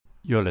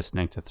You're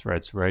listening to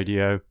Threads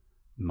Radio.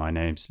 My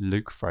name's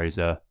Luke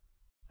Fraser,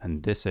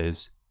 and this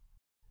is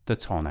The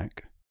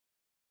Tonic.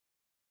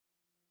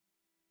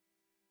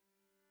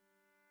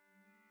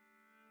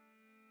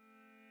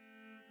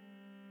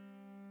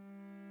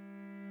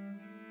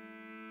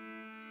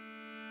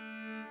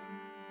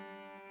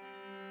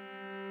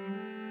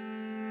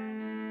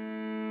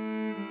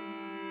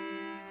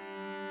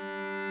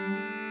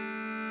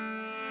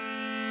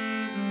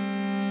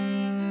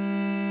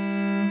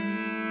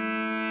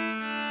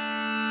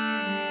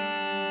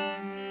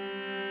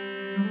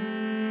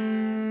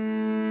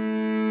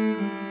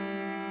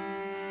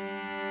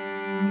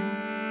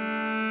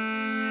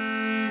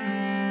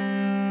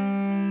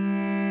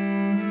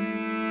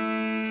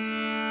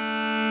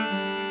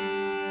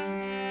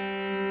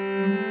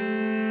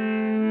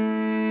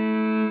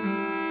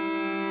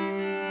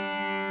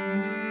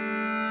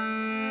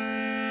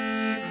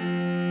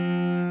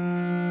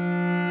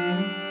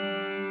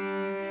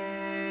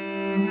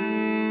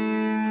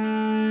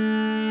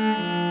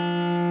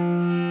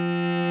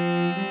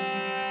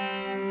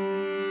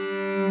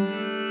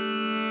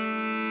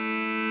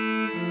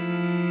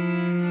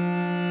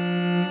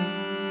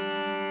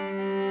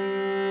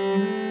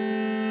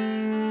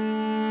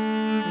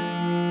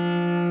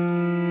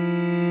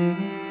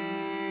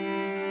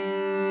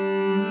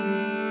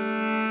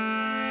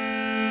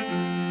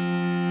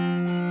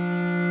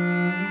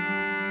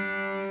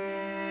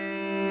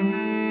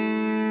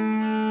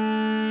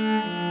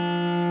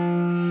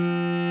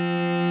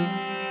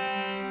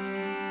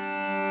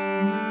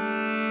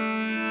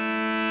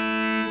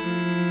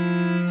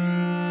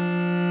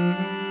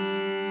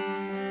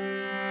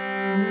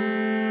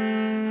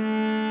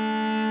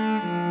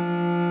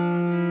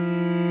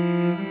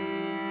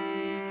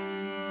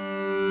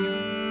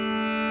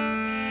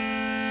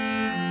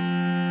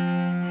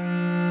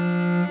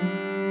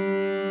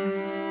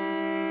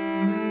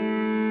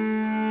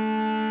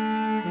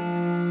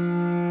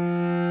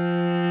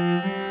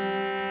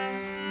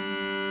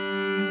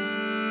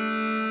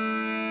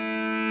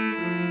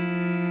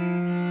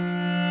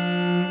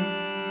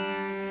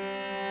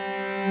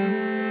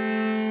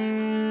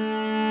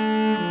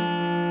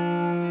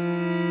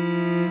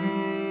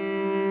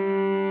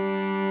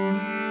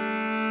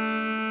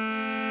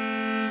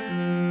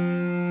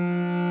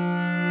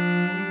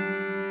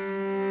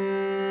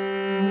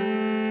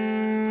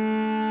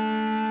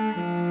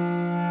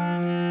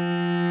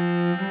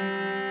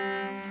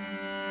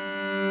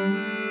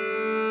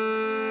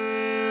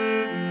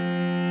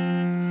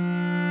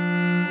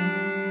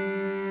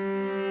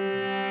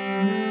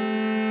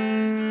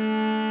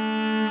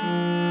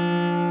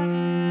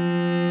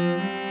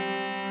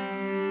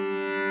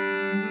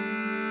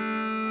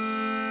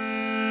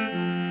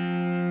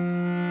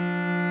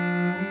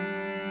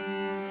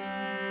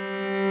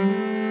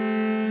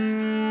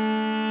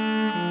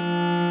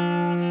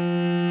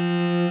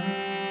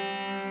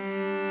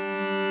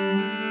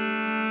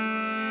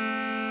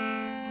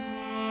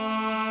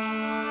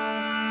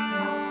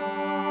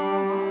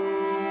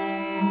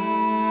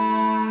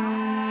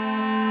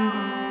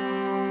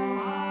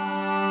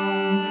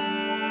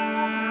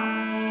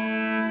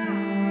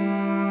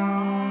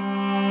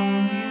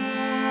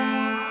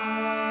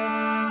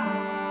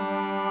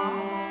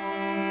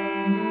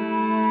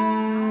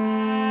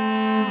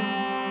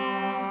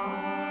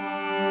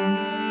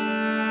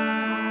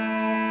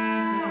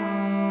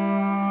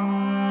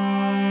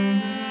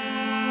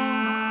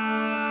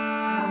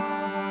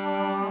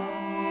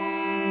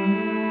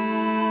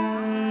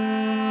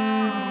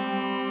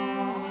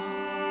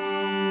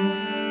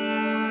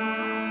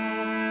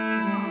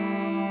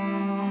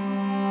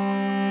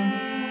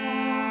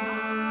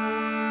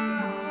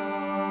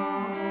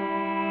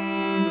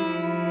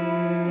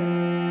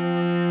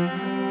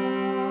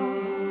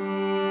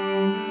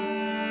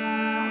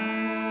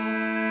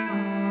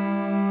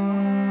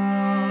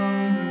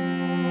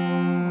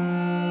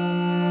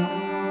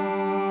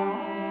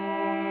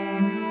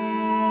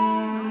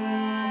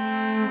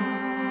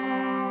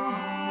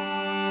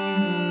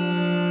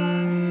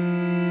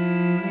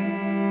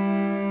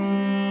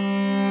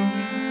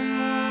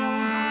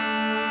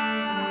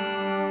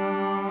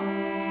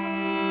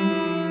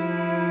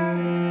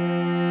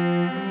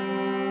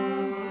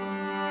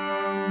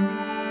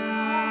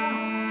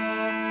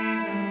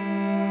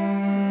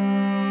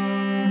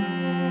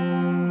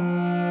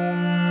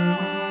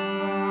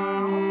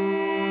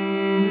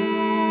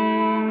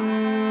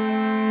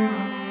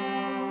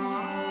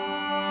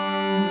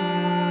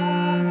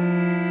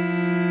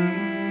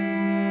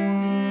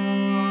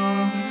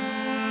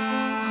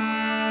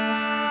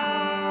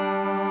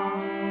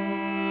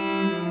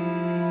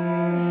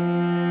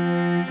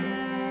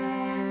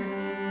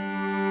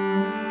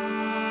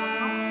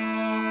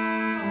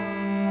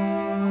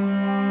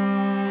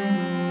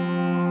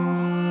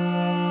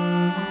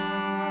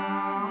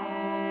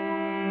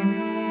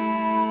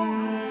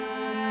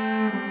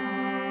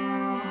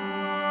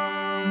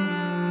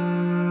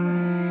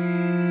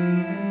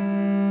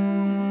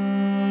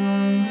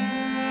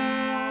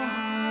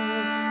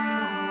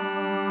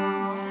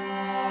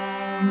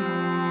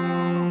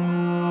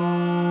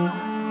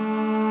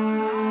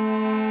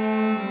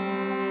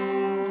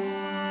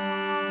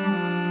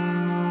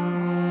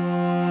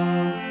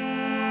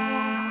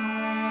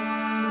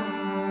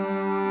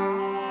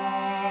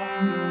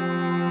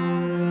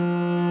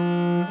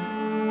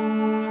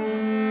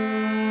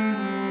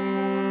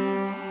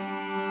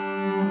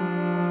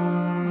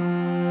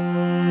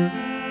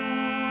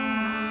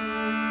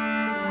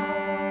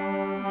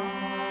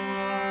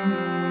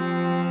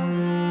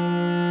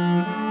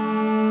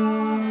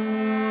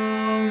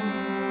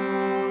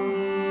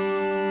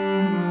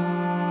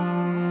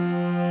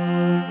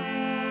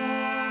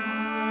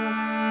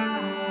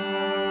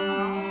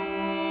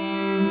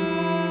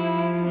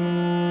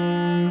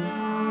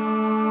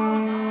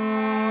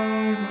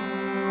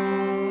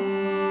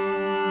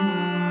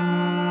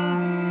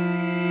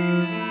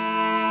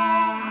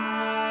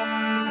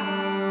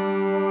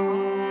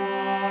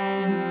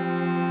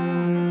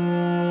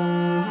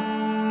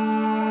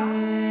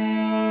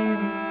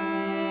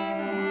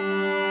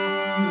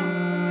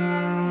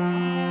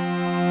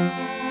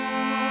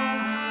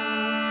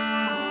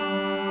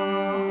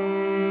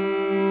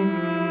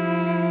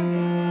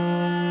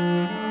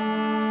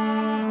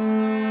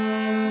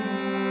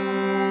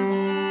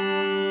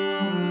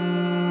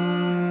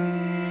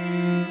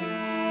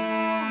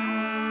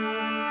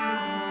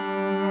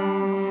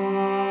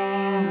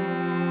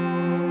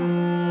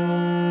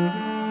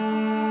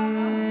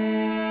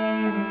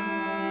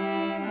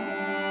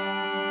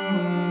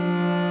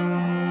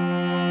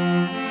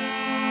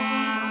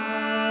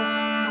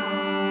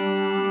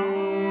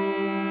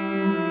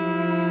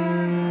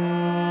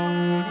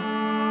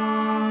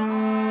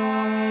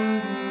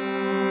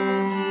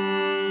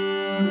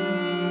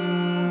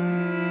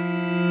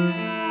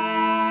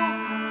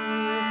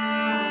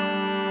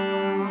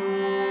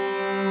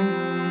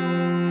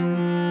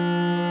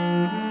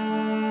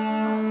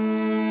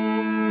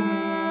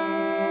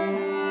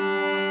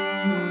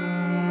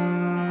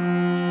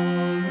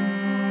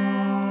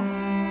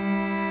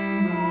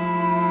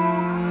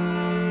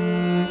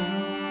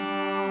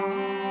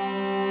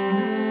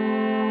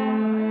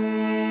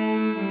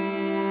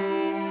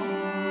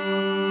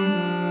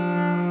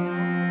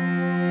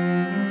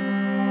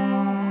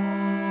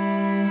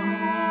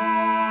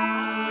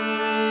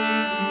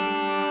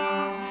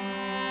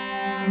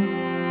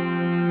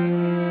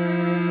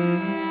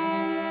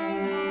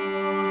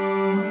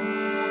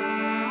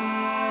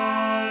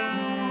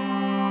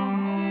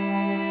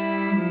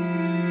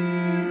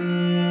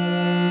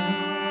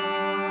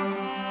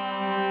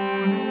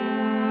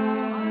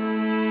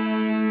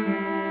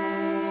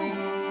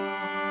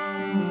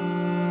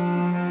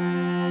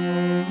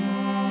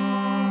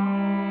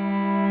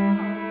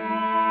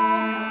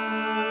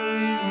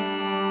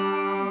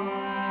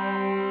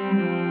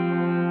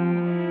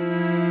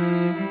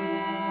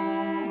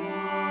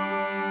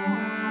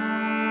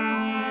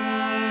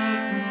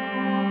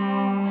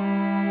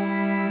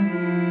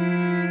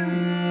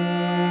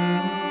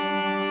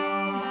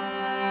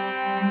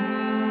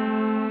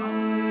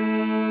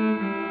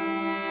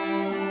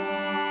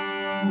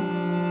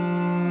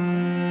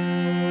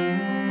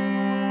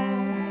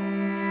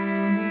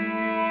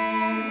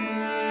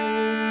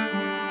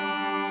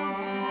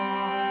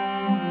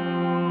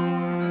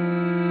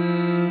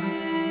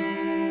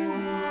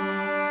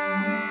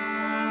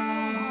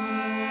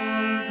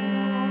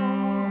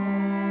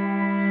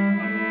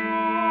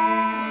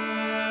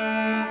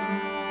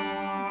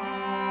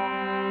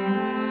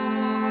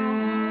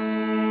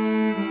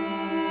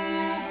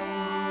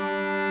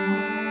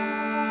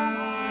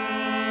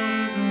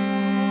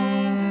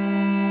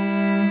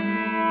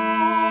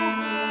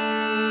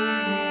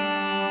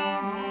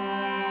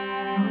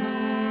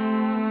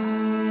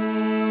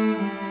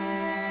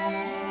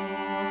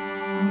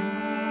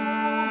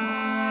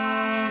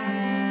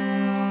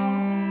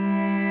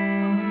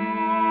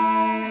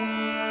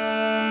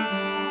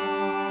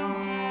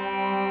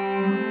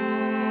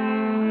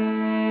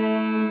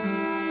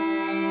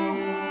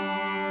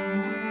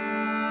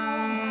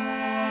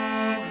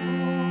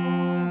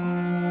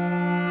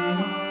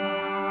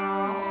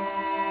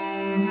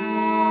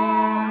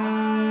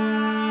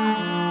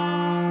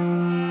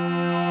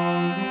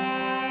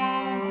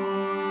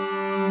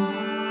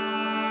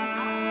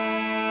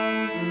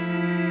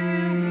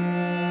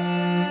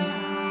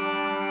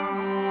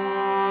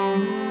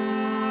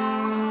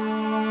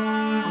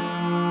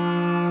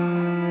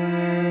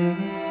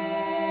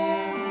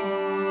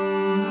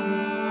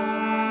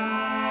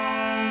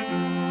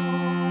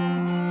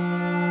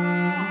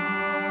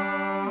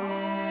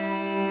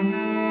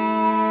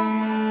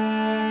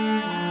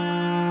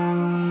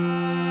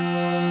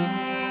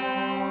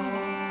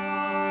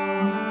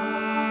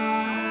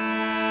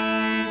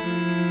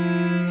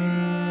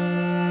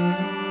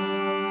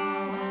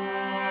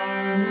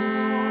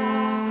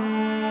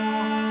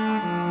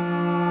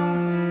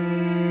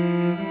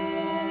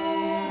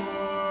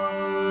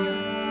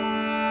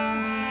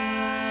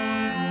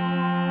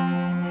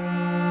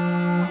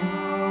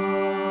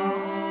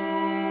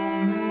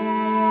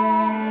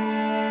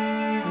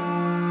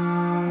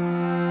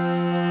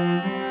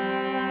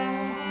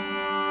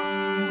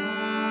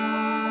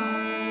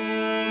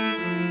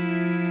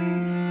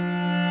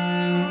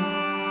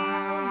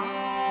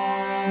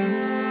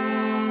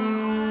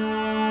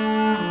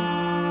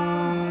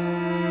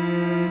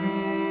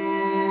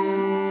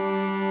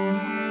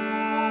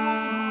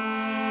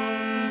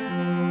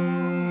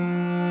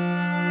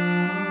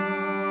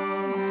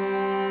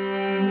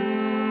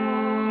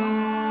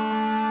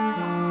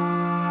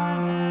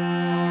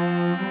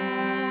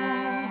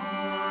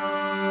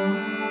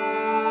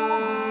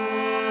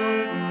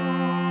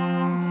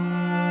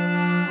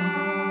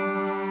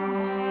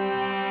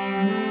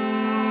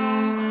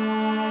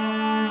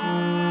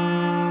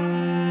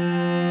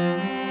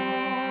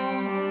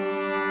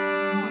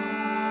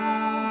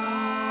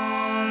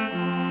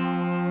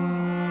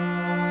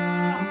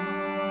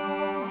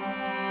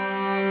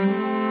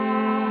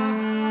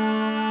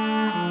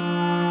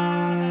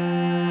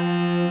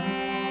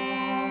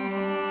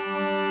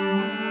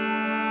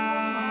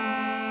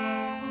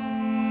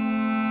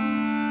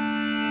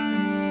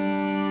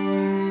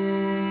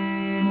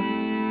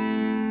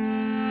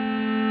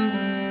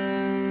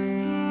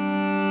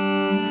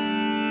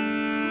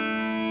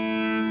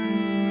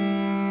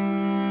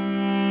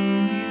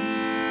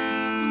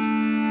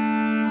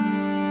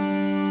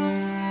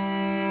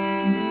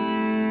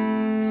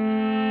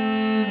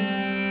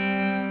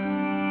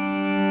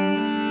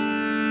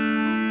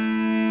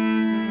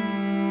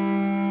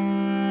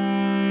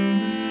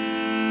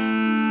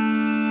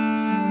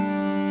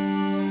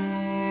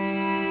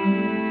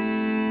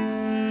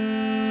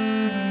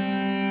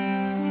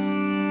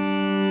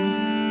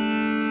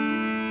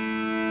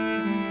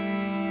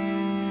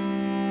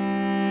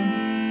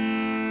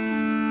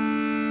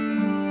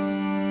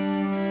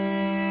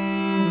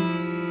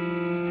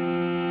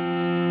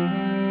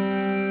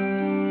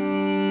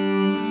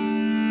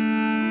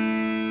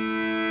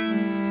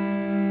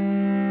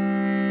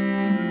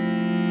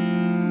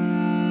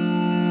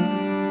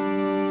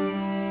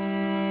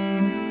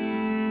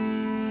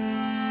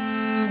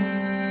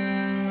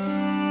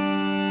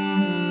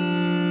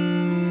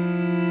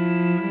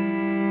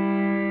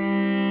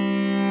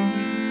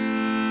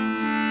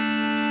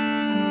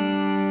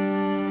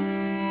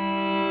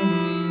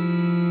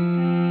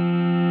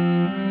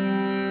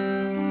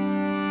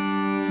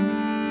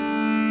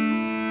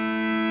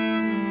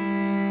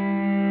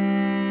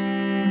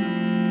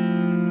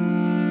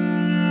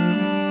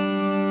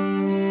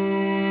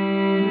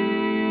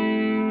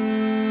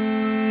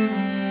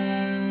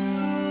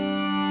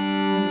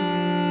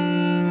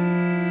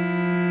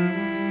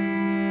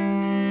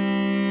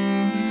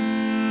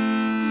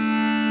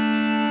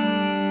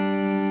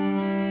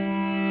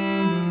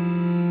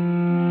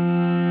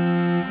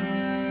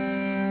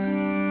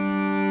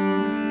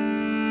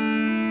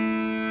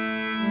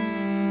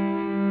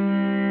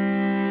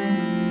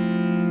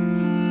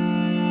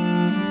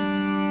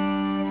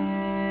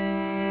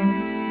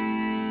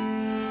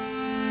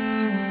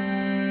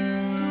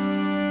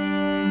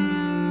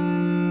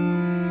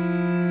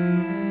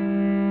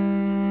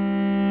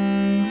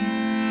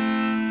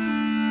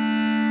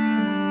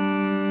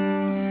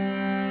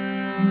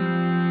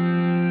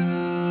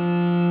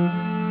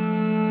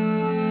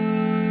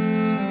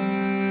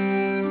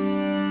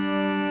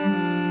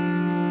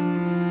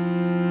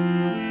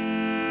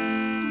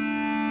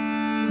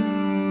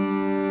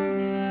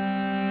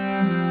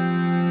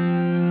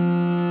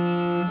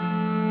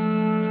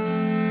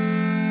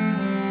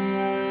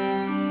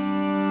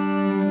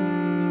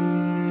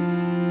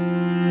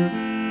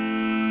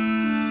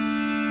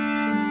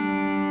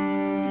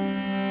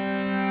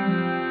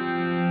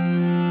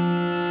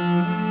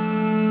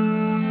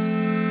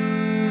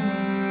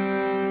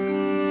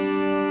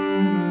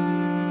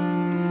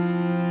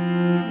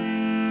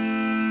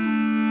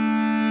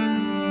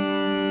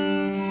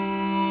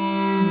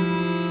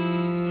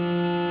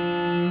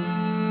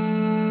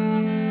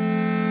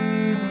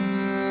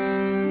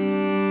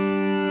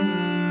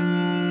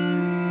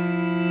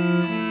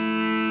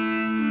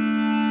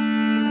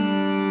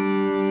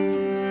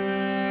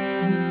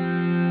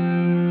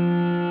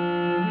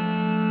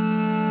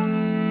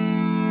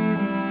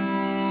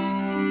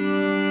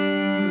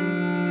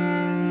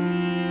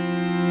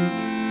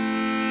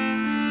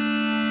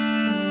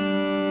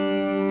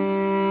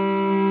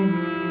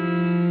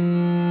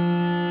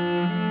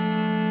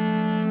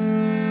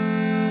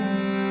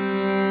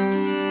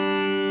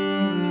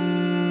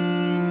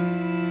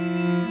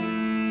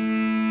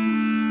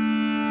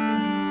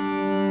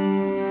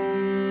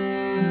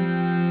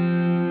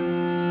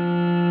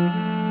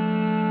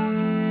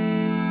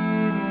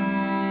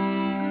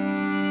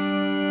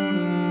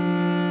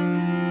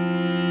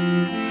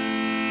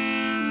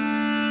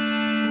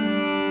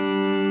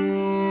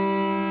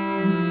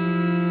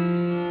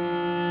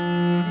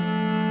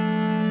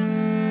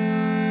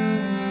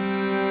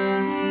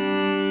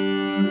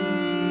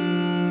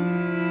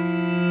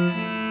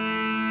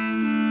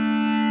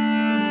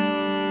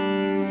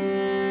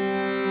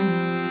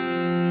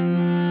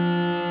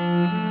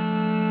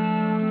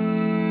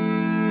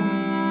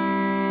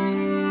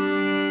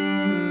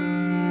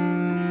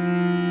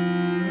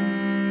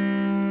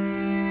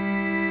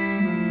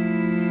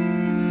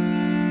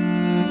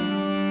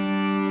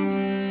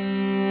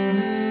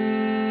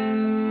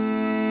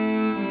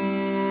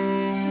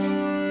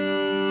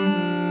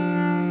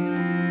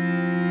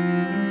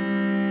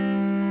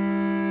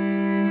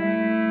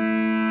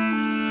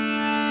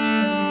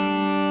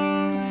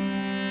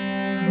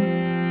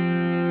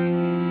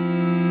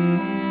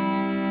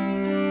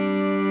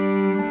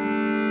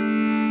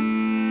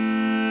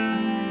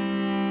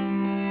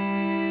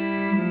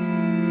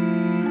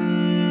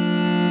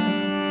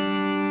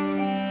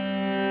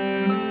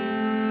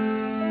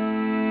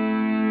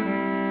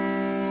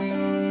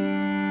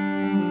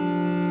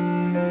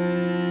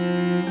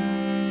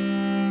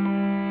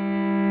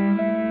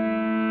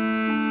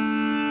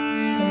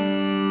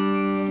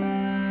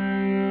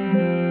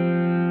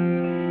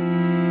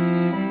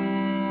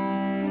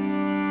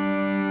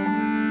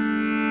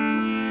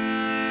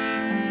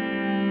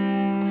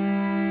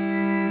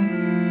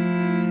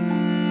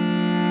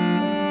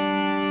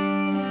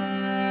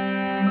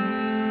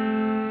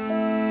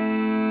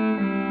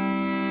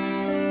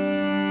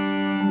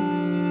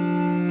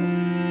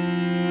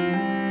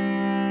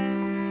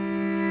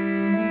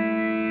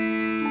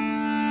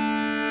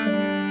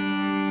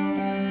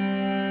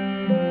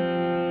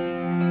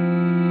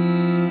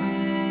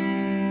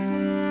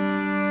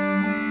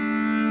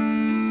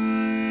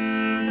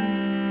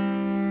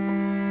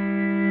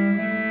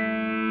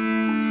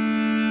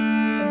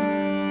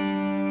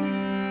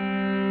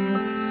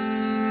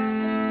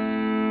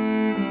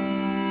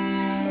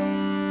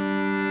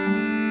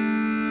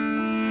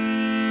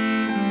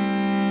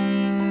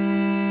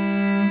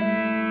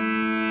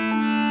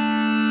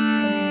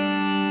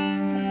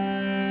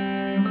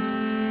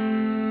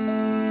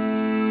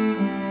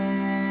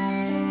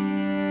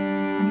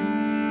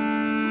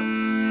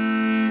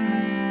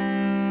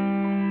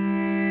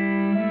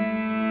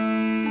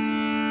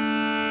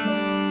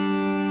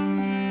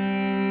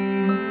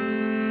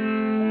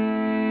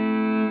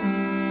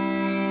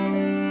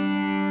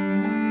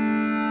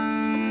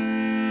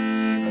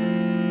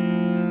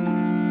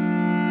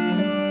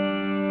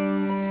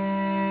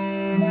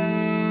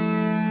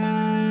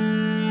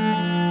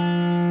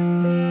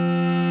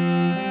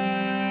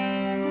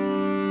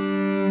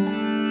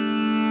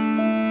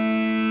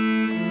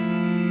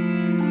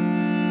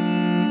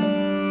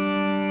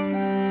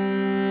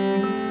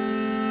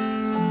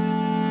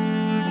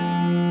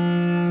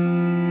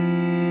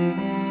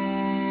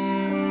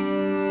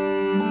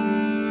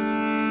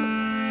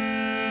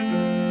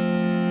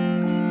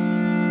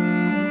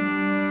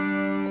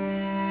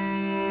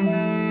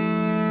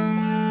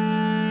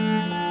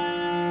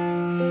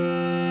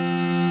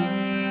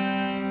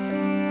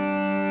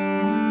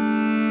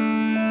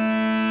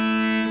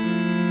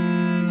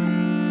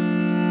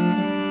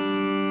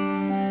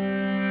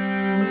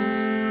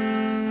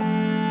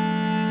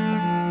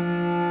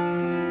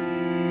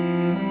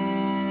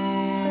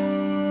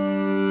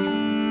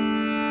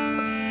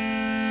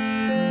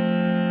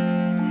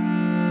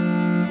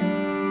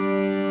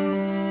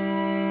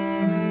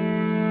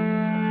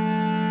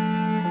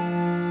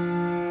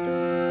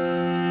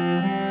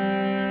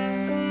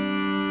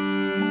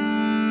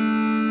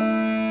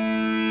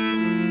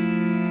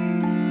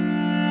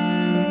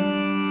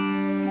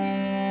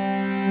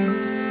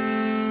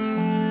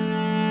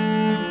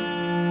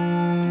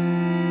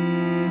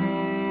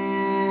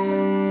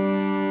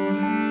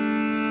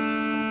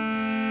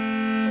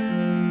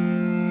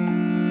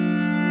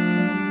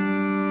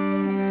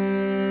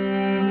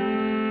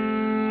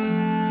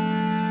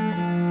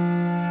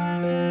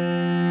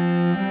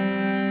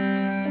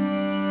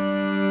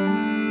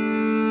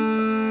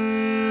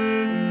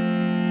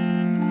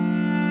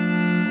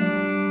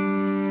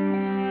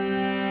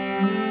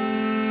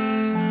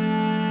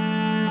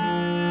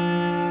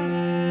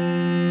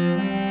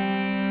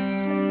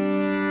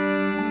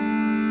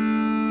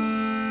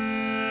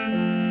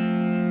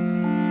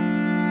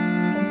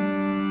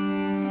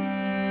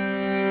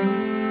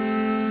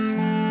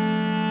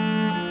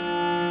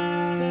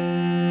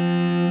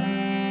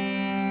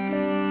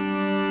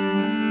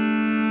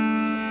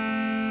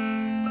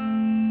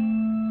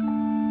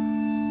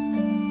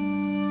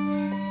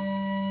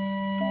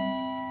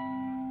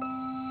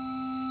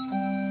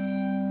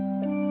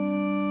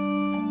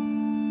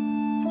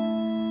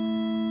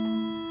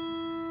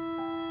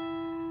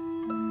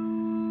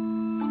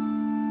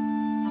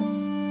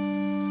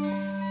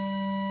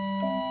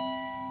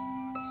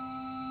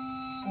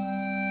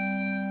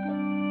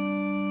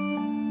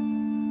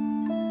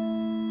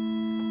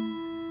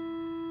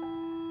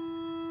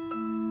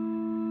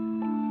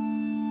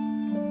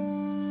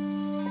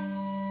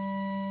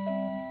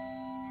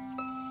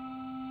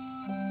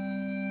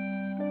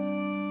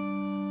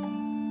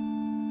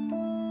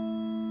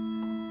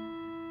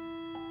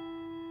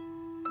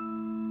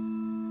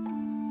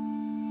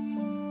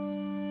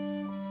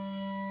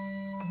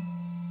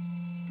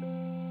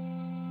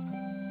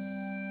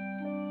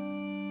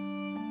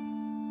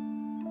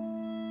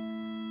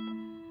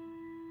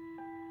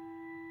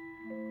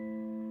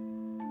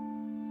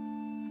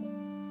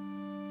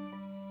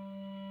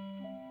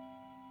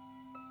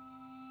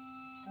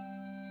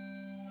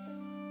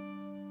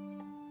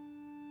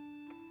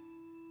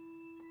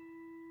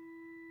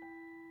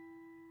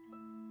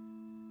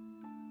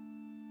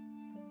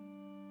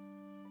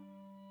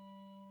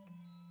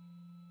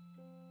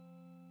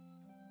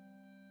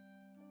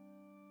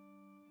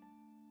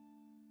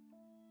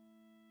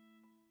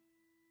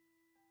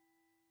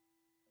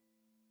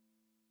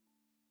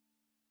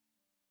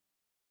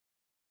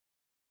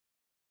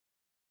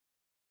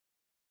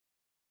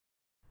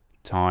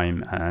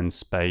 time and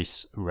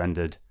space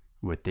rendered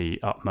with the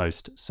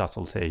utmost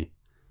subtlety.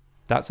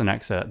 That's an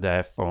excerpt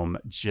there from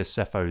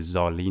Giuseppe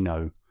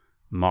Zarlino,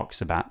 Mark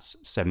Sabat's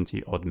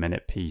 70-odd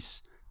minute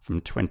piece from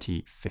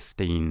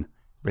 2015,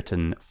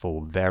 written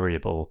for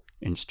variable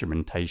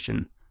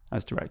instrumentation,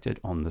 as directed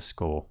on the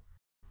score.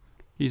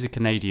 He's a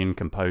Canadian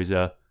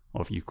composer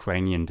of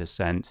Ukrainian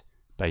descent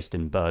based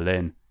in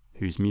Berlin,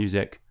 whose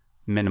music,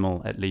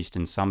 minimal at least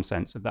in some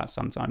sense of that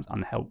sometimes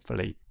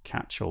unhelpfully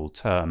catch-all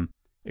term,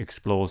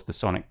 explores the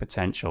sonic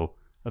potential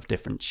of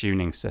different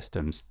tuning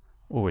systems,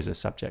 always a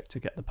subject to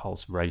get the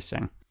pulse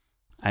racing.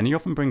 And he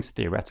often brings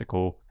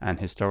theoretical and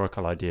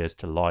historical ideas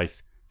to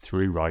life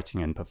through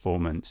writing and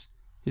performance.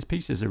 His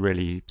pieces are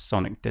really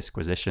sonic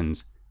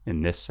disquisitions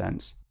in this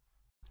sense.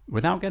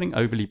 Without getting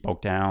overly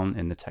bogged down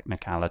in the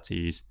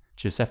technicalities,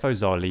 Giuseppe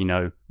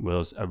Zarlino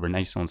was a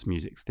Renaissance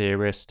music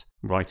theorist,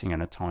 writing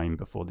in a time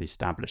before the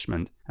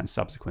establishment and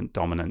subsequent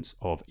dominance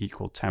of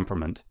equal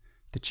temperament,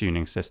 the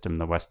tuning system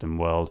the Western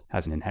world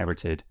has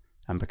inherited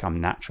and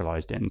become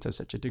naturalized in to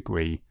such a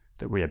degree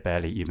that we are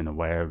barely even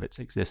aware of its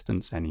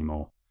existence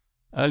anymore.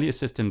 Earlier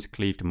systems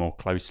cleaved more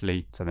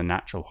closely to the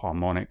natural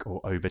harmonic or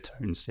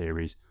overtone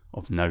series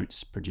of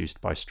notes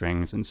produced by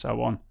strings and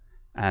so on,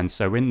 and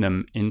so in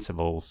them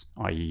intervals,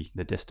 i.e.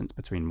 the distance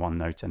between one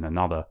note and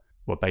another,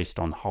 were based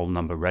on whole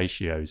number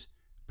ratios,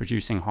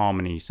 producing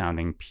harmony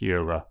sounding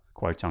purer,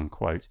 quote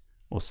unquote,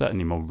 or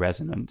certainly more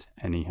resonant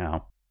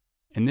anyhow.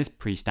 In this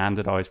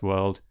pre-standardized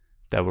world,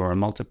 there were a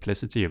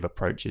multiplicity of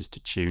approaches to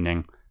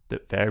tuning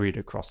that varied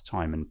across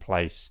time and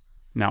place.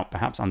 Now,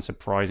 perhaps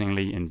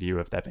unsurprisingly, in view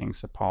of their being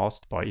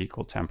surpassed by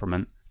equal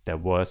temperament, there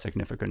were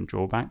significant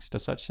drawbacks to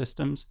such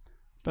systems,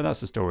 but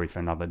that's a story for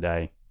another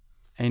day.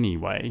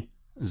 Anyway,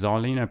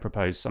 Zarlino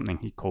proposed something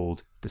he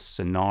called the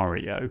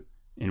scenario,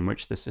 in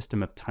which the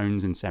system of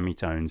tones and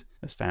semitones,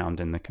 as found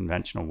in the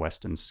conventional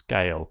Western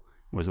scale,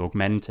 was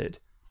augmented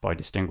by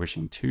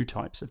distinguishing two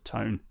types of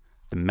tone,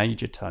 the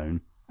major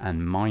tone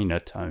and minor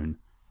tone,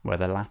 where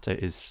the latter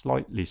is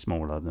slightly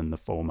smaller than the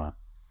former.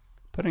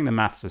 Putting the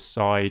maths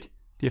aside,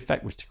 the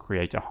effect was to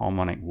create a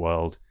harmonic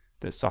world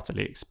that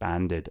subtly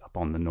expanded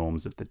upon the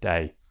norms of the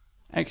day,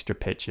 extra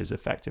pitches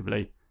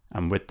effectively,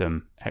 and with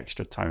them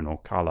extra tonal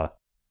colour.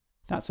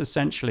 That's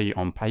essentially,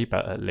 on paper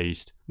at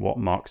least, what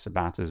Mark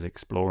Sabat is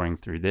exploring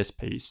through this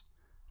piece.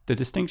 The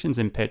distinctions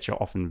in pitch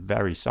are often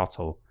very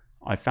subtle.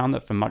 I found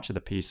that for much of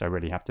the piece I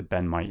really have to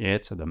bend my ear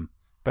to them.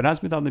 But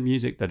as with other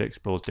music that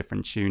explores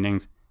different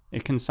tunings,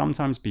 it can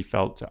sometimes be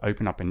felt to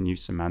open up a new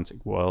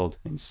semantic world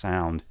in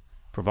sound,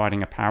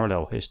 providing a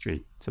parallel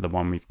history to the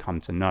one we've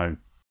come to know.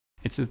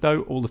 It's as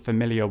though all the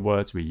familiar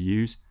words we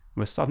use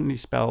were suddenly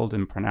spelled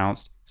and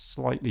pronounced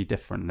slightly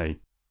differently.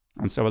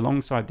 And so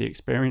alongside the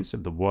experience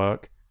of the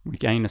work, we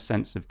gain a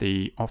sense of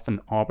the often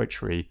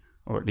arbitrary,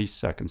 or at least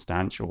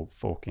circumstantial,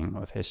 forking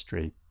of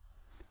history.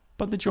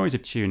 But the joys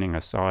of tuning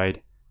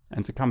aside,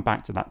 and to come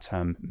back to that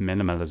term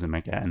minimalism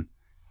again,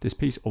 this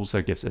piece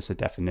also gives us a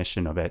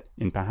definition of it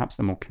in perhaps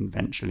the more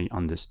conventionally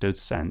understood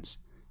sense,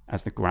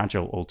 as the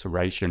gradual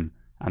alteration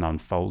and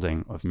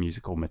unfolding of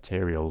musical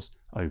materials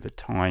over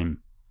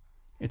time.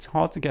 It's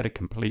hard to get a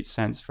complete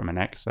sense from an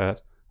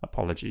excerpt,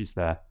 apologies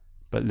there,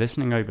 but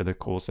listening over the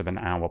course of an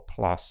hour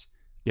plus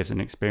gives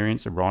an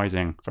experience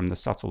arising from the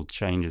subtle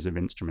changes of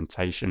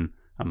instrumentation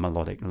and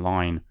melodic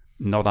line,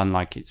 not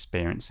unlike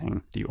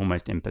experiencing the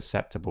almost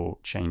imperceptible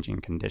changing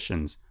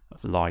conditions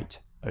of light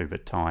over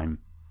time.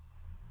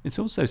 It's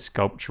also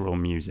sculptural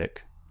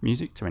music,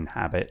 music to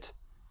inhabit.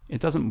 It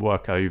doesn't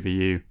work over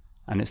you,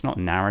 and it's not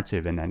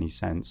narrative in any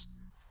sense,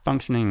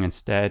 functioning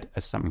instead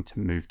as something to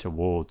move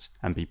towards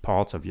and be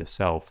part of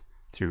yourself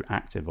through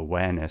active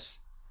awareness.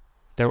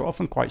 There are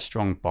often quite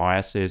strong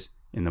biases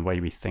in the way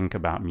we think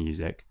about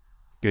music.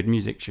 Good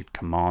music should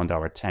command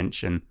our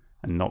attention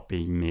and not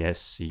be mere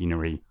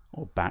scenery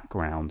or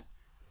background.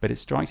 But it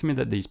strikes me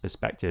that these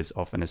perspectives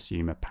often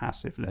assume a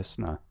passive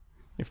listener.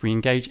 If we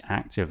engage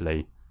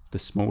actively, the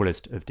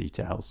smallest of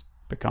details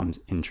becomes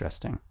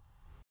interesting.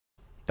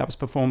 That was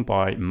performed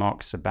by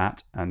Mark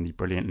Sabat and the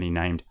brilliantly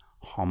named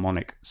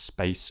Harmonic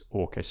Space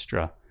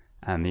Orchestra,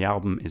 and the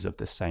album is of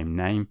the same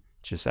name,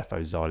 Giuseppe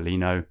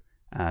Zarlino,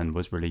 and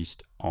was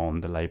released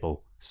on the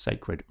label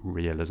Sacred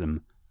Realism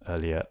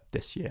earlier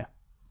this year.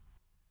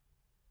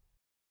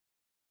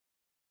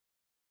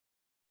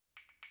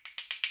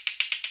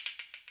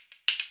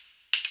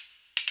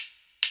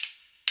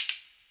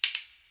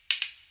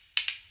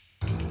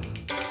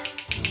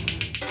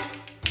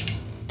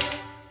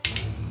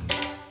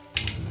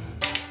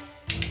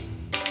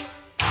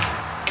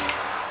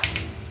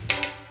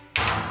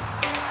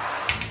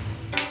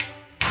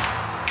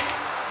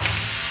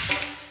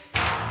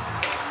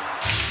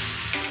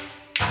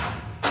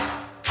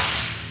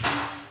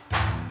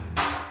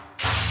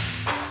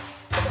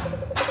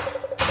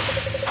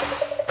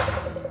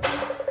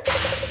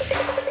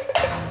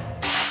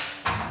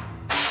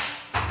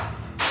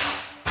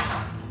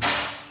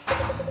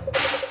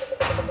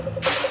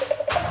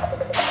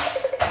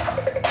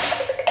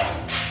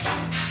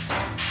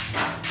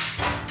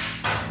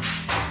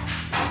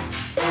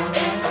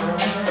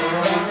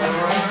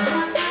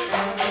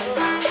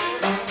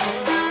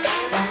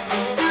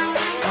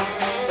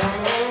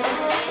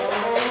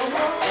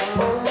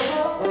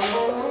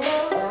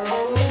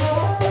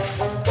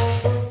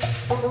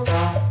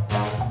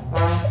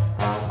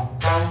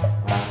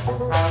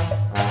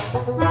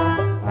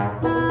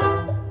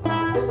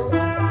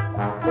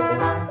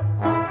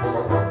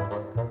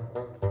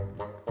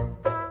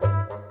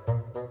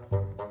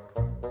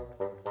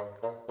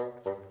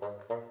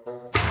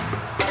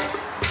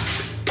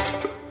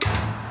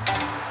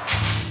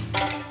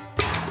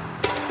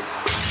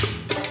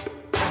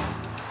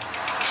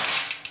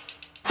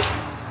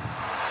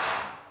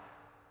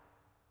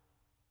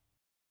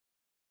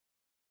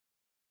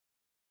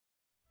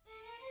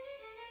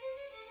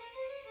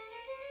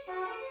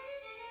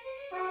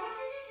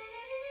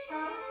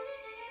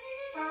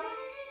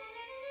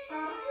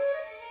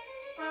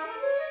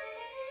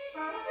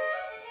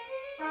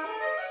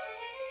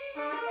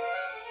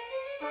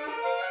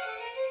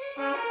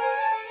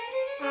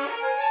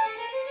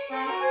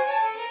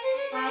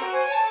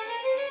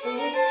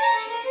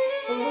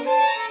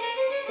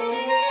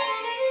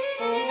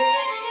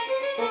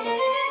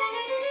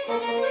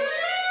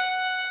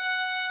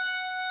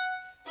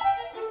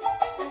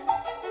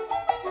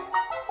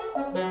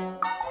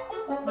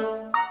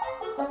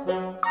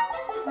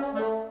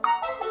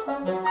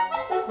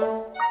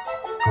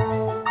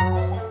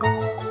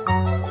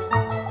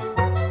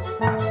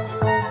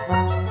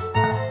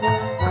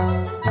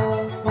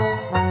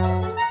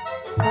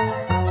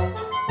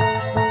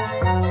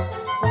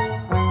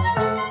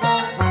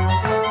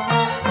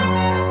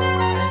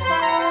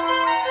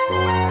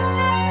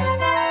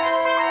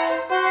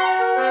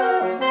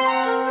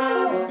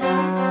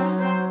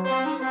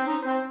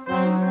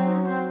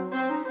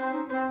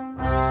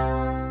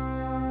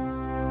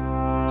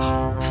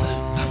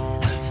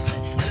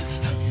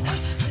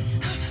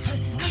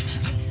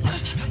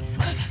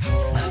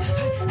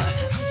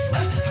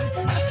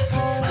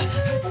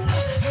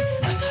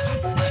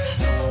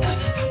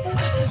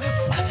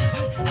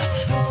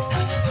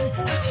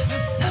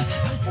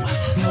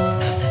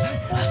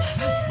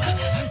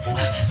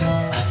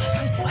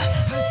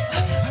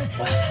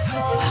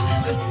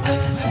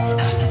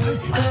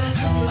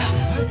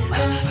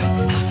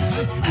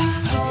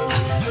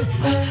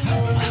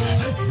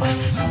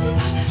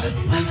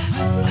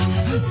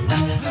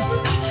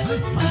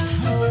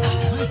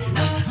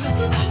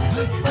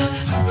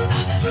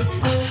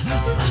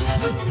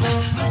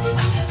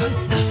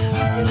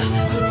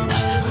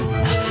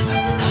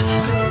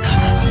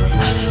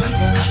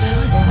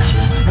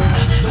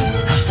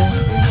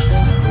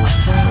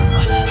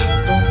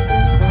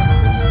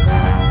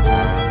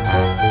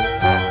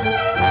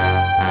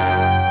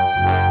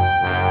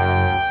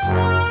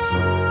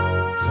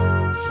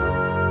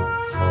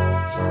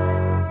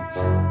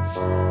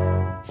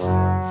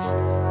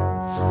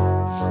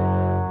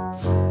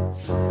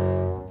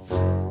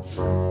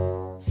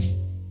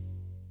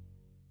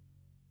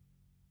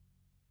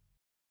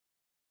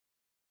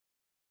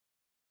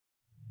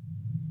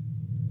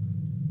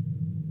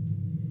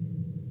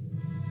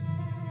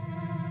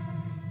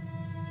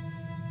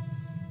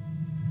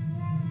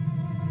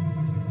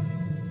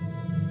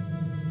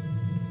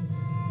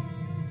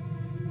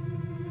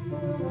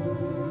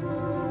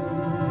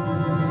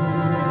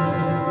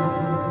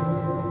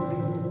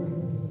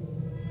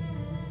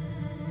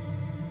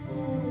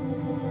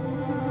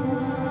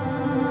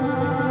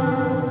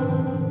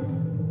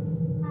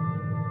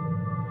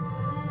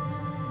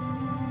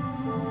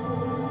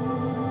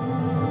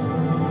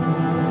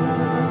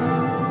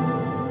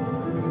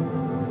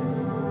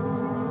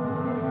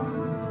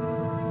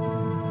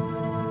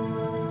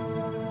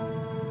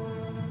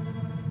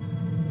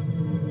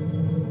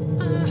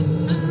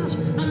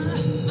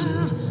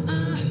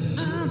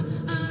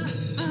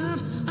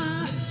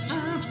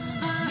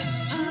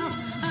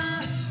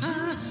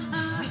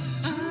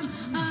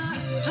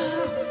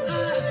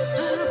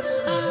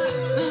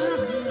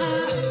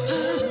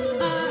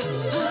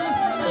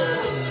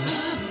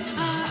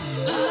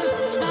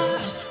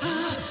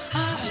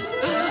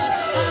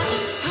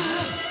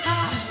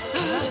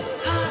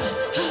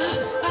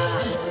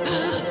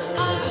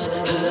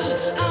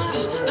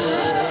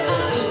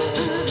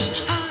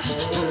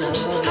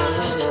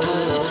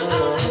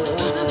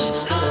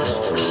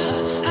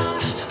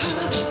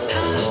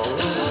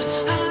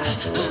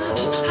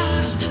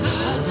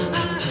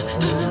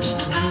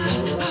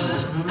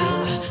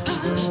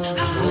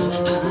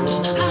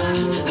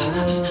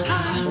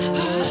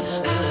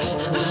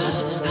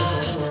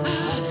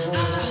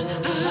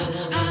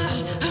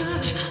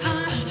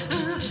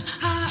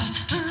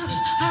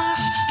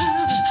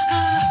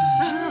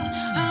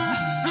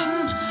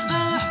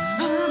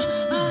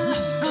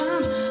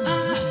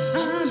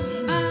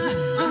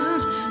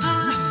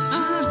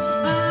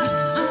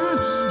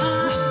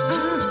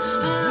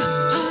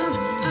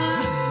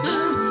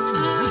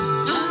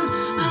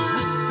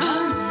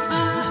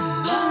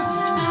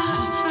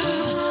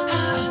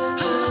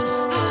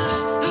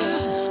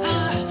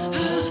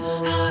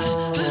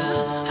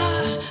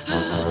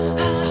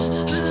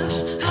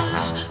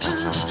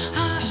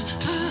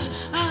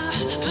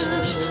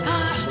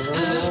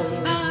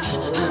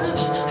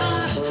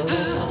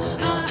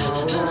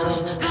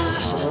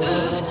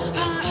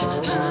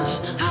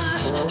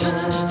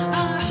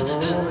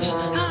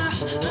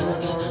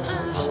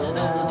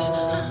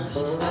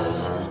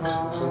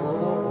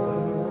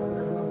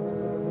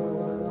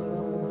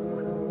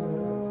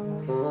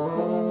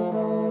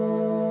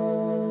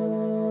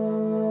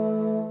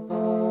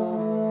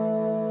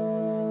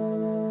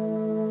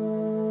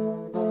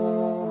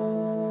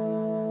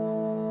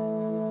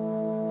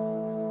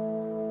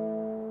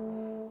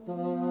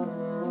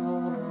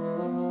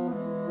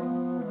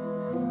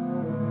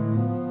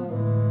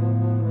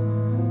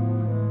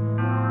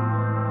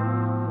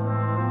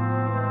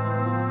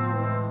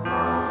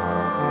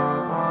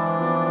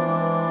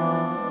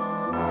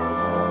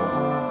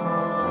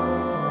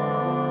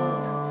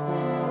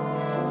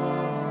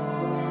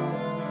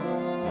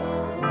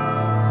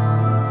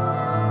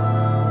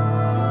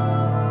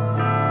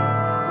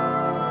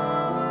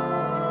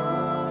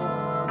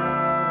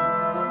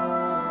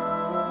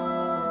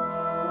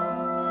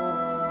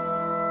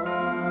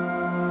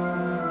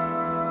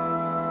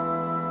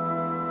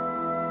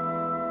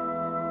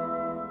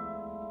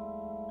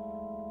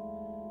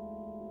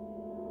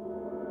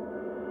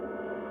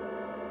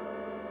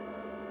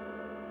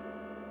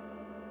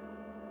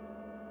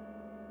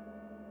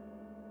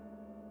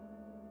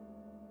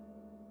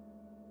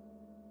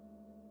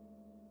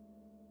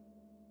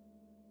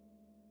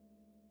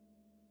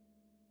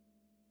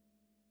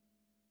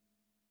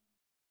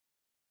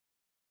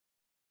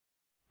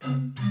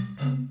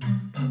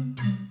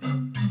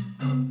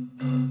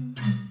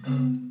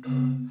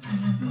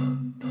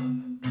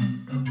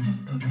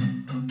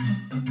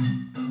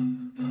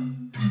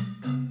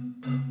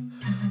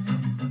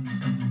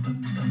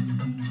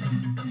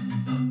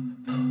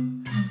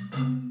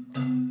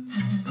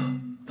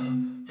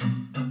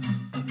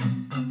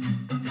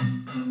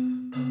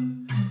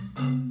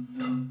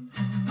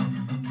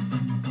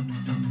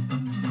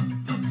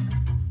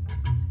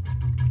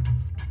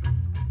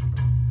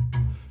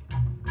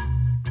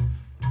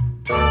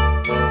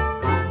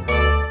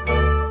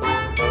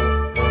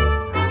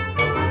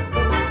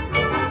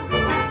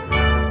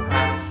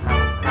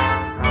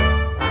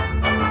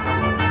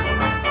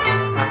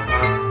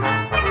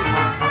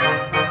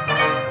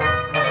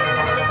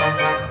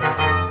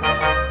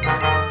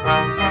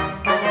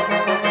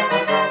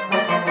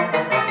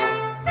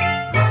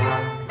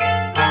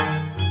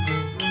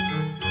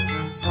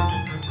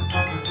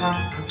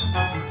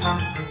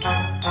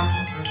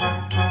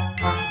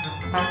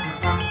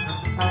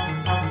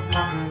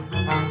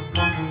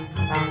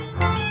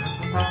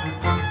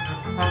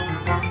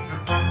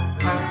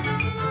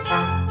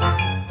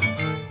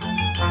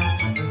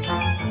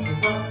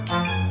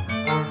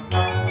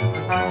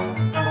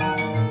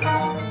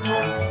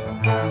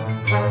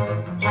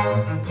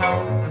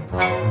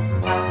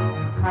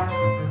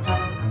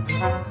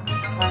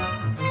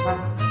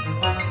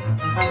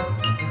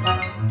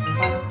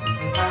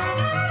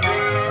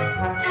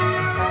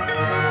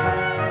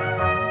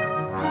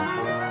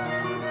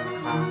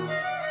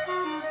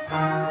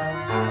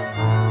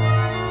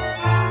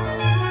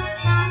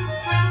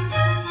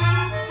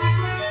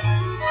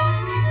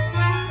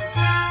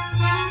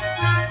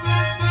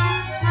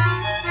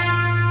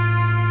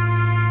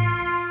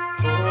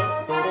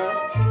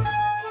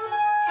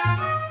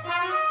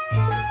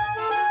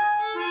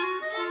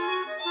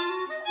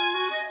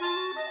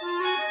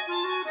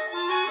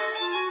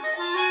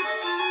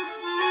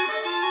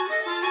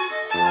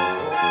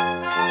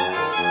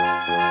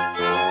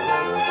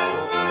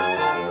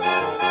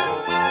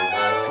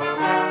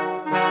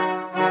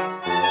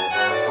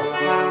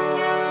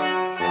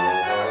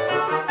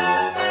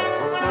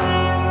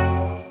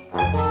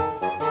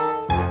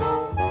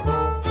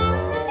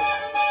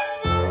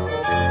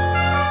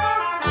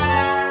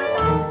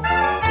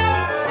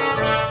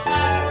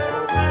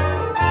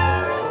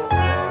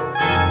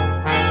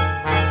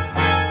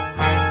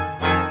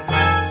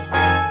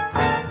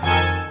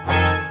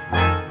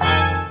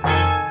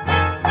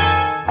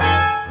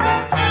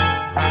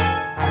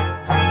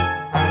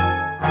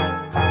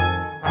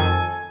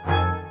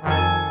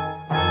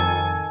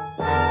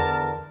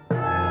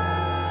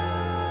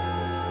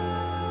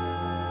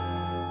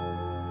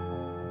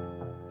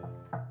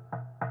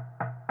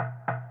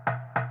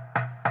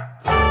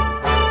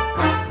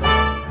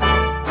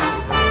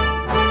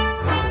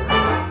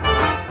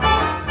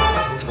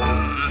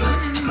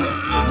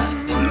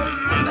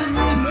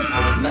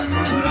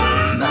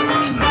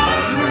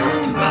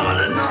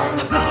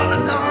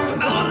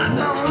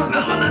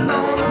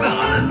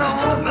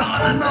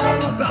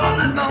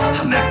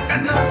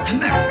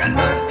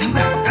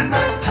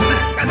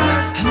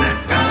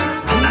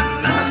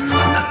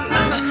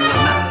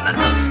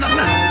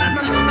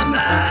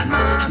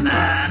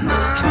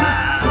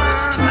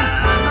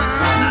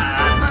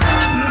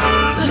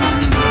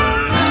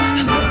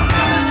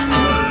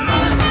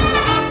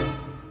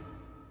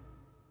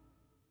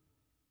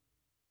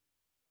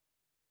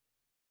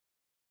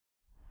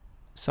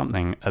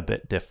 Something a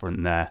bit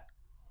different there.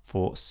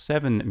 For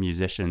 7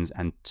 musicians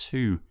and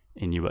 2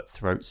 Inuit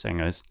throat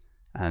singers,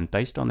 and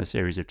based on a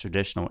series of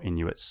traditional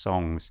Inuit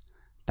songs,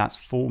 that's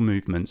 4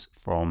 movements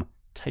from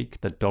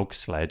Take the Dog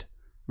Sled,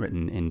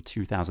 written in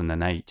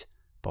 2008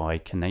 by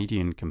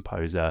Canadian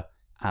composer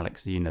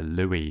Alexina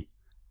Louis.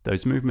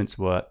 Those movements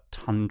were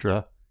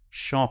Tundra,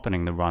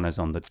 Sharpening the Runners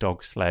on the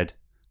Dog Sled,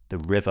 The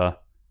River,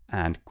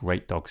 and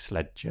Great Dog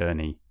Sled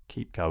Journey,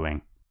 Keep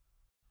Going.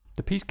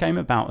 The piece came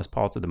about as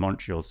part of the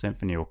Montreal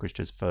Symphony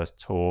Orchestra's first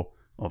tour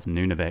of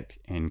Nunavik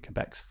in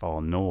Quebec's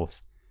far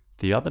north.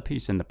 The other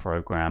piece in the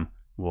programme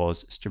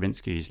was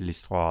Stravinsky's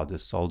L'Histoire de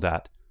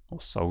Soldat,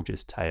 or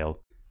Soldier's Tale,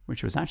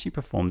 which was actually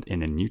performed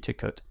in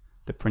Inuktitut,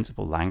 the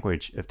principal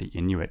language of the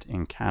Inuit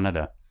in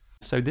Canada.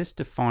 So this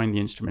defined the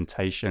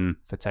instrumentation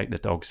for Take the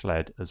Dog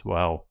Sled as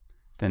well,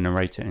 the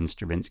narrator in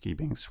Stravinsky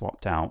being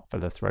swapped out for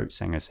the throat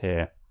singers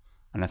here.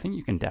 And I think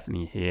you can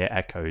definitely hear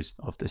echoes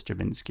of the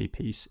Stravinsky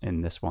piece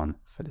in this one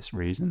for this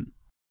reason.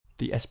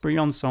 The Esprit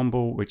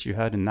Ensemble, which you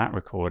heard in that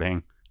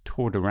recording,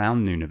 toured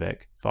around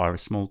Nunavik via a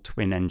small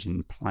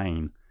twin-engine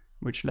plane,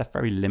 which left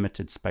very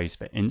limited space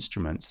for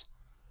instruments.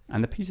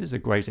 And the piece is a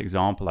great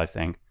example, I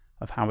think,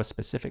 of how a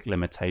specific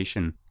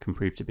limitation can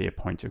prove to be a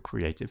point of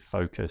creative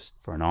focus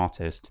for an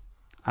artist.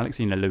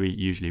 Alexina Louis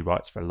usually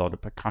writes for a lot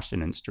of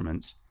percussion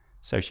instruments,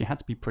 so she had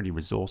to be pretty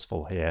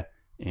resourceful here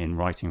in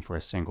writing for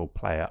a single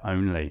player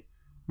only,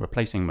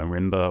 replacing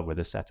marimba with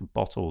a set of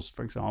bottles,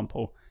 for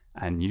example,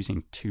 and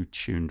using 2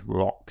 tuned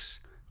rocks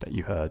that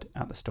you heard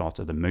at the start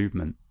of the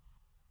movement.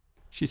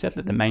 She said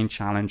that the main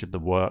challenge of the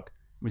work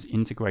was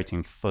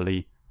integrating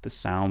fully the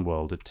sound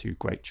world of two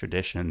great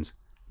traditions,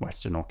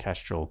 Western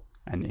orchestral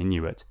and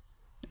Inuit.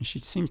 And she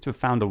seems to have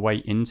found a way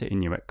into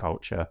Inuit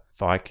culture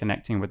via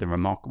connecting with the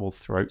remarkable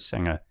throat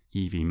singer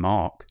Evie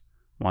Mark,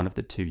 one of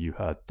the two you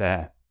heard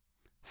there.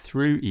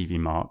 Through Evie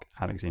Mark,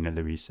 Alexina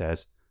Louise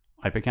says,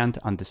 I began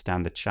to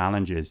understand the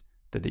challenges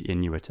that the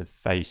Inuit have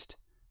faced,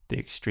 the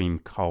extreme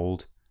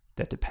cold,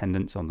 their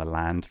dependence on the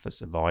land for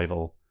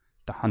survival,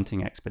 the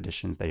hunting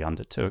expeditions they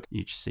undertook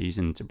each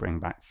season to bring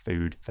back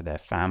food for their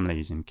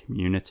families and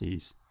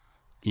communities.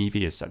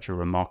 Evie is such a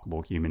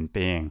remarkable human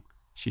being.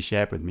 She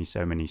shared with me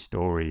so many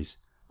stories.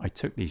 I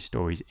took these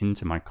stories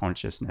into my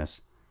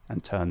consciousness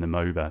and turned them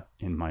over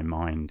in my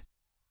mind.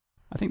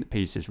 I think the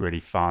piece is really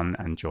fun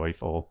and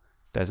joyful.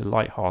 There's a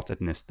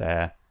lightheartedness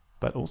there,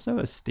 but also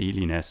a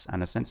steeliness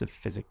and a sense of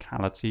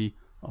physicality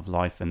of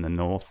life in the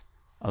north,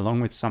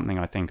 along with something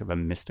I think of a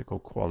mystical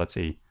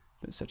quality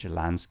that such a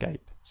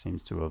landscape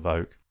seems to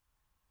evoke.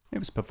 It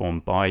was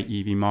performed by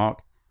Evie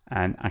Mark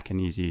and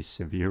Akinisi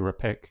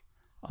Sevurapik,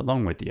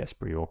 along with the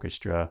Esprit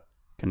Orchestra,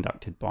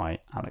 conducted by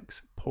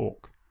Alex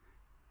Pork.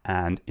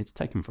 And it's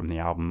taken from the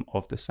album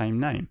of the same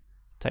name,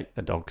 Take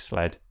the Dog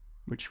Sled,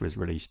 which was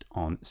released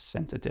on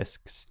Center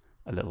Discs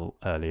a little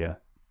earlier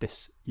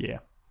this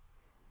year.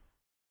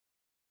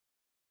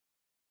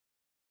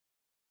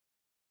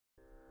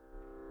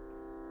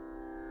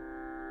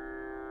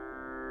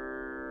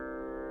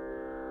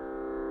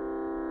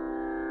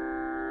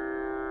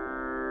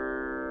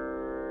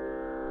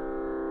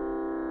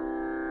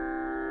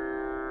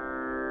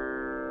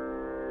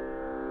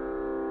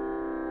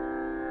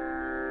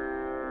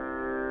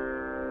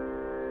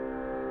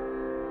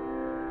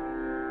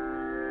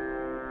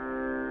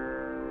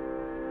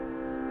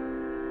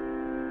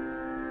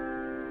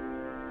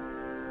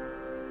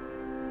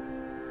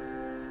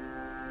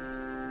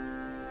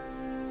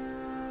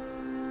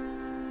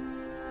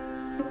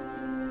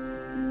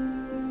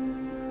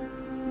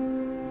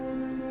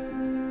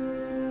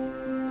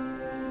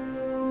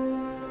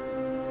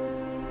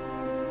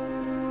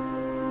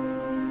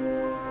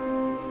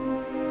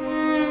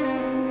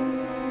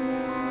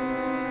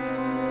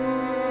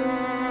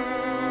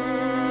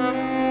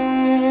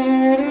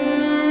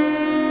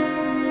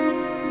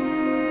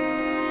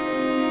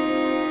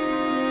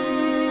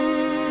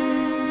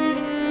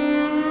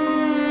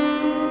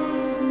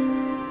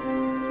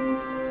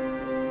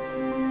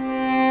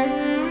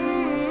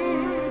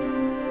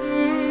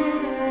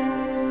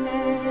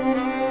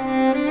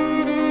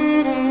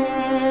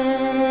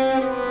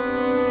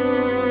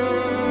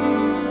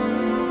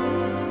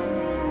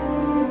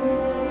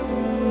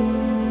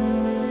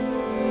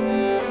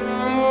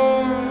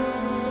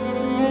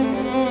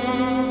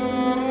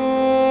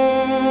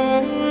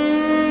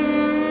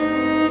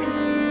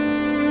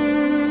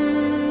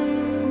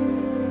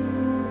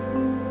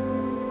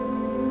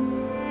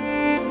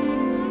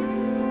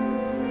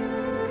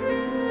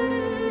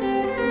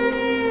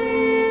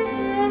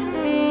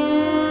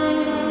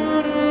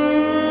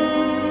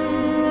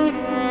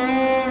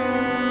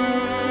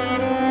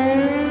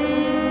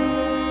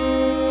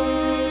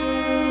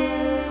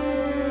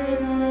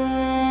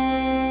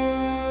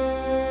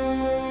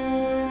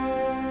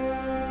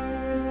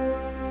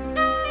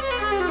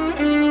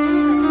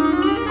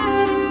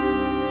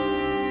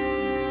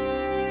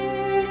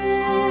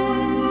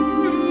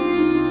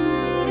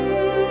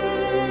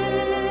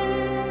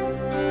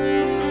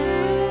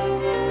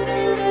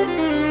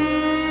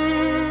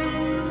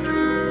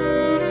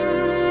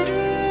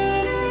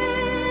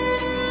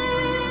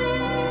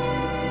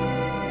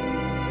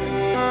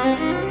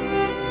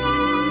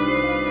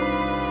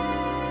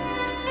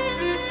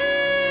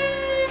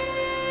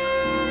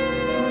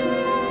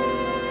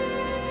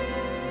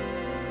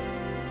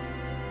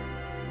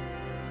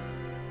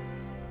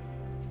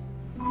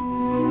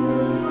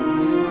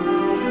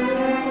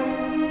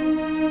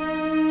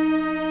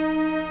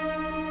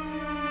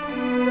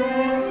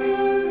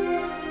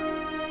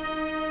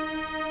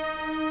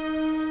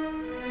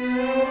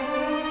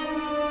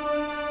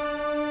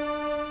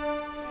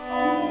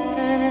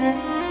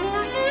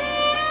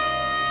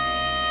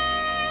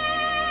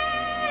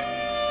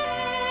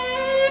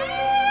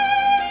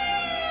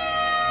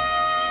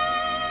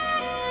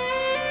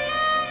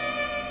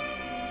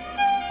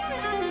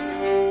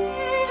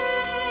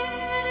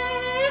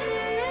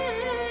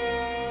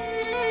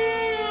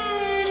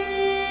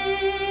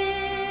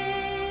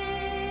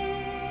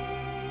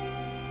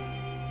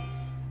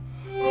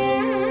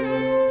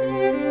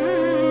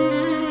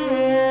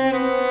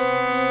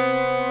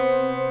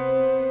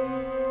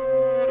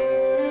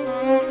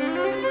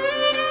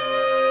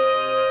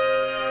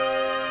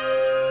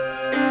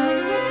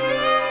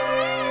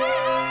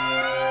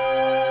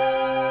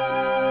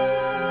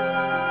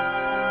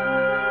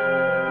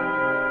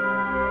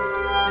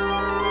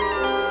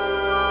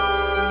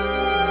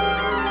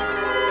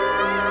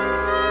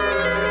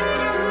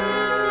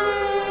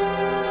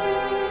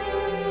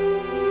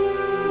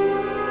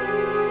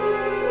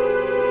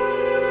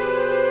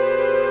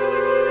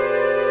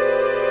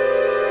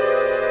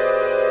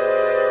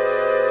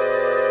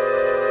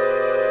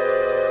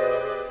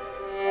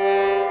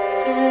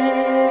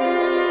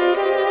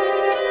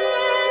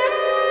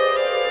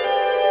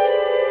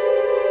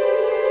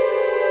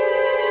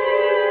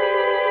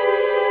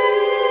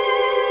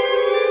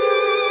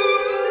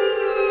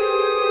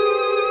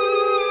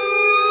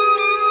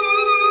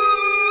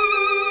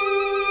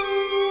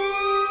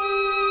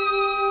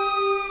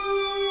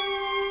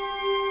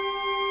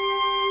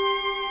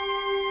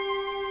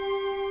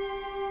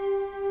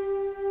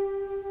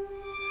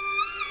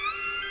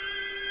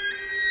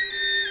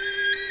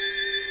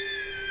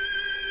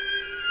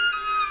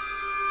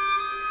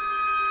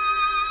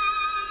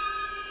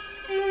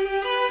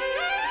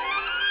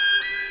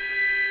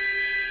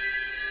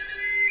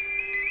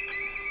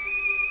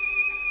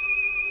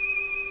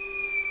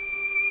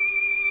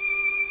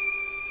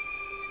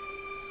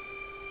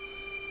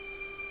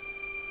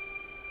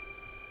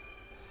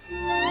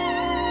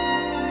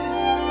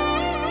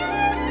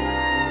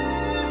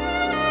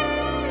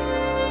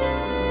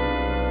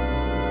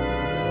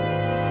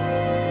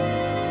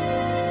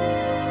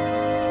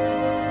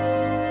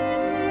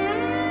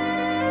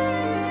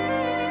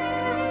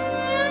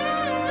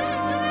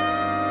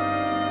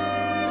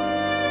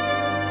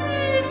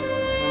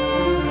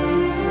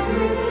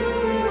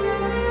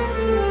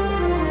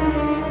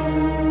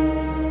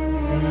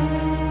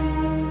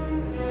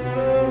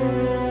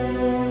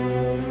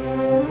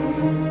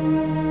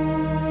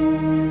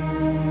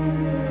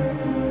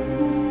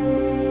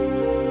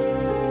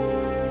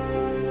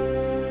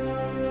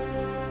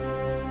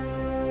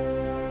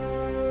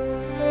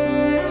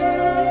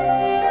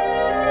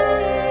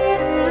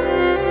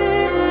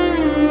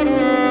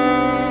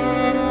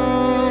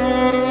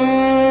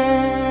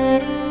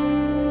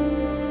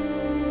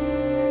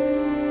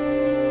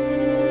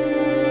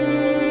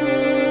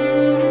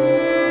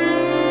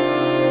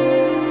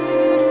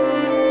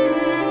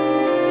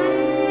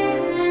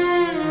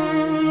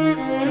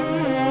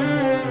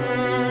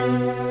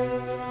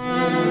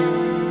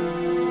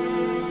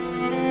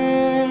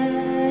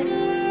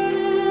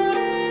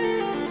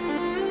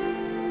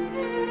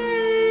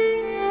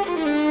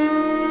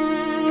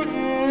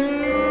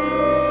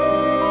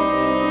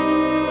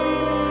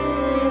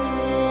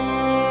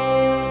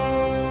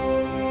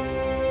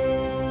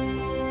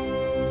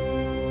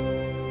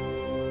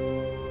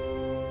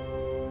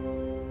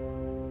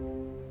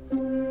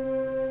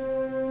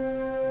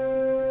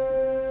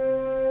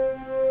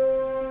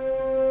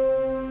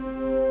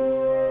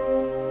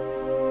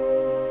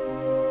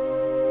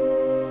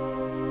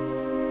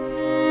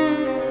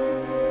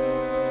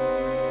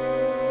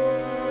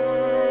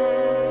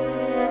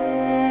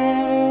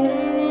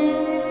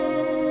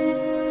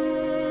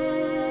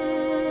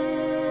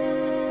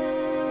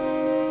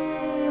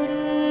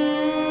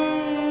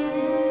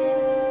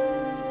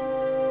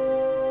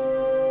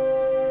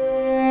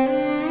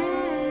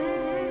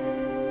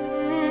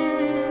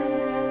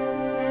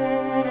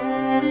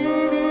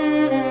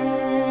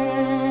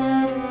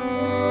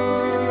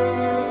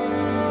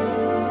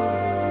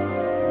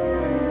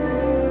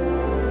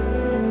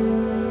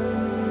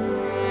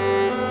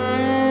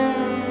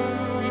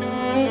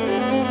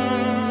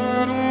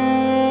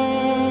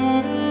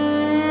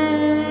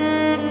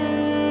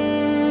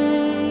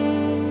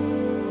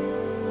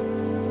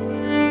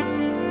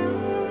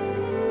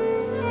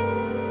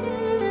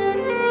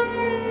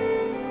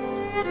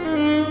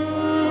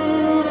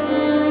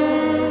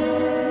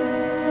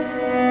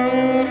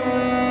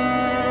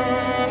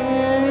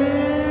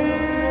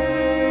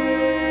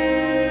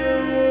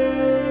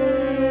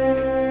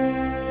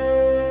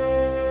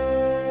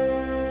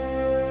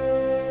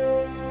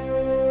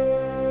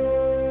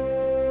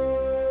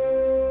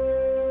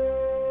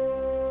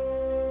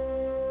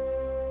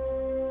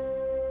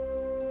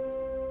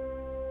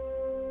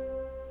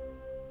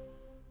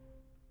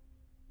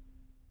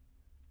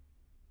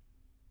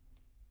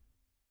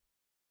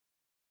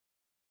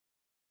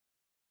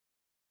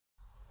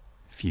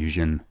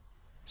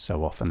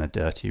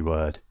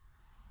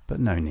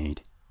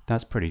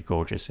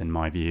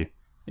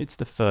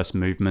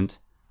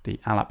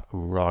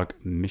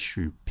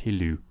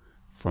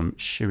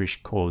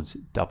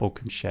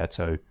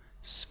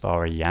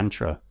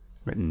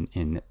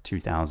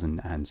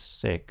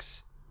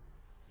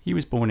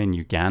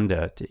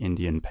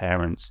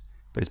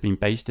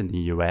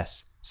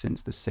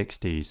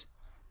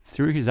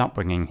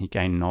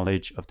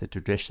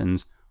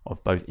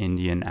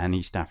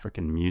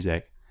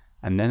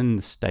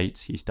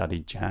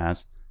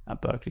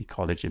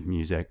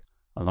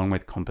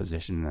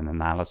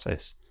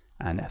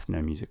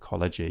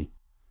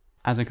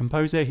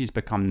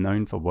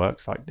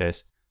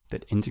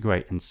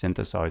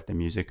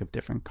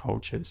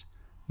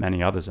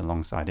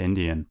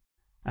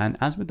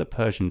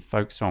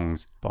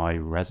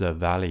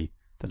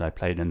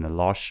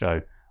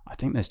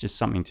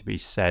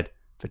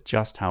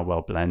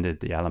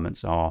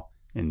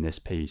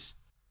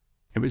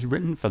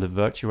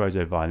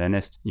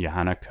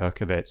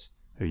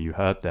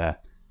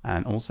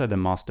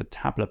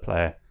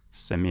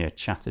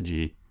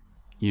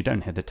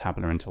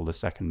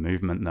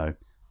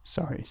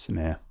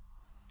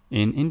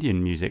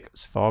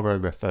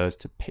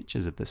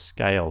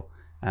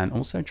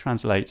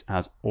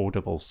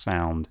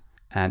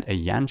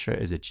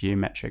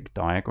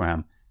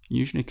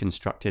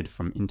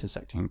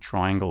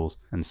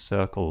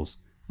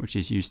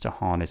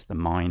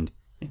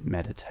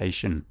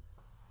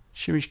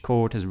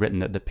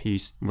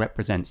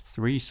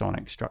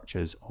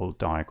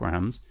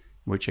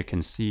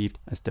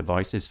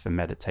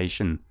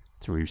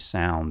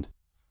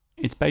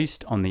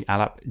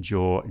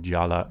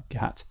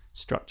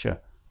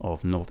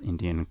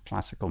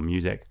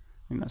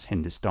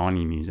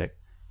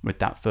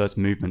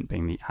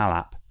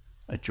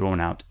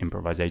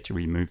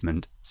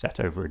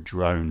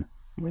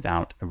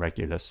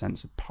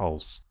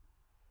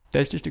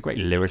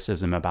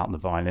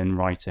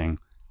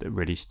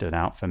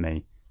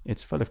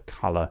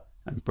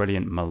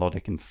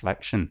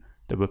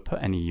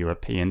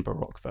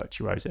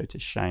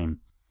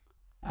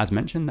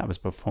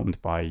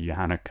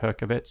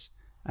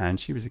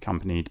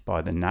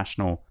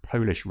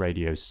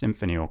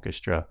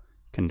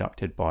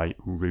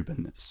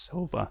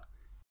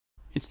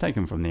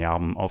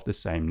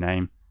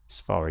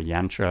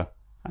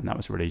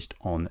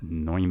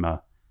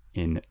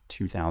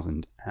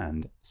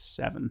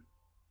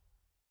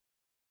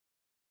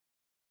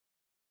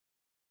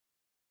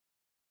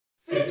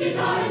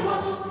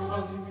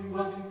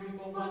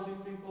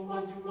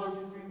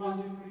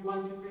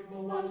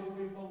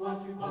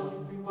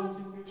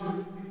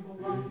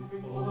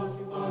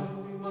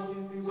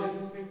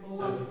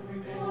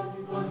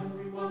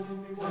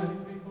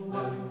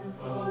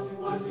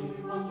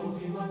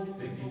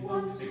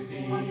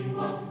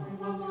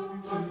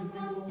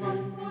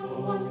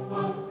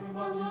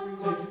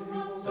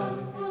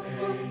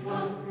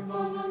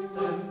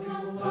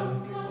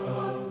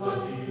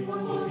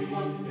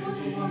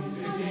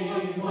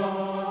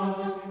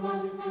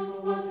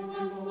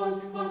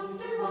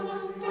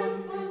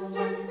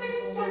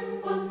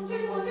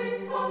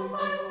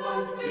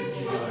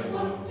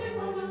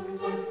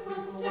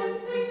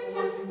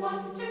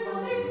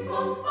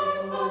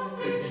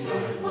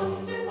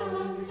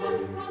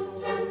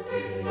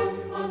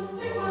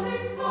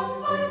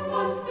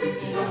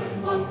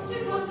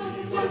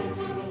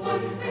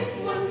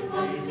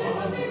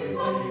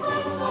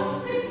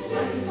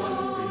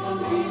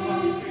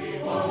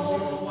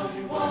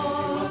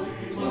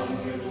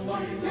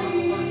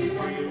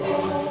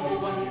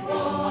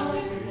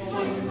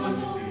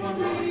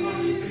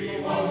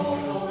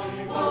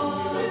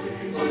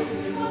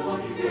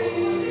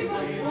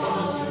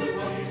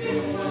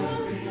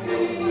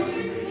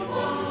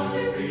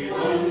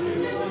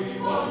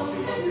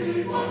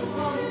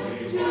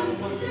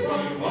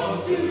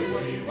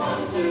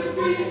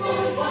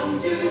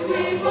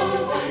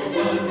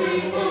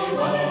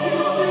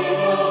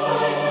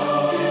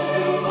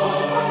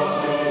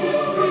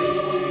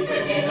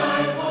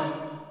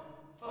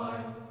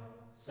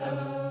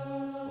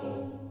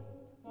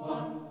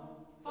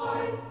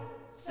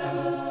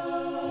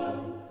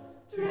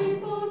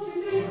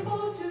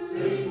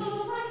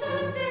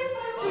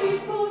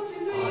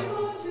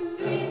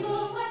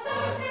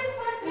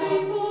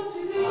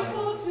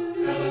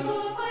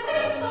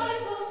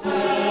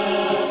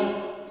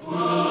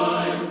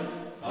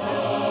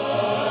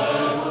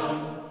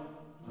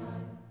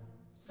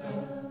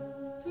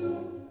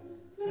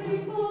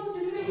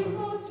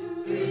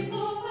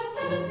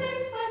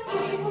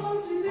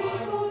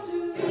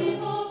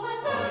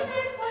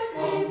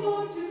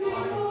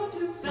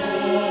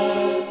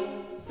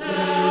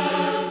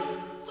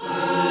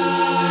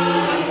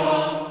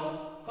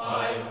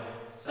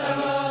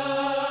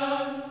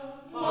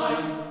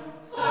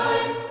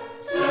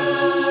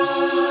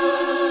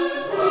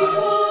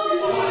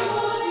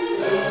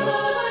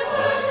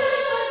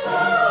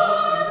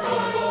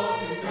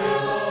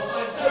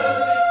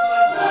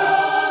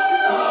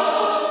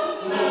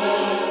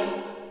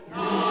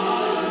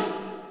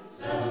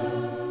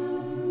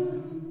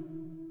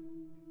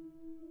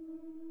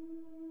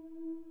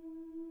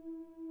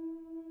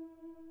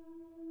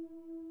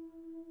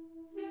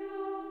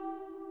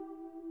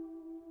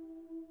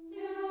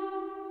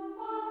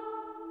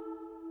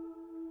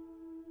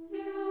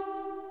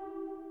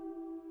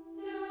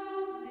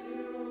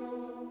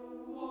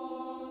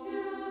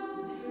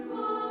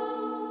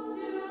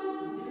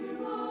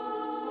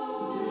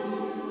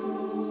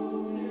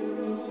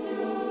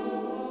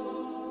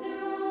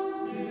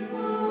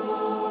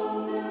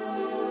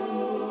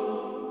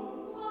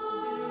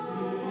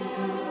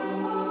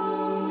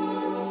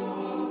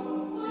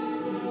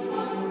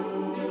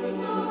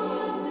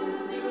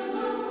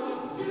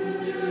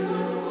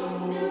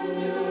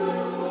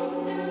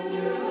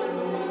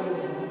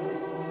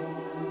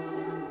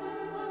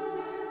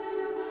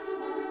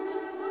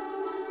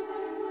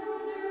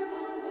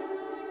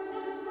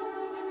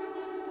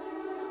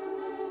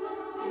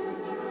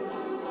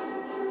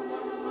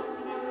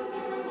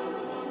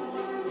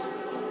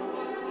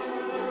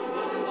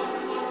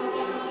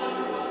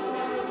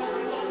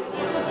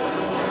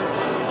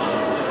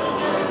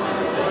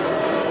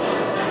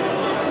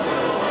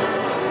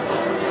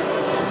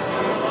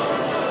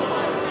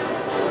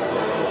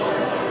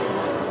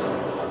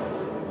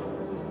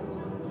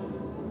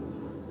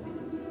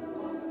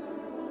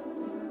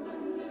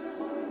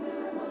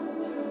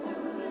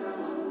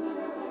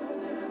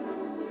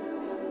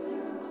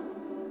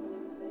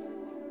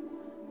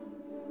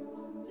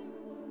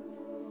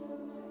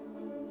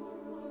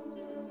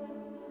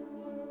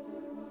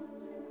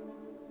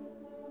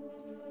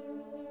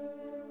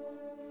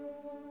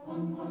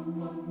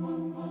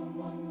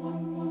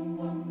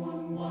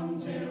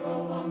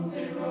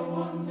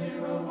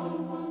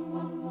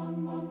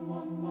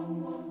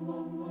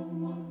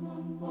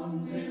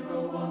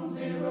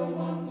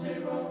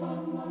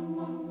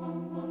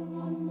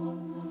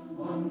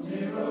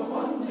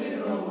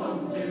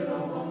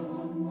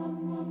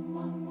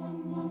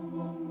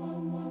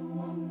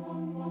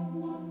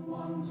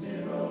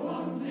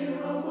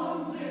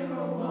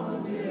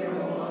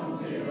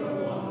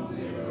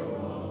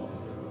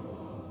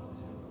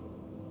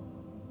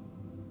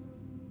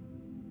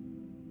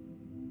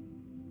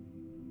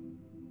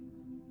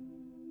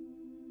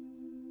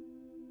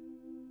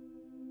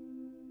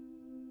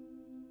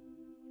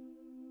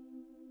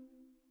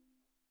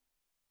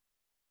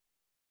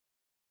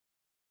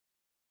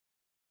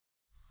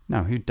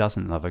 Now, who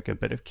doesn't love a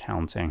good bit of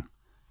counting?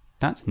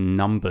 That's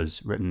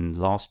Numbers, written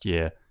last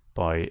year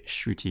by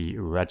Shruti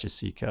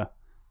Rajasekar.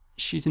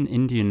 She's an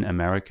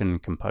Indian-American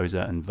composer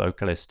and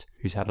vocalist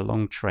who's had a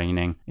long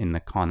training in the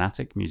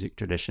Carnatic music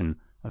tradition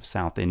of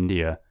South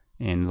India,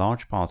 in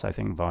large part, I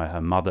think, via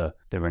her mother,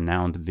 the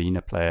renowned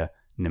veena player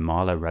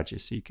Nirmala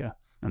Rajasekar.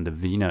 And the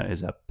veena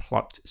is a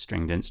plucked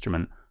stringed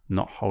instrument,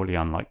 not wholly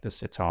unlike the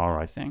sitar,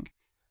 I think.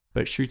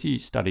 But Shruti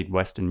studied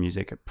Western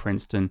music at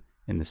Princeton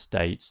in the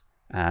States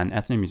and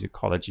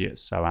ethnomusicology at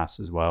SOAS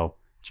as well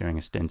during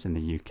a stint in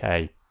the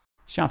UK.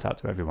 Shout out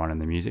to everyone in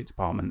the music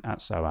department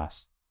at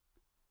SOAS.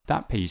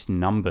 That piece,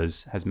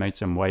 Numbers, has made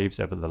some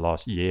waves over the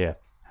last year,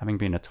 having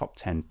been a top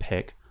 10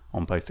 pick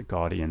on both The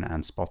Guardian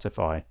and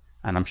Spotify,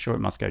 and I'm sure it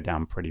must go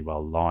down pretty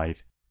well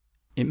live.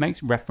 It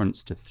makes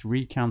reference to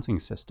 3 counting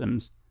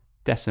systems: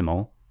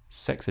 decimal,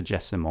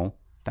 sexagesimal,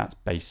 that's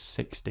base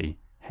 60,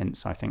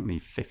 hence I think the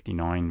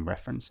 59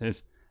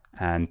 references,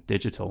 and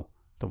digital,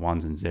 the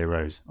ones and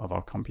zeros of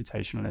our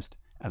computationalist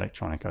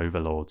electronic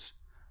overlords.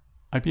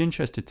 I'd be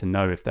interested to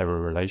know if there are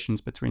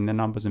relations between the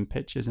numbers and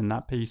pitches in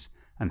that piece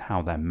and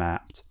how they're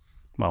mapped.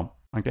 Well,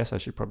 I guess I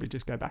should probably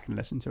just go back and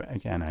listen to it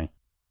again, eh?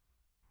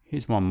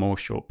 Here's one more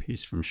short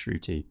piece from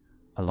Shruti,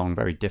 along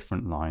very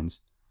different lines,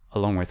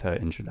 along with her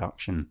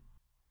introduction.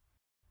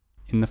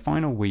 In the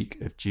final week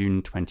of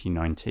June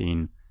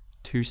 2019,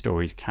 2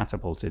 stories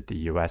catapulted the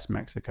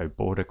US-Mexico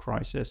border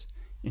crisis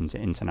into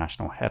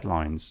international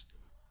headlines.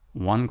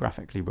 One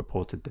graphically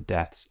reported the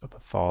deaths of a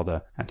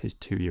father and his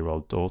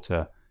 2-year-old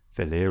daughter,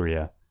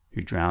 Valeria,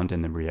 who drowned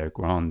in the Rio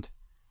Grande.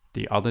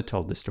 The other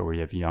told the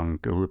story of young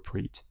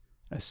Gurpreet,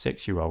 a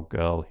 6-year-old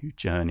girl who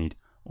journeyed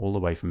all the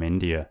way from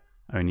India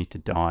only to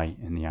die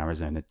in the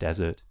Arizona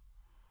desert.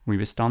 We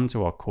were stunned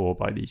to our core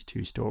by these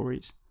 2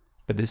 stories,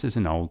 but this is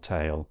an old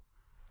tale.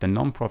 The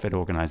non-profit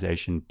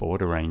organization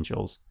Border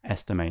Angels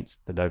estimates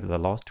that over the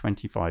last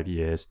 25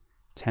 years,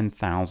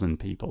 10,000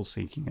 people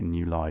seeking a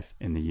new life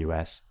in the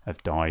US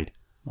have died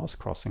whilst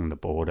crossing the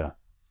border.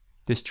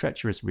 This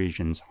treacherous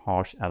region's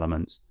harsh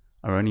elements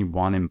are only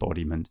one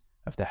embodiment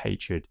of the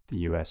hatred the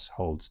US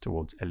holds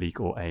towards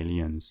illegal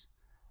aliens.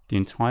 The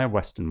entire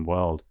Western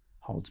world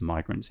holds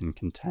migrants in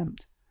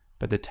contempt,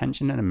 but the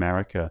tension in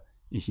America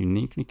is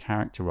uniquely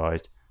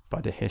characterized by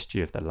the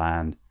history of the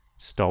land,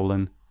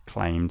 stolen,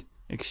 claimed,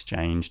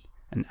 exchanged,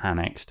 and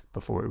annexed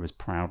before it was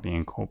proudly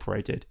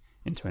incorporated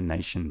into a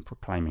nation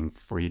proclaiming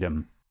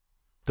freedom.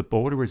 The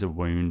border is a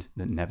wound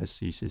that never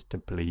ceases to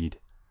bleed.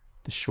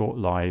 The short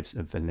lives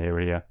of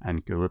Valeria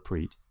and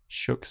Gurpreet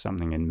shook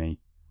something in me,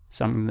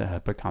 something that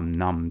had become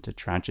numb to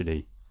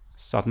tragedy.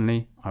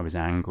 Suddenly, I was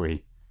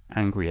angry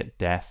at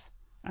death,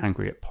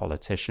 angry at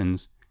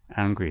politicians,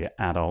 angry at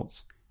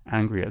adults,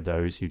 angry at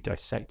those who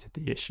dissected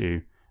the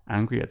issue,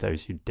 angry at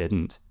those who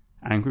didn't,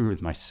 angry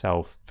with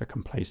myself for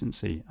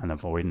complacency and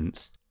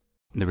avoidance.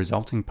 The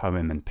resulting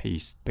poem and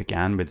piece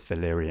began with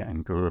Valeria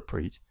and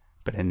Gurpreet,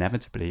 but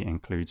inevitably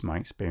includes my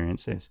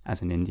experiences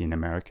as an Indian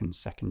American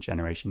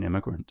second-generation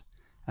immigrant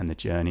and the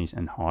journeys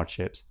and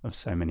hardships of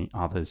so many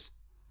others.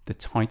 The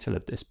title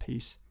of this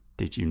piece,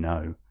 Did You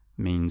Know,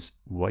 means,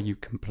 were you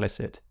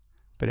complicit?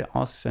 But it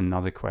asks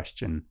another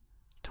question.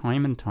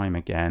 Time and time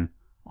again,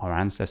 our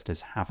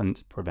ancestors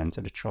haven't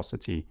prevented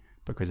atrocity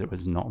because it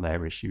was not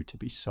their issue to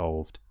be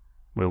solved.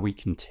 Will we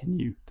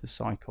continue the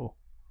cycle?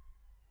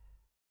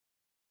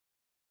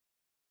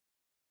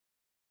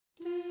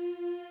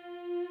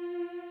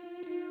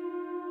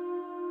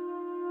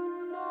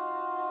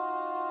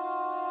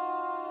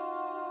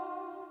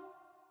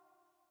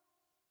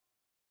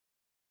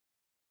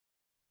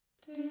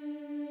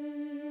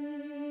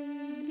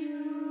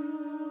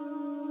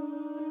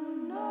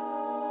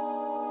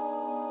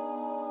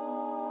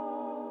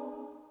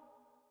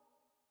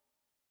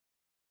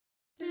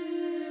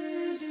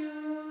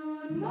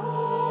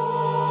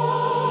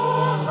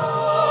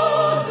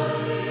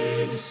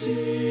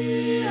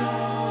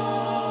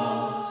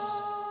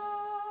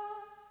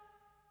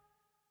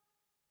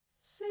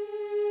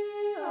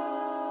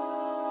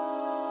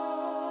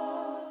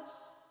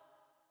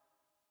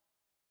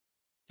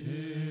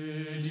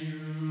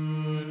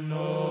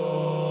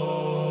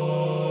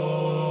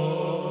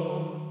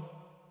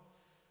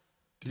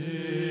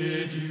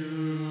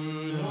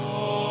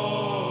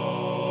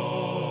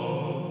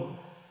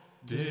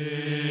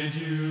 Did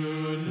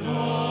you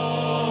know?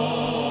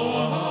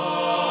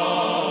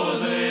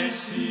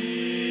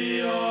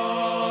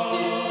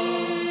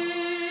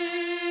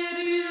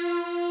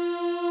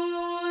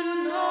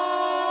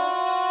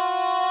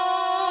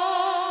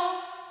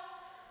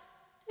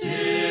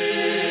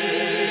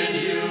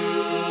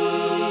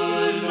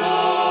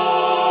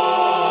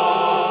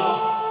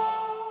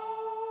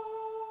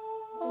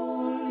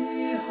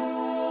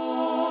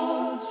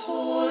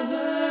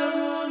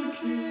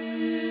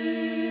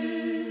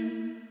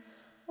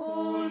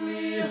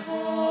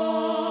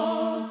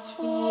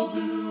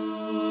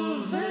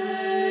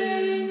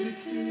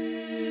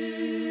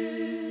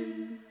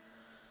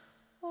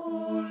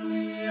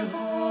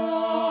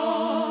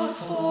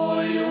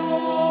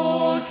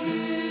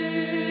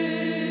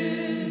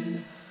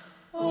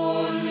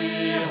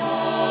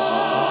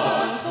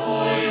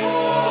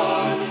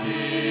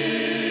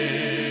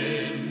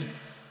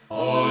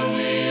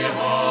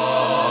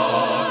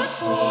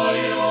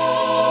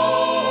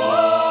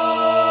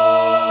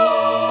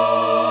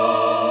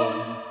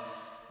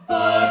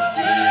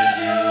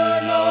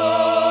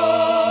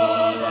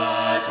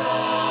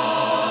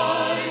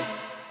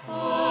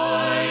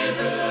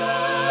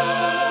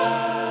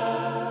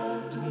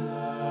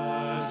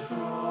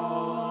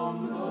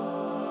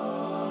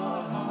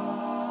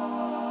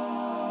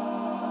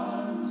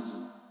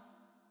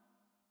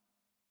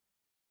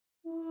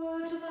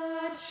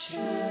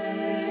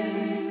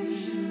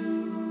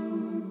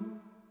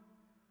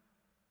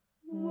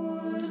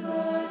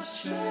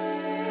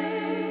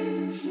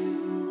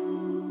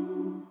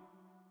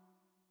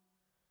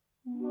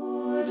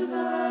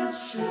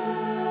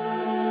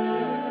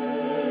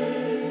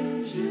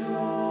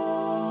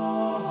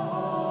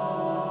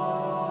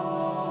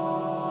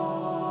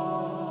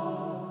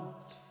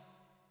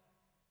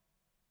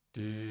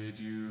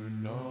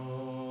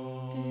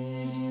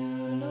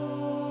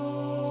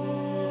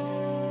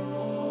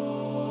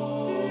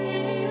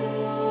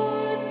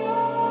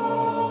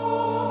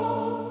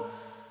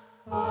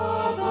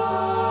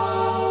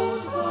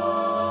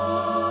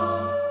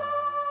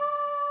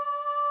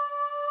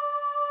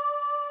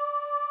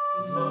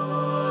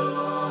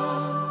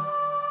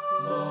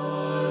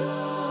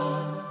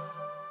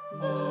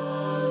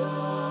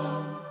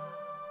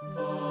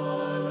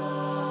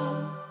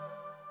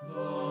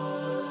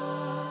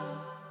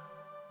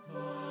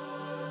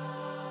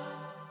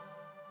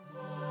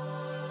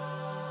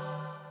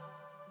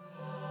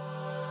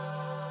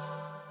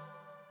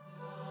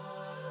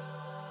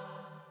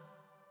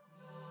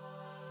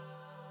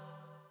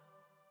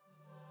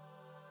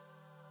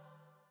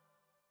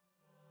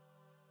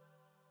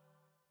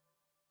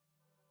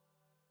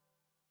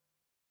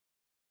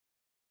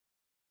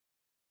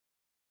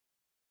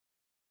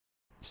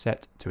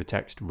 set to a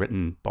text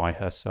written by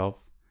herself.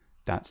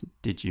 That's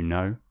Did You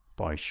Know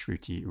by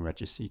Shruti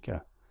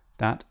Rajasika.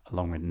 That,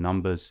 along with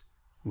numbers,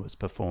 was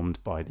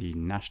performed by the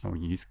National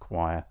Youth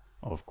Choir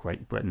of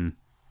Great Britain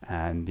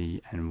and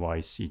the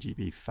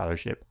NYCGB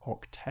Fellowship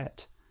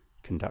Octet,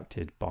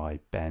 conducted by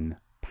Ben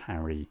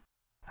Parry.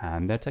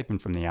 And they're taken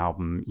from the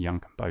album Young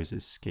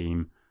Composers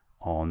Scheme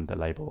on the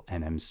label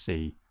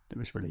NMC that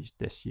was released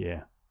this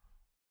year.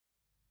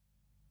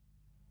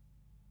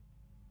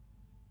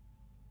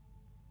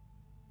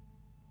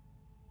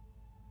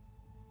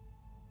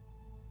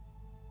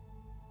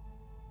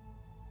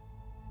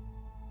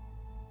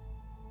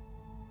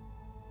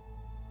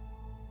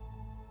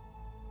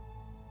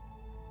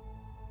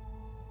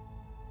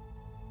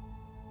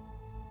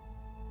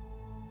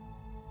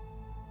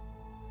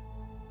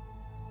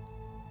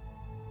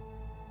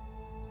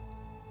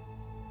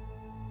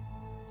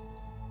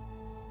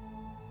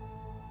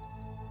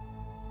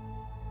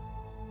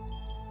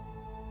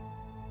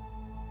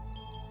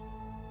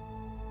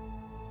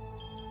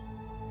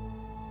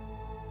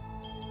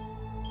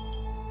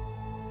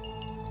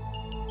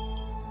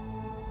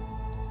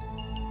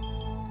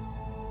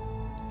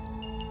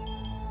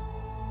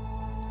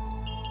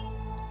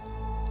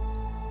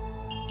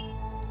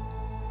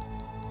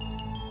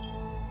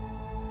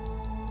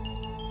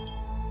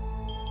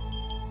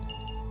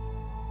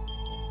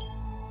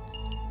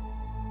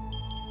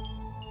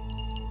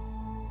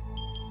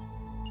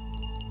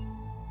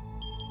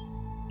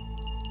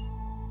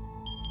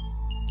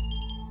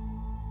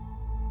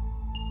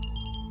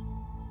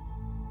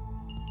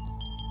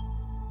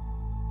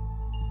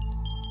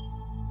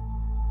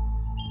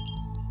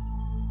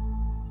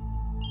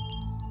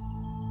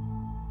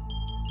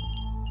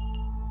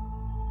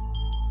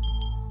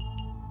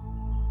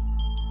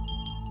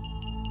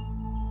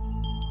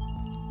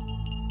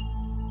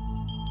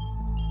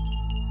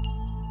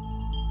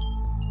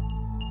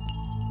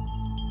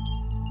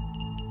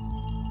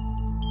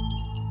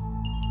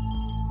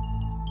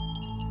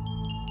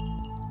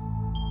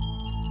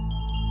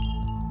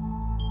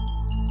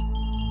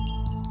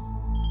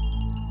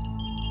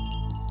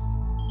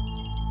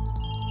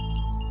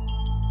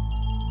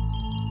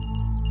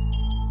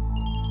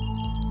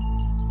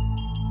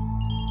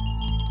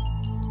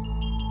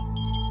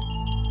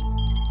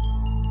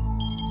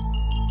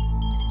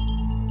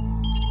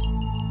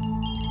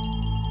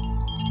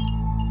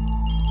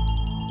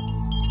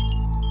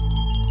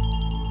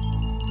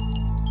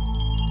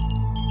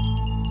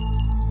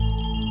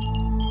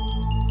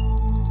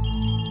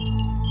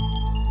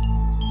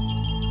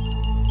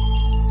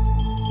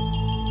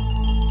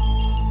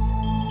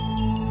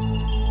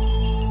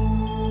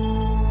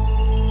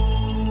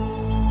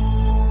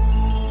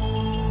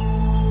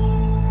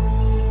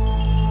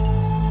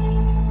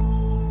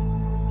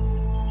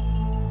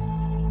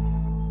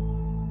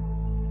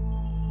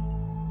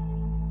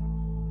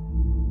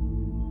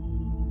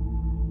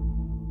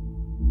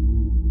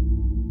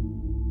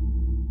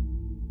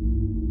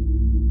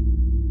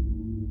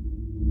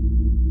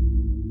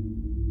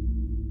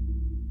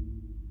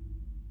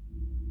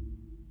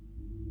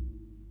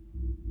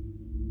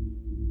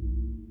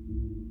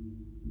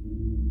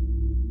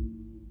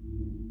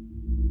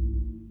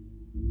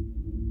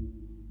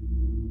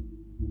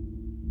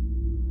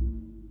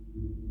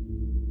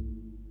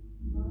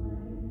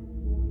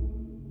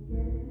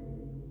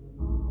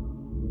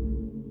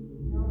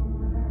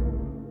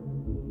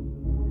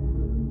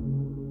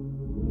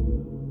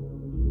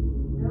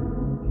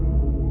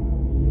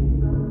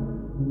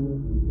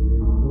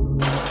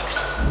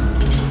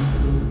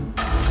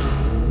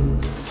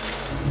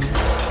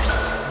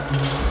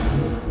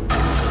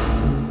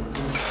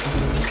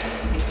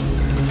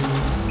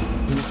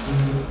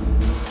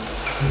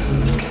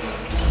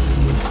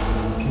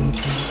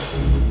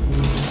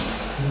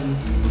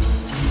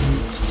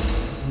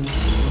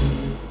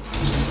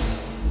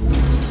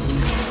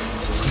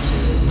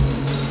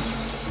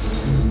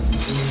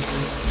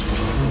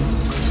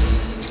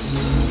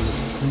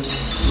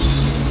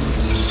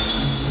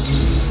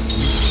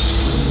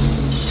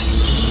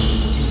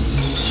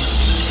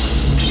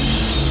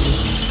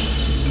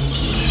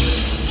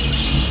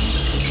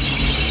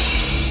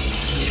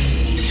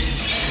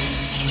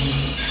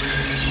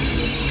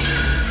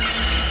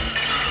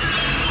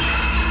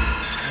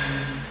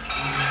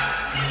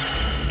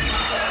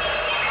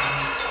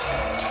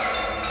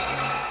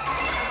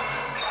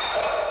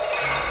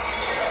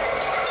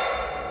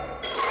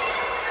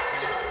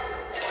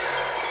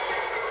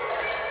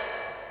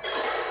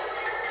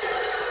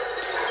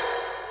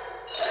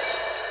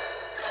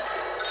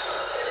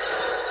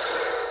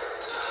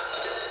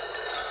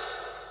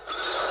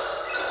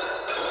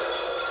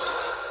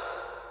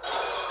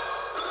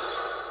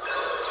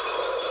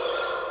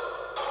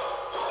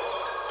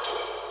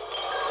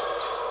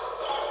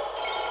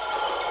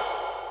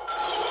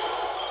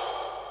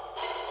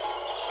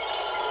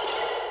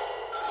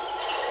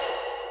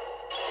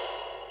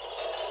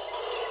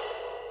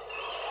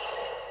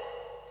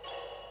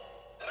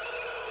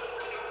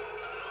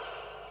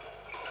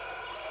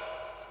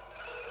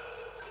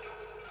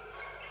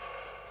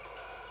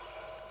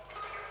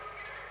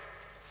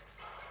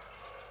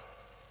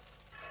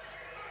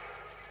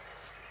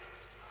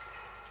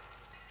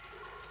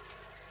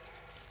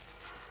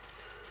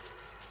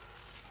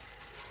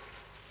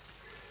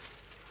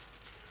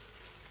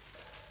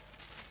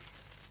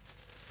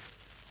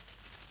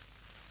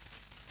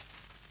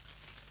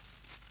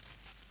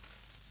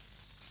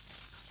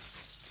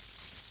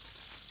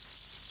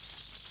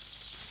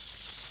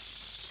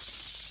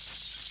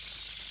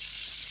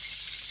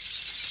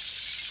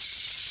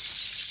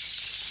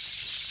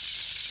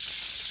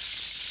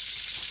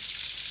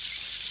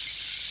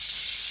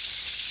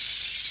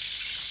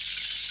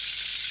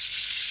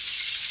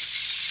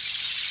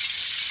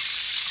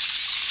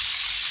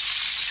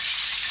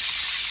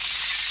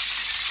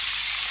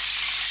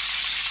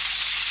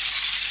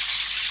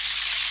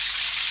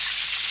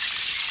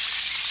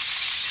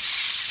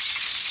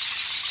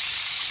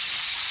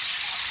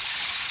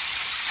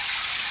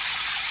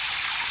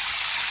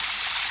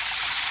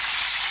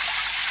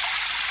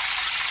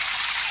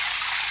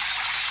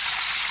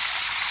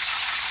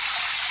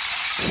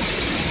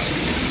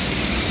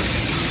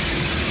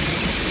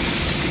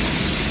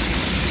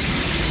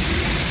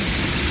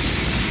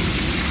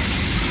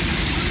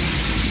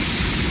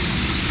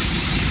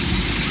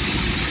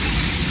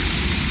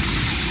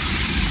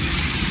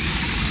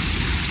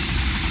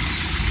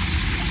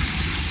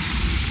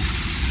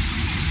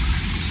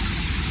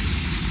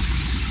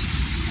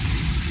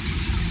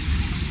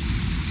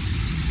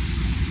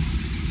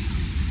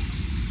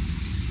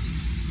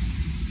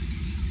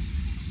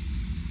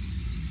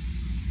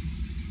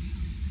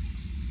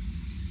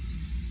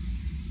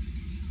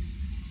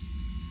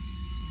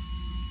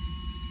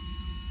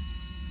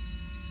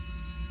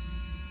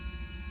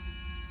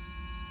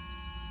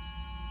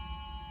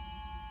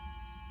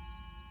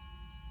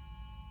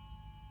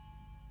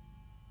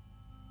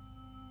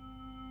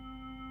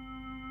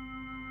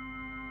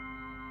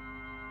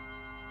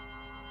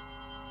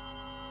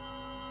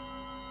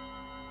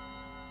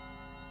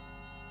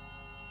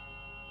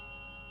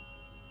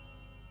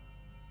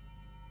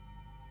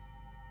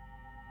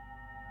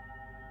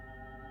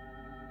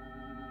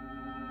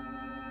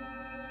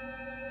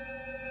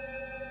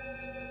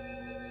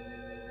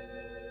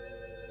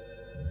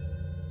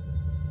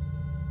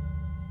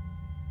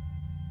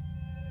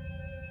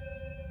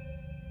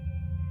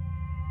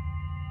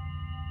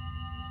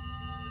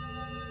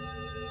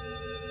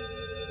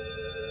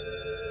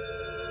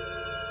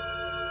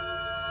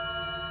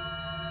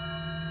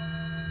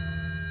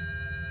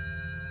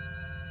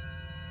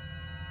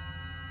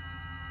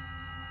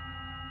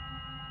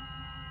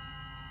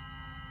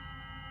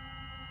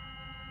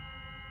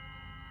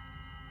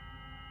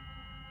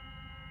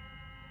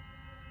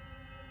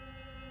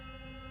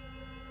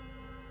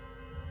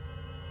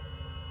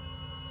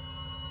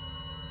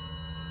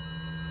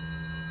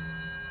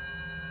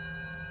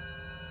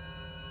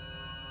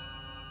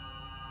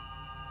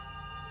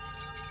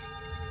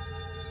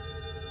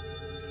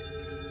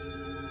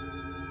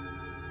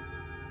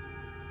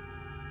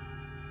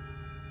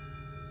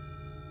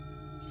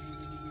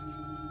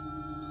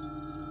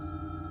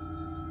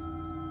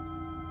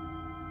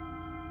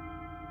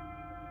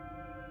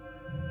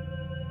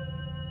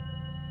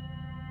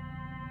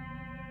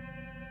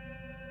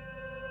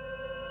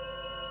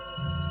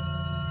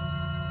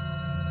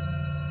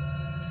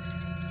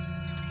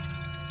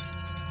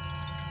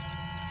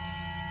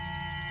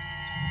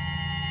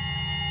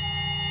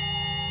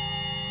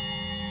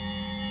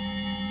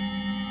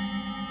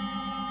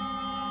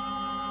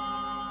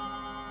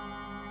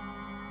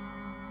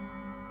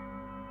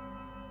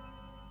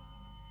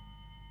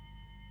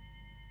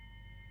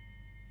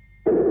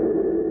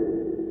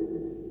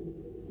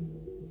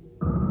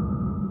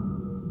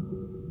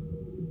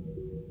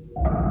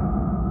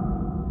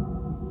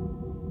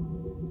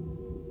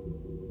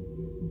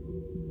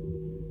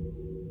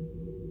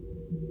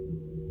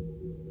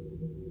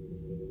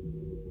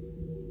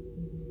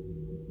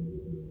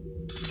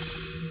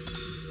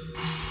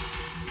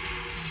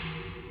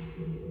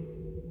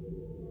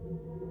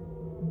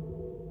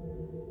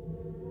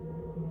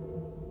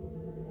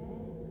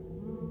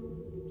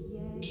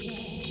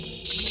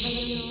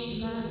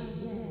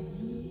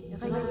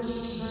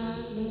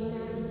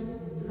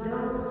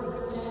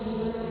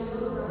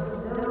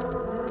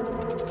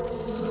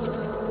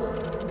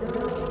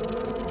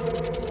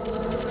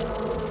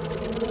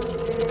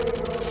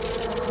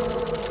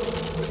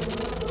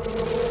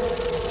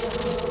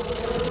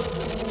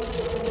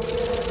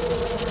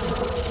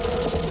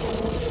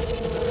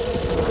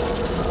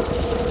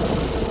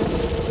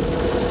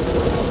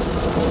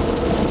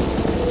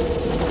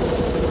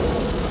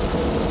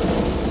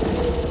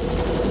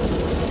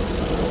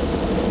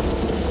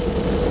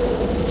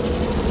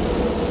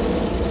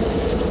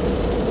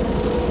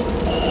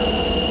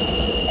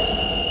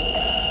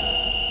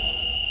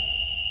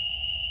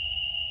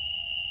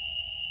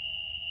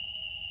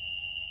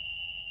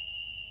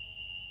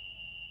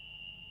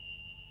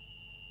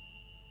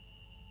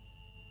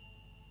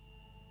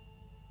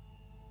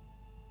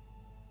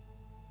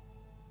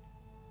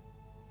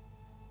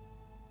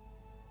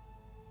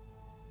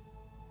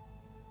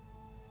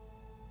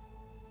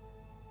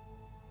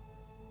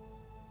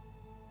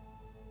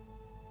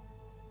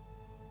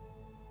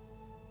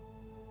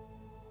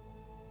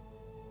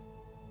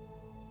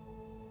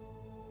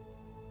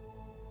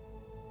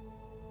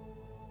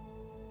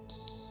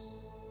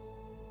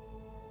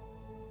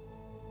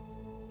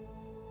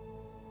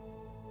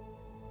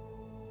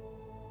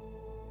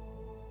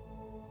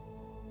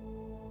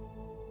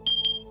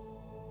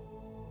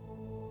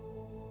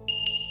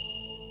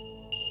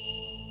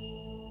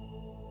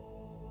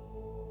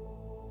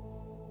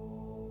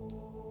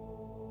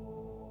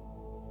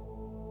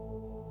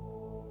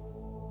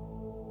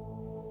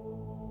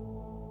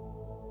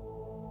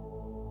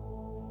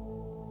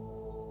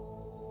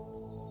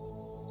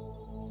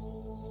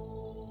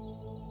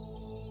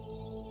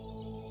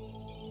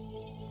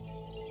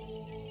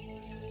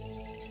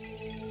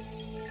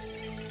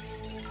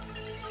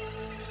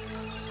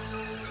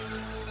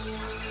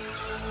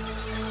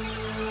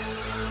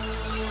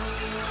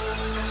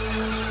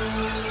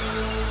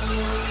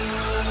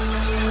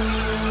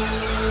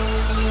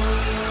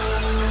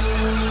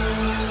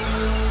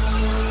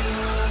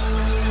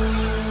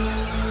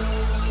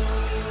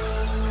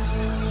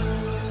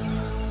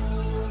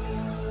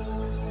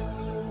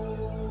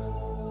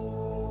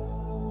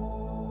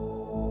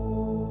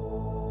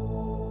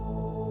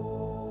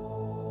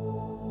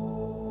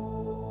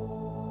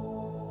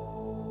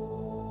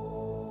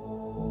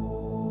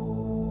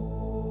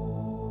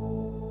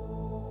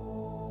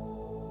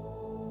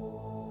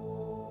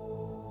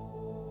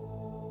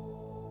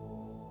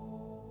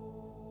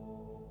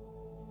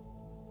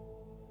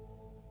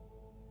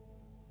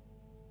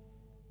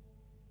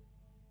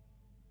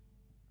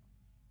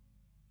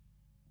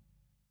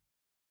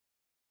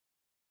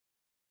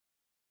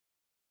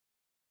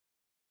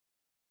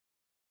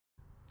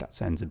 That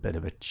sends a bit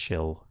of a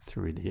chill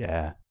through the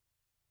air.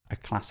 A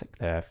classic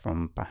there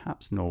from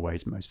perhaps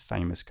Norway's most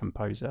famous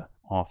composer,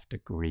 after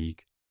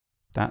Grieg.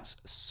 That's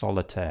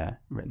Solitaire,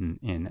 written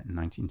in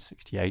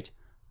 1968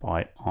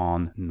 by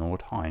Arne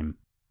Nordheim.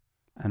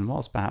 And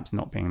whilst perhaps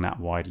not being that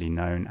widely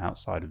known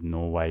outside of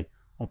Norway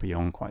or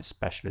beyond quite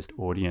specialist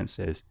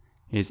audiences,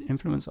 his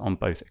influence on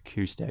both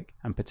acoustic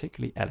and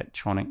particularly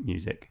electronic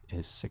music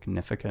is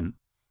significant.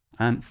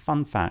 And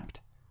fun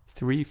fact,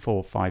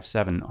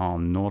 3457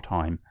 Arne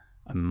Nordheim,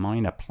 a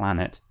minor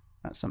planet,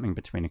 that's something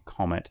between a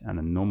comet and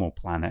a normal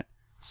planet,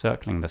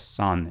 circling the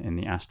Sun in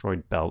the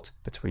asteroid belt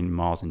between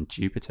Mars and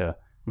Jupiter,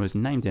 was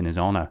named in his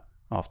honour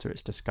after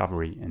its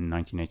discovery in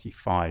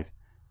 1985.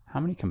 How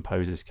many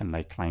composers can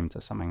lay claim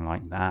to something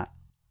like that?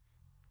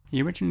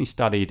 He originally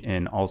studied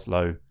in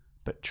Oslo,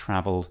 but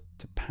travelled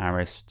to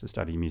Paris to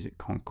study musique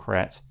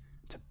concrète,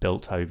 to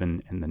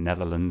Bilthoven in the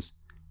Netherlands,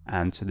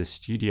 and to the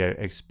Studio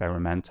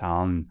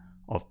Experimentalen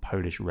of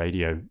Polish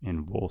radio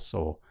in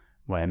Warsaw,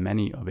 where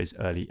many of his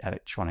early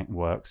electronic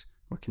works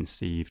were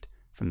conceived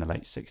from the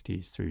late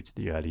 60s through to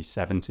the early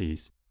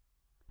 70s.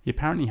 He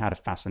apparently had a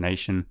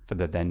fascination for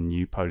the then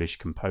new Polish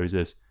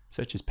composers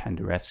such as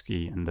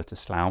Penderecki and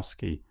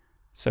Lutosławski,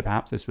 so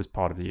perhaps this was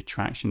part of the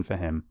attraction for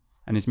him,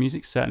 and his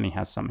music certainly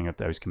has something of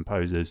those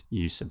composers'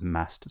 use of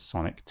massed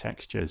sonic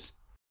textures.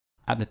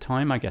 At the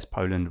time, I guess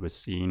Poland was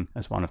seen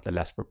as one of the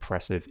less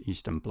repressive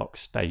Eastern Bloc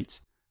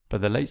states,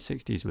 but the late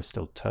 60s was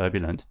still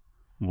turbulent.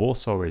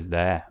 Warsaw is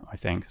there, I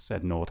think,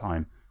 said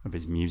Nordheim of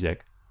his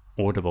music,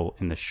 audible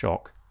in the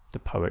shock, the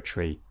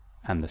poetry,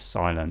 and the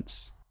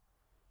silence.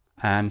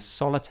 And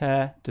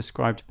Solitaire,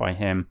 described by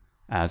him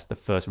as the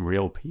first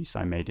real piece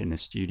I made in the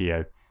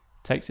studio,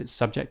 takes its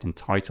subject and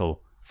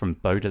title from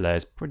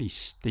Baudelaire's pretty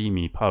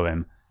steamy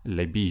poem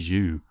Les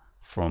Bijoux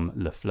from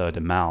Le Fleur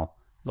de Mal,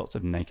 lots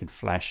of naked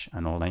flesh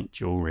and ornate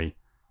jewellery,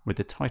 with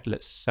the title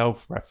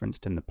itself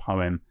referenced in the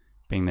poem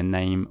being the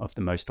name of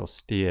the most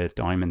austere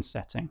diamond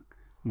setting,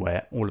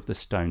 where all of the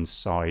stone's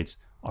sides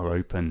are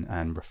open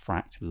and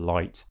refract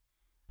light.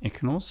 It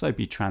can also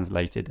be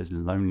translated as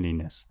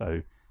loneliness,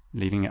 though,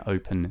 leaving it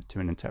open to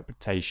an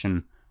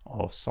interpretation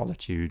of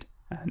solitude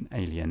and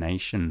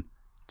alienation,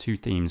 two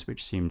themes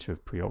which seem to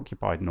have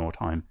preoccupied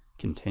Nordheim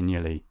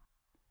continually.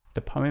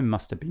 The poem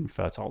must have been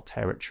fertile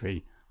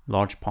territory.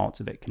 Large parts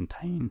of it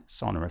contain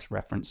sonorous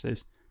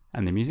references,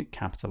 and the music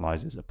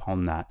capitalizes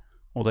upon that.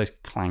 All those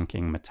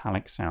clanking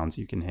metallic sounds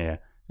you can hear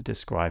are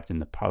described in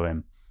the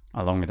poem,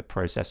 along with the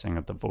processing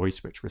of the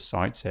voice which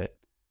recites it.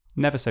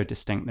 Never so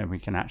distinct that we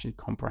can actually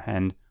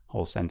comprehend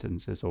whole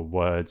sentences or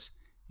words,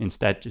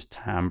 instead just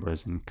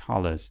timbres and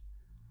colours.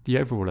 The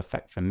overall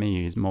effect for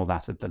me is more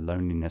that of the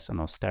loneliness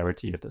and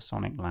austerity of the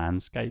sonic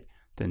landscape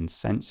than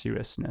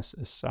sensuousness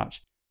as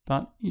such,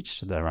 but each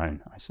to their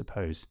own, I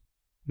suppose.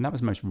 And that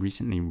was most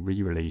recently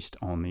re-released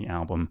on the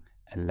album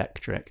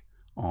Electric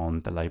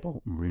on the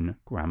label Rune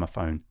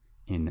Gramophone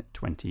in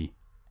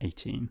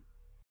 2018.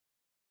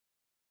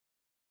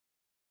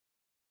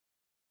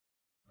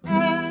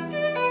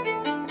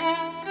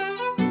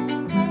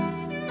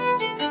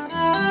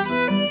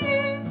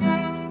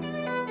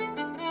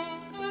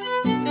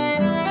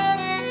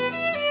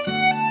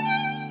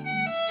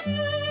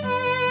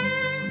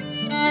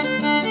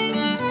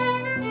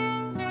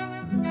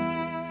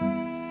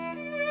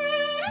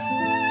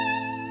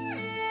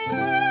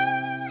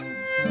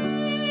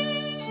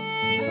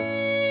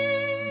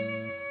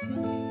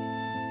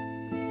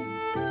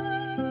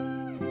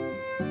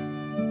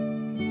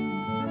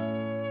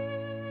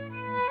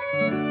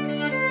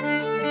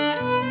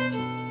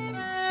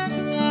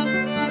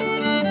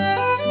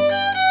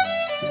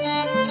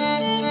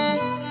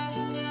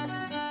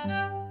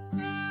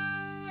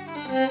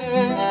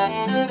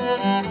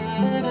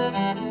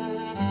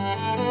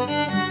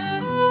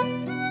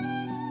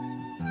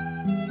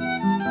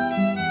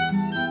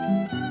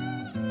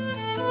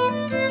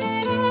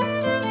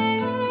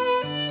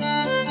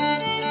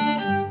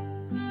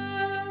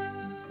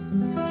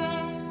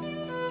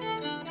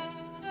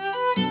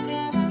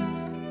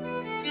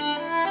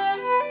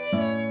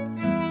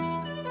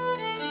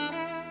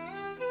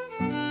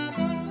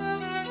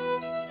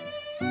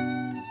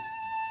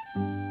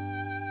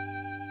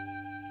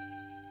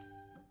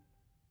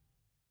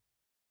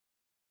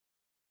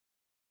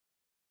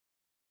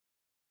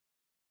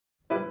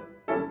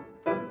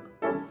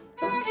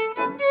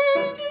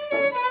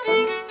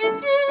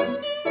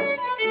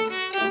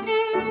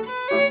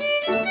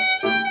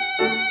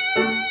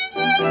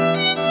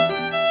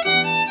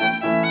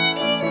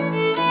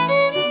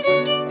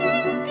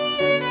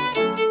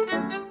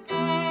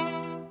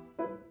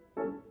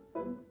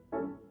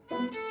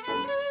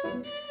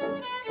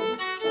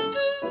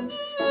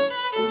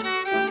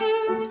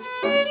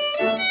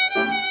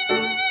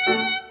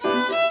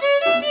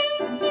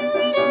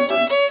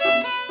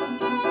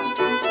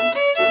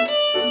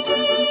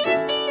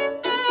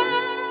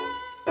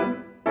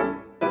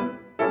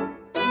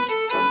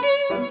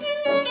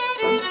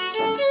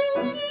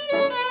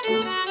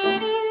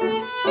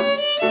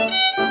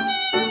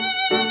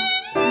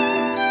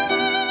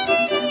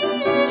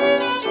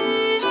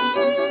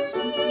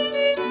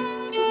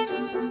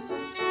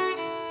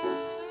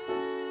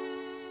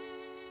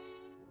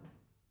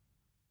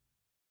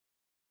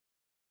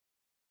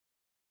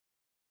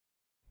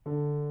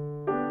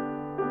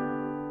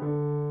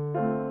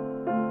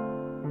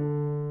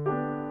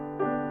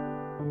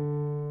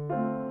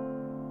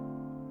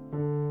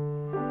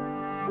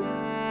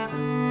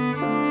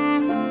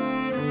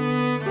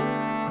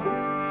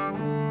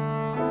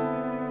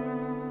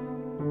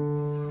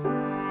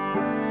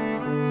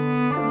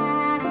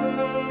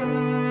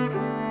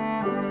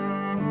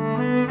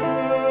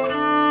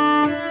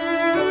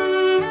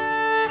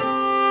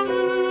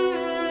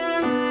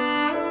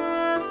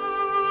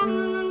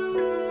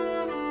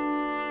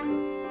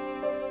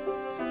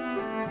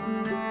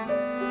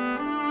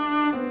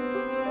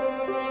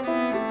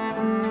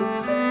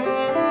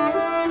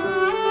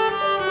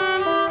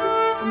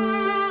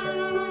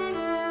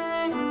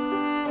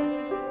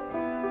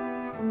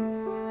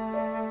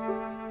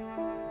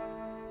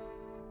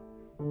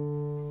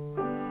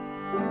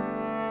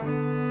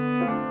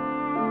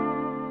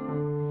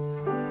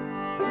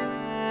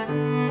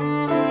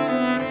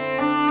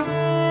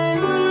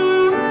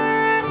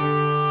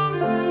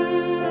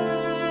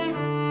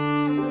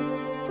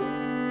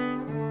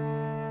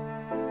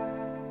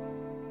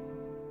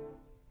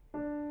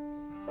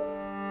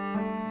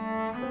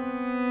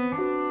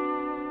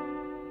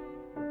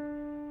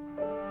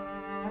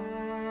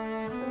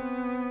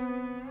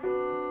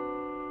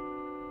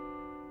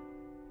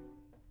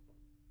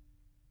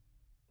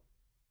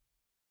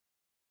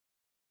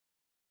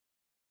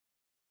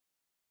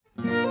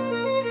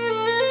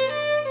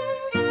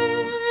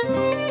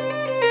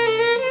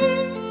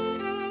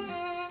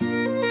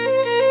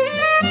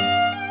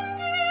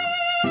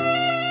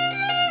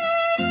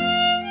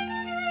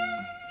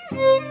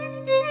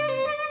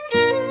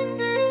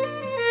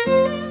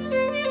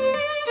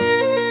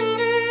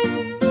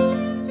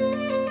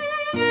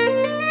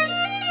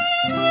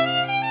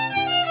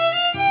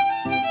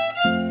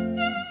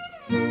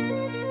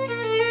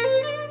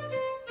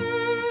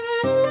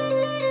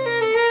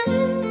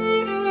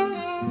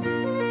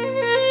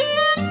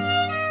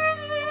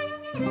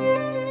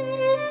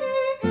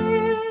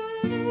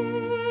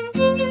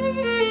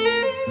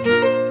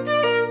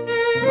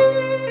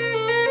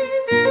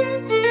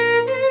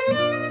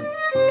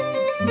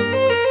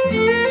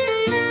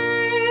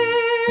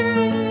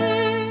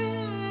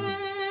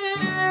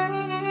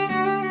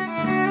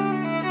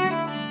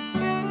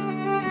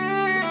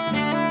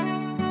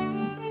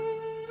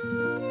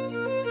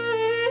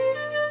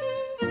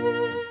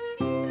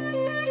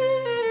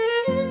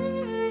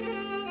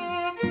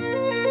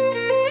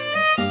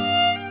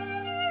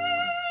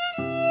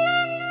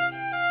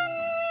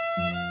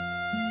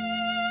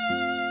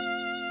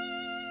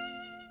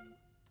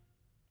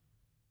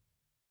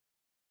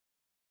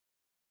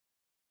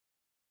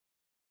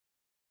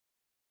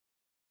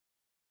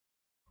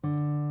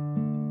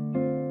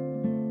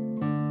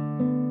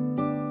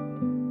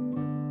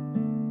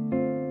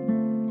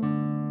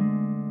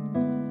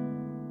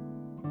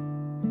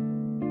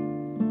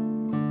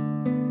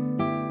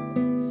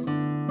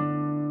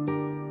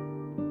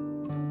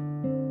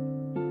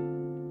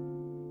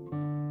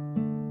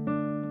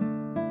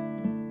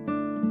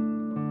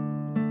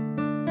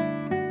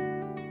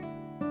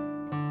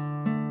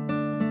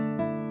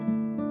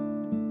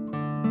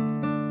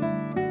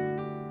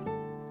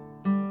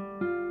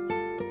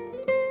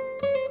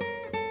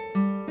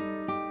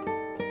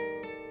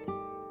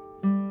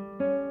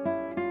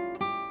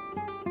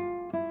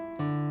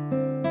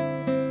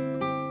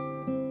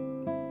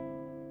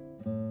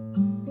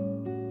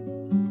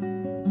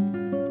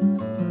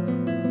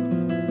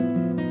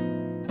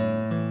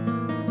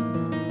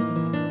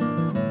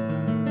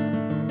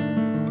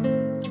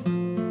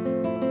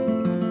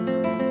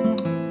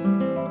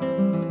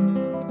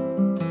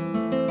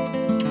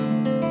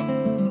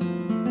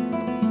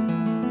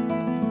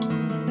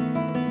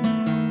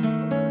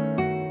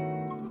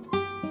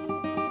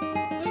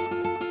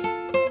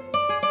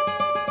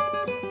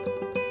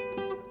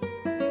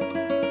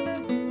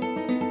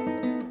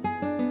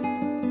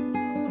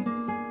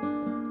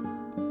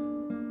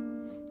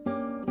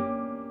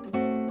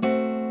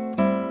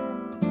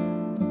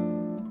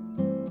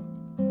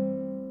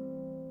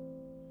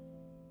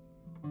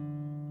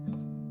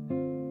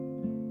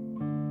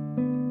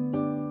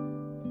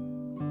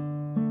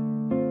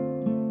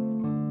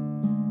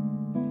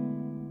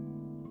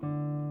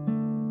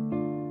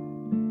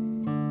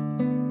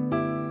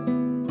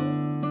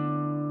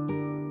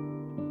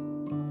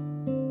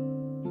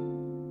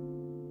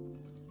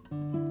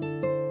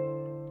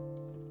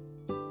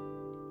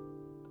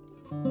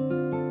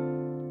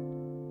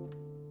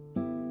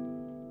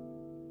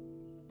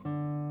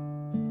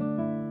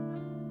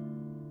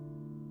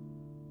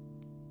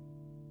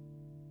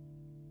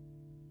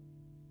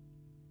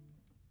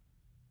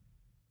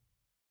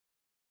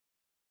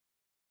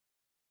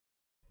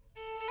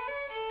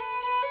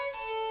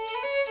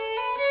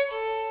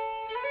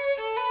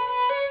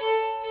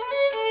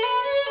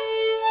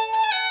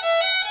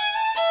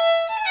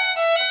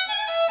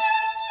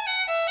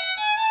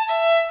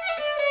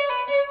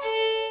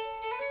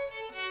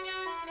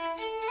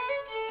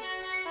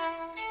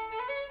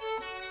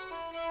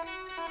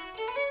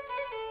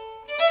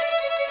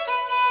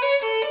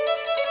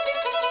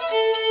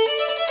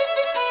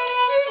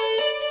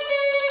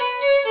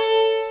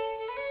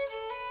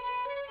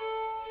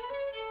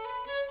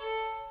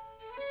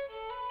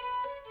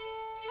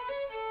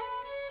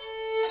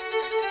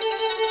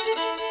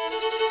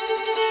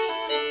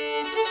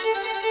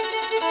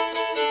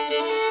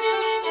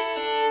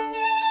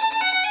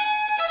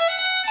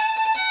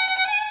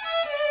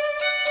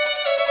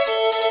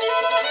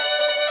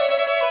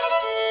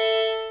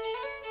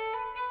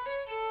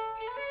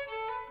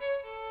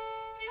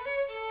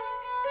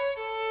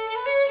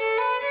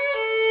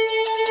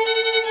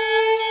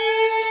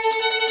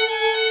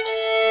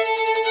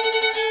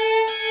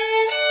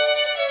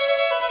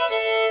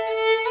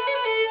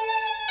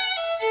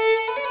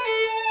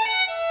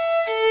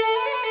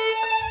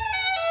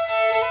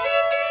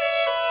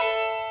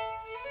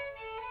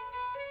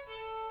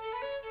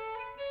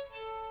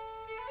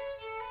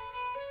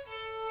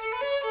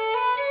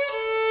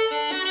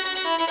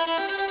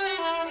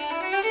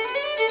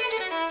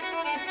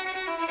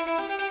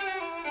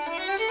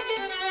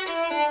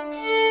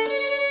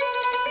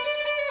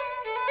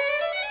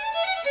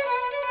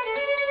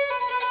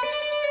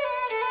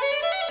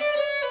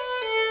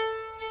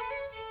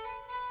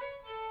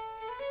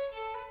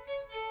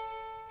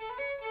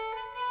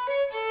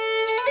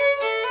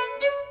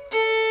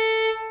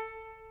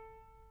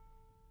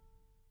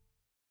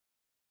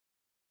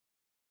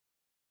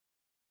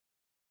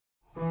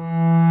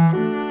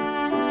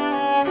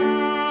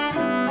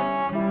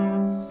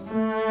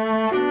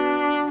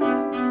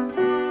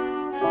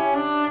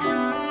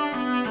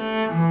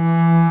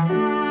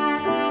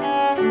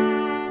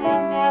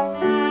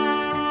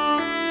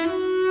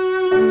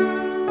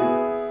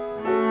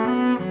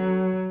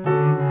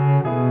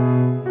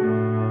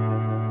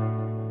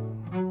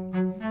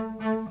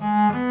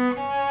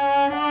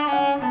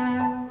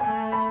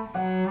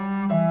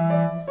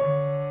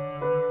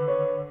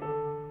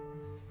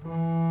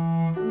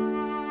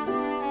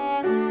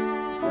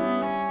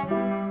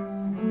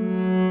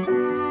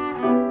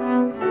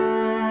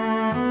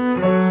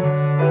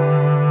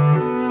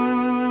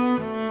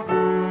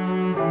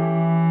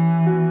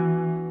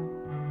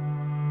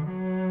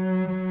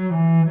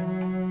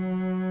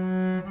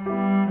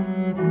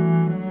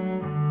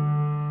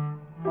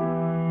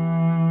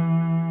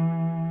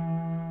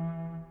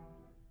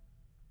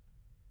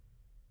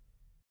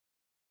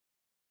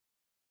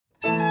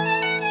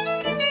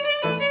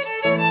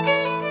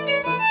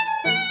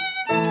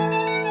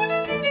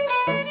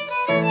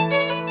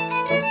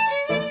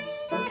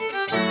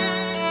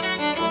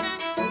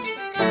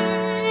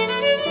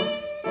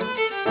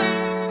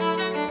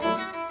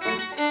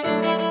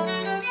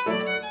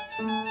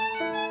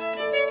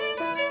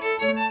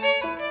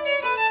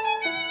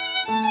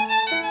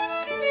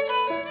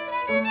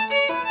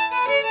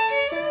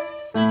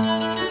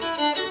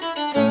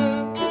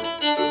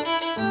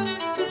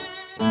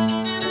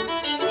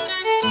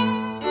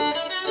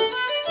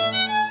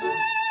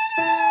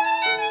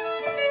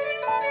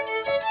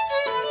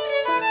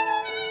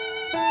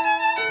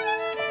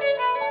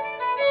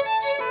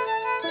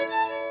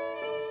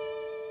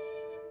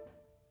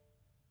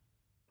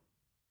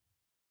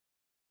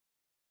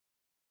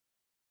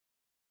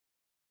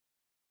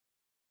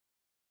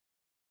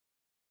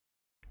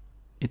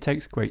 It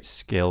takes great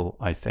skill,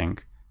 I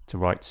think, to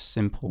write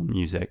simple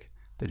music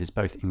that is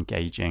both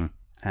engaging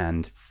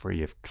and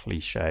free of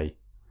cliche.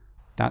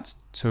 That's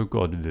To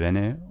God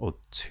Venner, or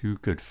Two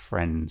Good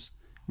Friends,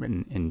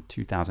 written in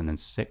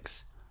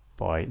 2006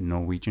 by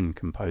Norwegian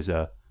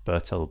composer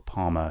Bertil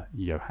Palmer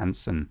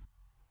Johansen,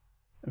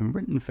 and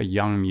written for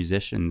young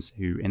musicians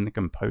who, in the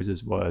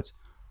composer's words,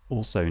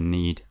 also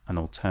need an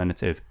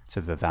alternative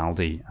to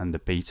Vivaldi and the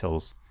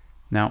Beatles.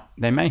 Now,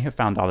 they may have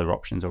found other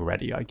options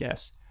already, I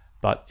guess,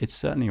 but it's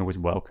certainly always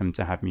welcome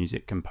to have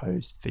music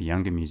composed for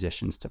younger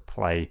musicians to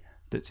play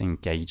that's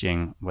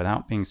engaging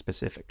without being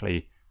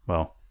specifically,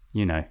 well,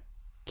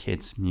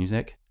 kids'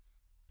 music.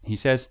 He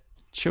says,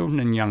 children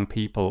and young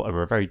people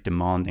are a very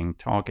demanding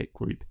target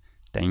group,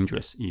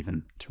 dangerous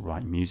even to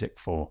write music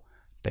for.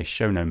 They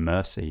show no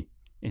mercy.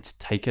 It's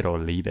take it or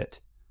leave it.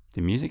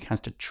 The music has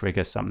to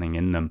trigger something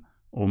in them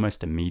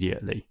almost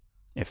immediately.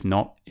 If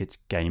not, it's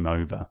game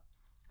over.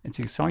 It's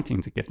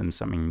exciting to give them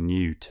something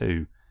new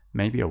too,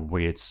 maybe a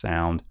weird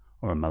sound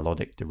or a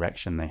melodic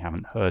direction they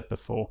haven't heard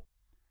before.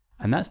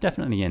 And that's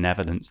definitely in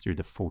evidence through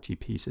the 40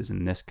 pieces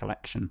in this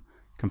collection,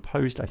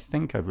 composed I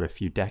think over a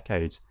few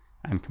decades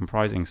and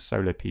comprising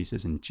solo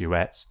pieces and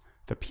duets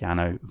for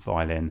piano,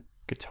 violin,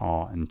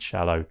 guitar and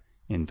cello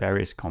in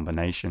various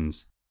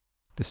combinations.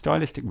 The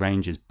stylistic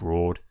range is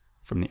broad,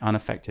 from the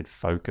unaffected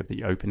folk of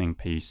the opening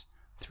piece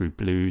through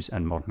blues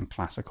and modern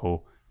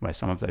classical, where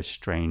some of those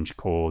strange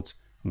chords,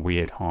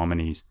 weird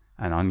harmonies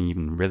and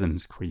uneven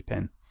rhythms creep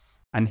in.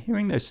 And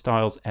hearing those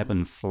styles ebb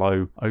and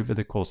flow over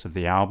the course of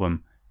the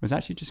album was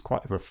actually just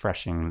quite a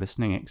refreshing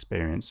listening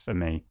experience for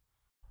me.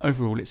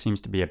 Overall, it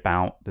seems to be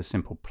about the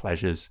simple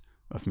pleasures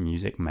of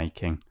music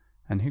making,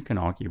 and who can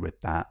argue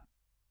with that?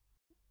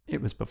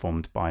 It was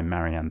performed by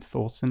Marianne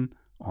Thorsen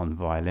on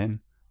violin,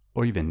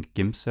 Øyvind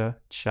Gimse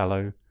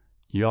cello,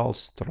 Jarl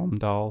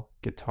Stromdal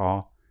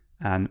guitar,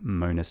 and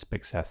Mona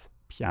Spigseth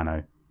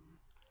piano.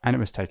 And it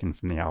was taken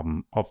from the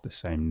album of the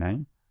same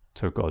name,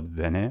 To God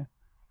Venner,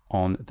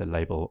 on the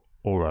label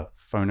Aura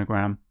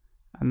Phonogram,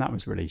 and that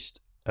was released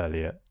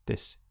earlier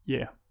this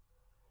year.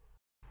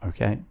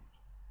 Okay,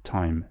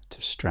 time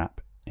to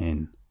strap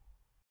in.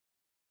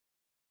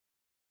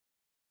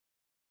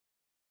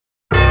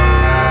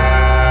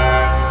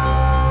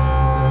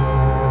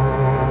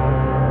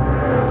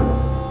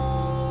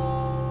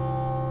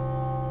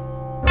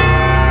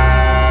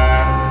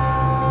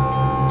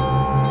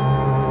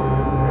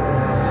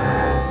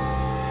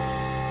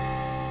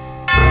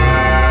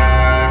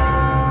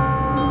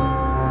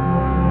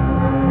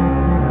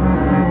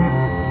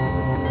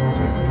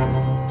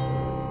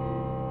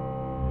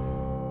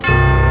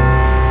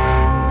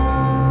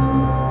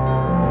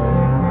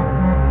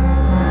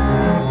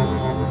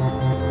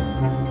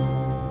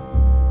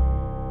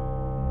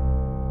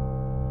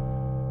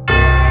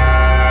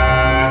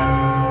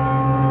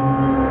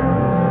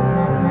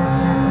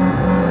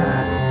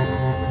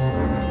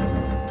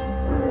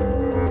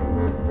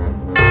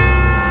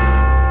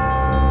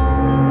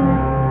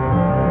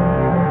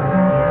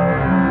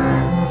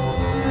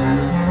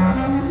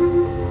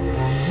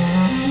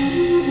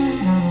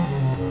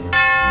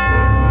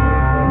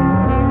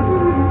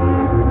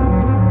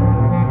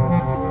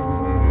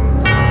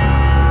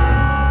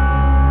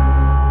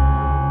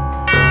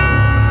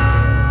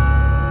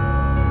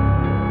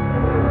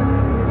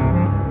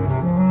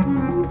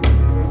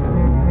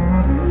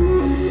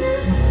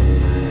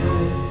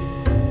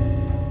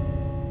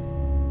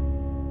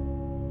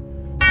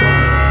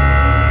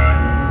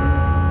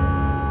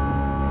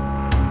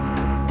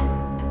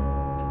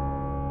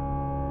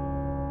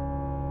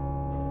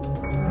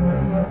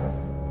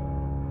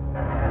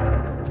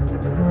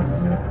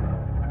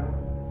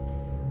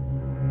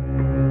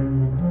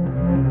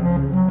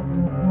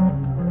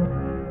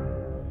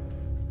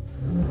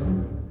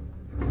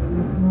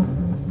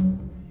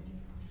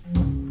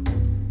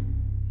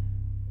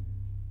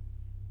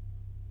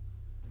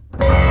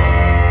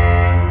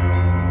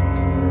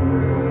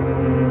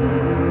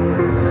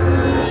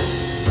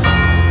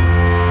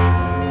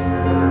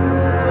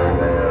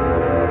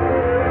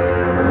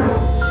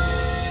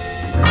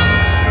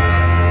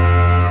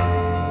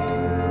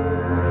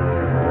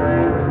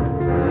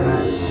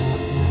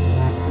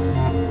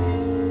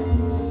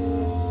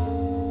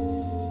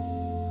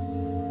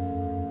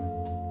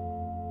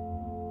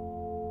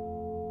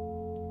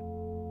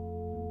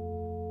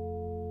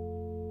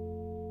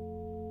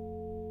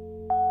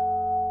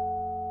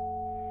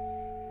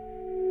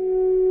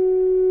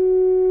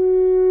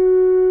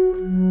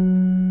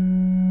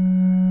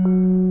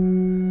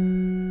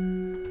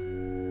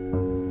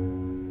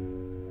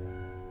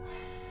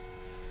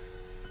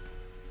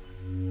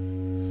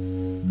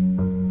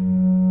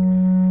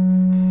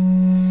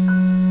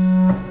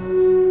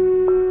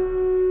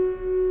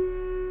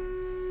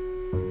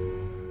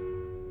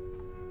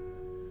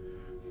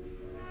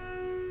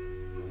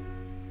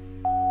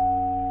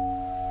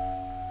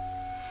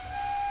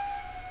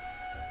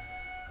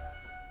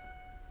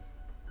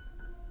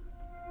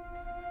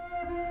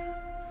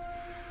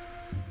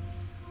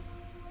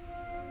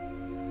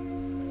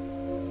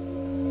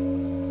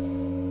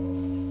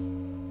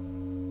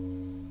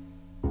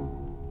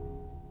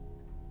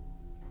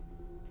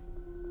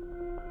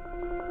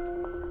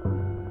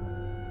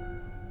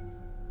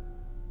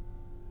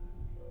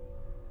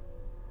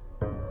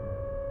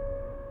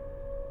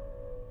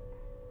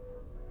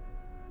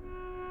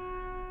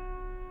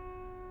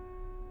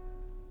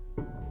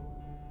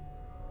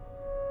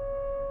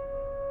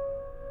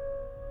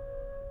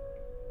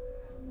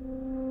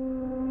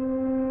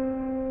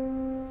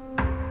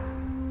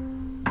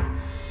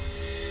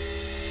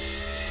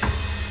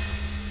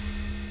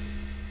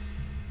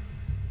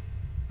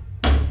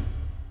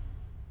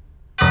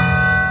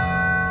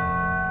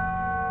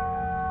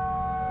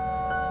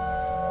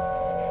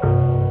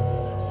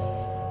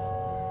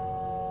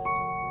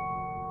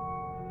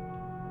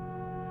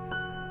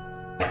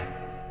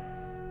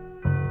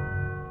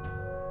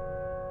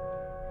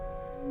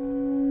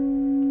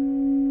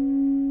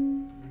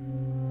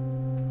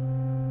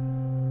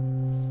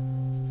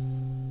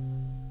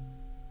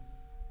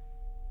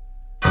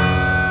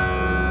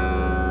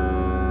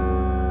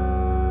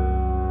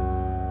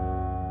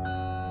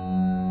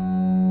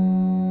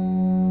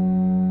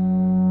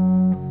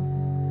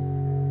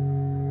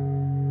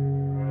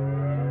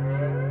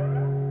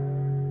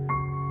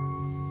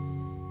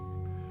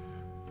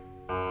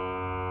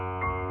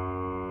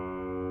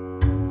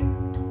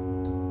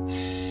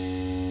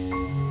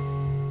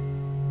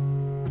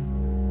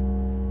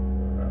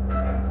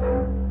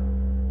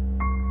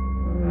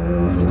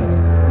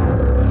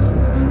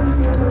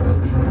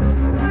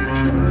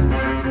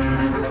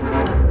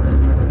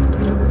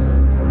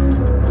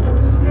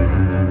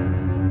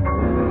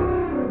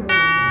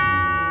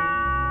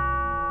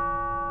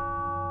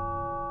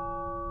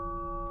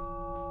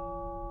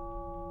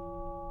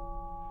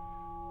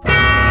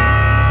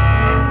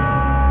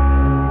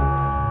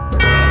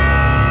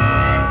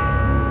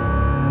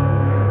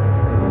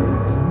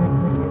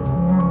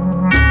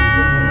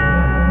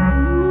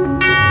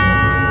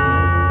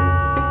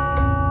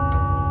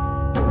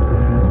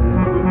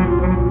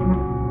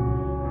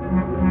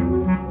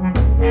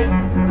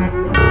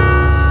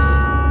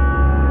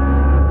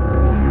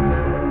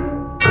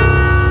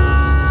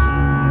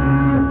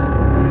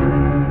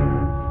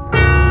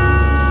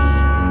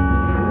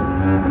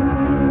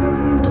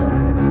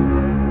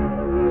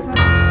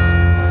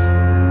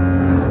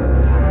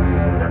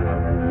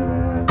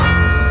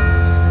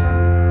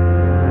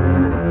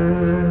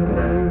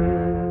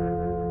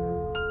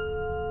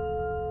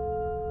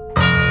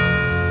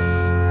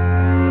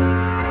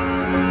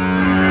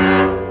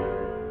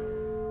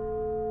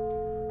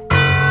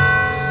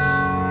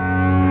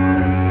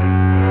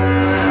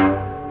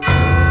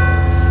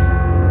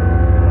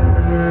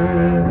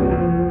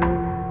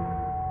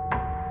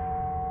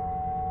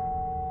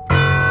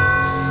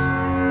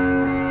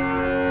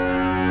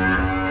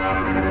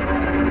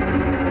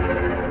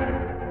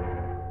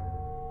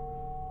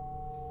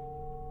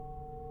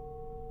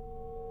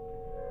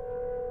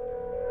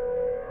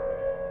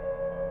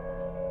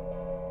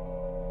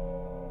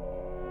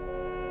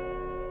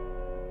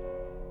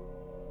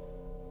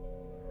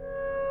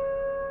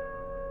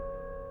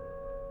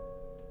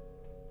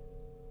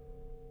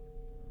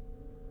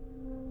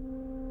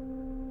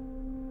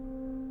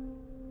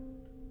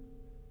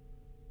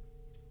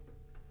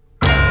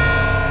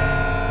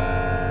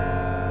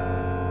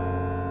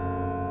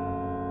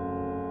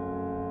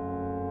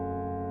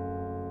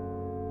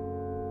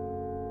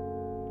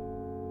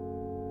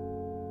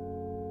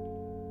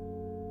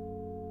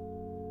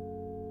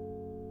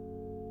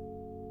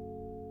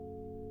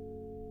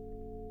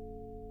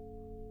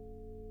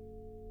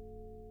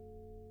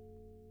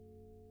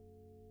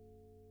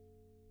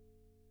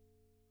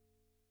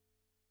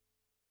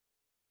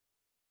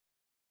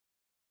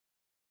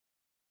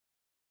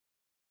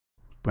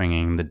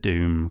 bringing the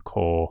doom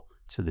core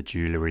to the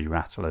jewellery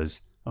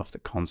rattlers of the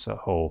concert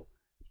hall.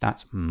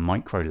 That's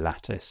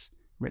Microlattice,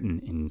 written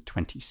in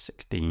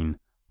 2016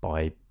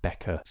 by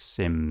Becca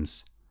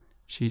Sims.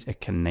 She's a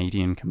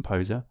Canadian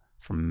composer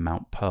from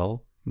Mount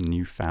Pearl,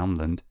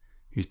 Newfoundland,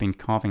 who's been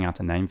carving out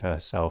a name for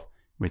herself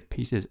with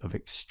pieces of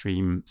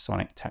extreme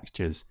sonic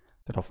textures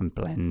that often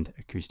blend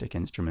acoustic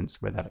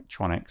instruments with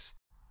electronics,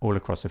 all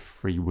across a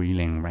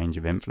freewheeling range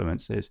of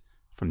influences,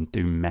 from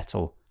doom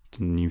metal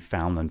to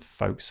Newfoundland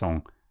folk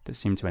song that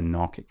seem to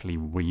anarchically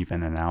weave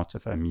in and out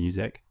of her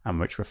music, and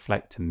which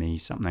reflect to me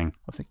something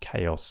of the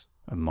chaos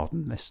of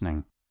modern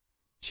listening.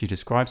 She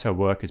describes her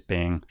work as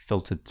being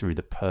filtered through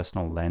the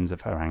personal lens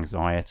of her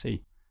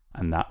anxiety,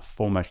 and that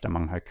foremost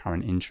among her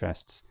current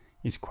interests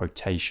is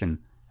quotation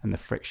and the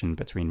friction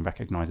between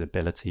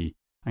recognizability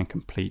and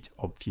complete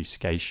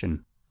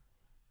obfuscation.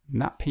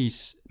 That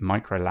piece,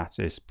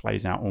 Microlattice,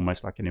 plays out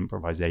almost like an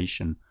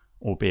improvisation,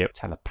 albeit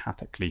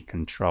telepathically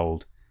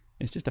controlled.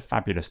 It's just a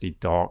fabulously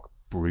dark,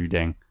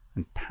 brooding,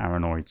 and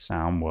paranoid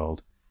sound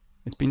world.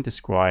 It's been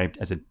described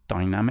as a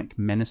dynamic,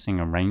 menacing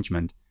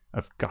arrangement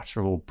of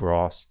guttural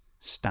brass,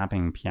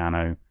 stabbing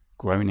piano,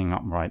 groaning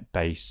upright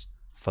bass,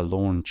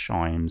 forlorn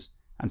chimes,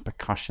 and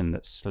percussion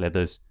that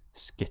slithers,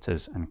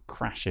 skitters, and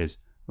crashes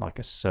like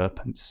a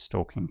serpent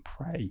stalking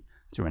prey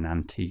through an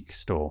antique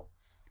store.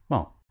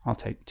 Well, I'll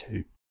take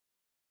two.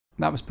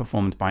 That was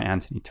performed by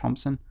Anthony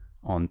Thompson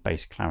on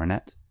bass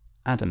clarinet,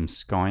 Adam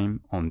Skyme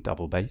on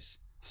double bass,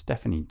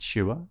 Stephanie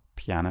Chua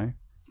piano,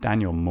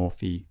 Daniel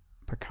Morphy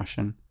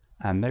percussion,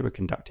 and they were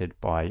conducted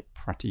by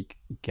Pratik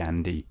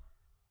Gandhi.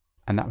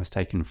 And that was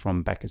taken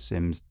from Becca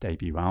Sims'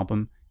 debut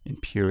album,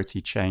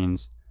 Impurity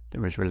Chains,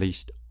 that was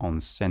released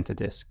on Center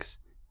Discs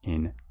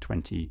in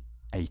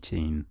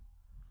 2018.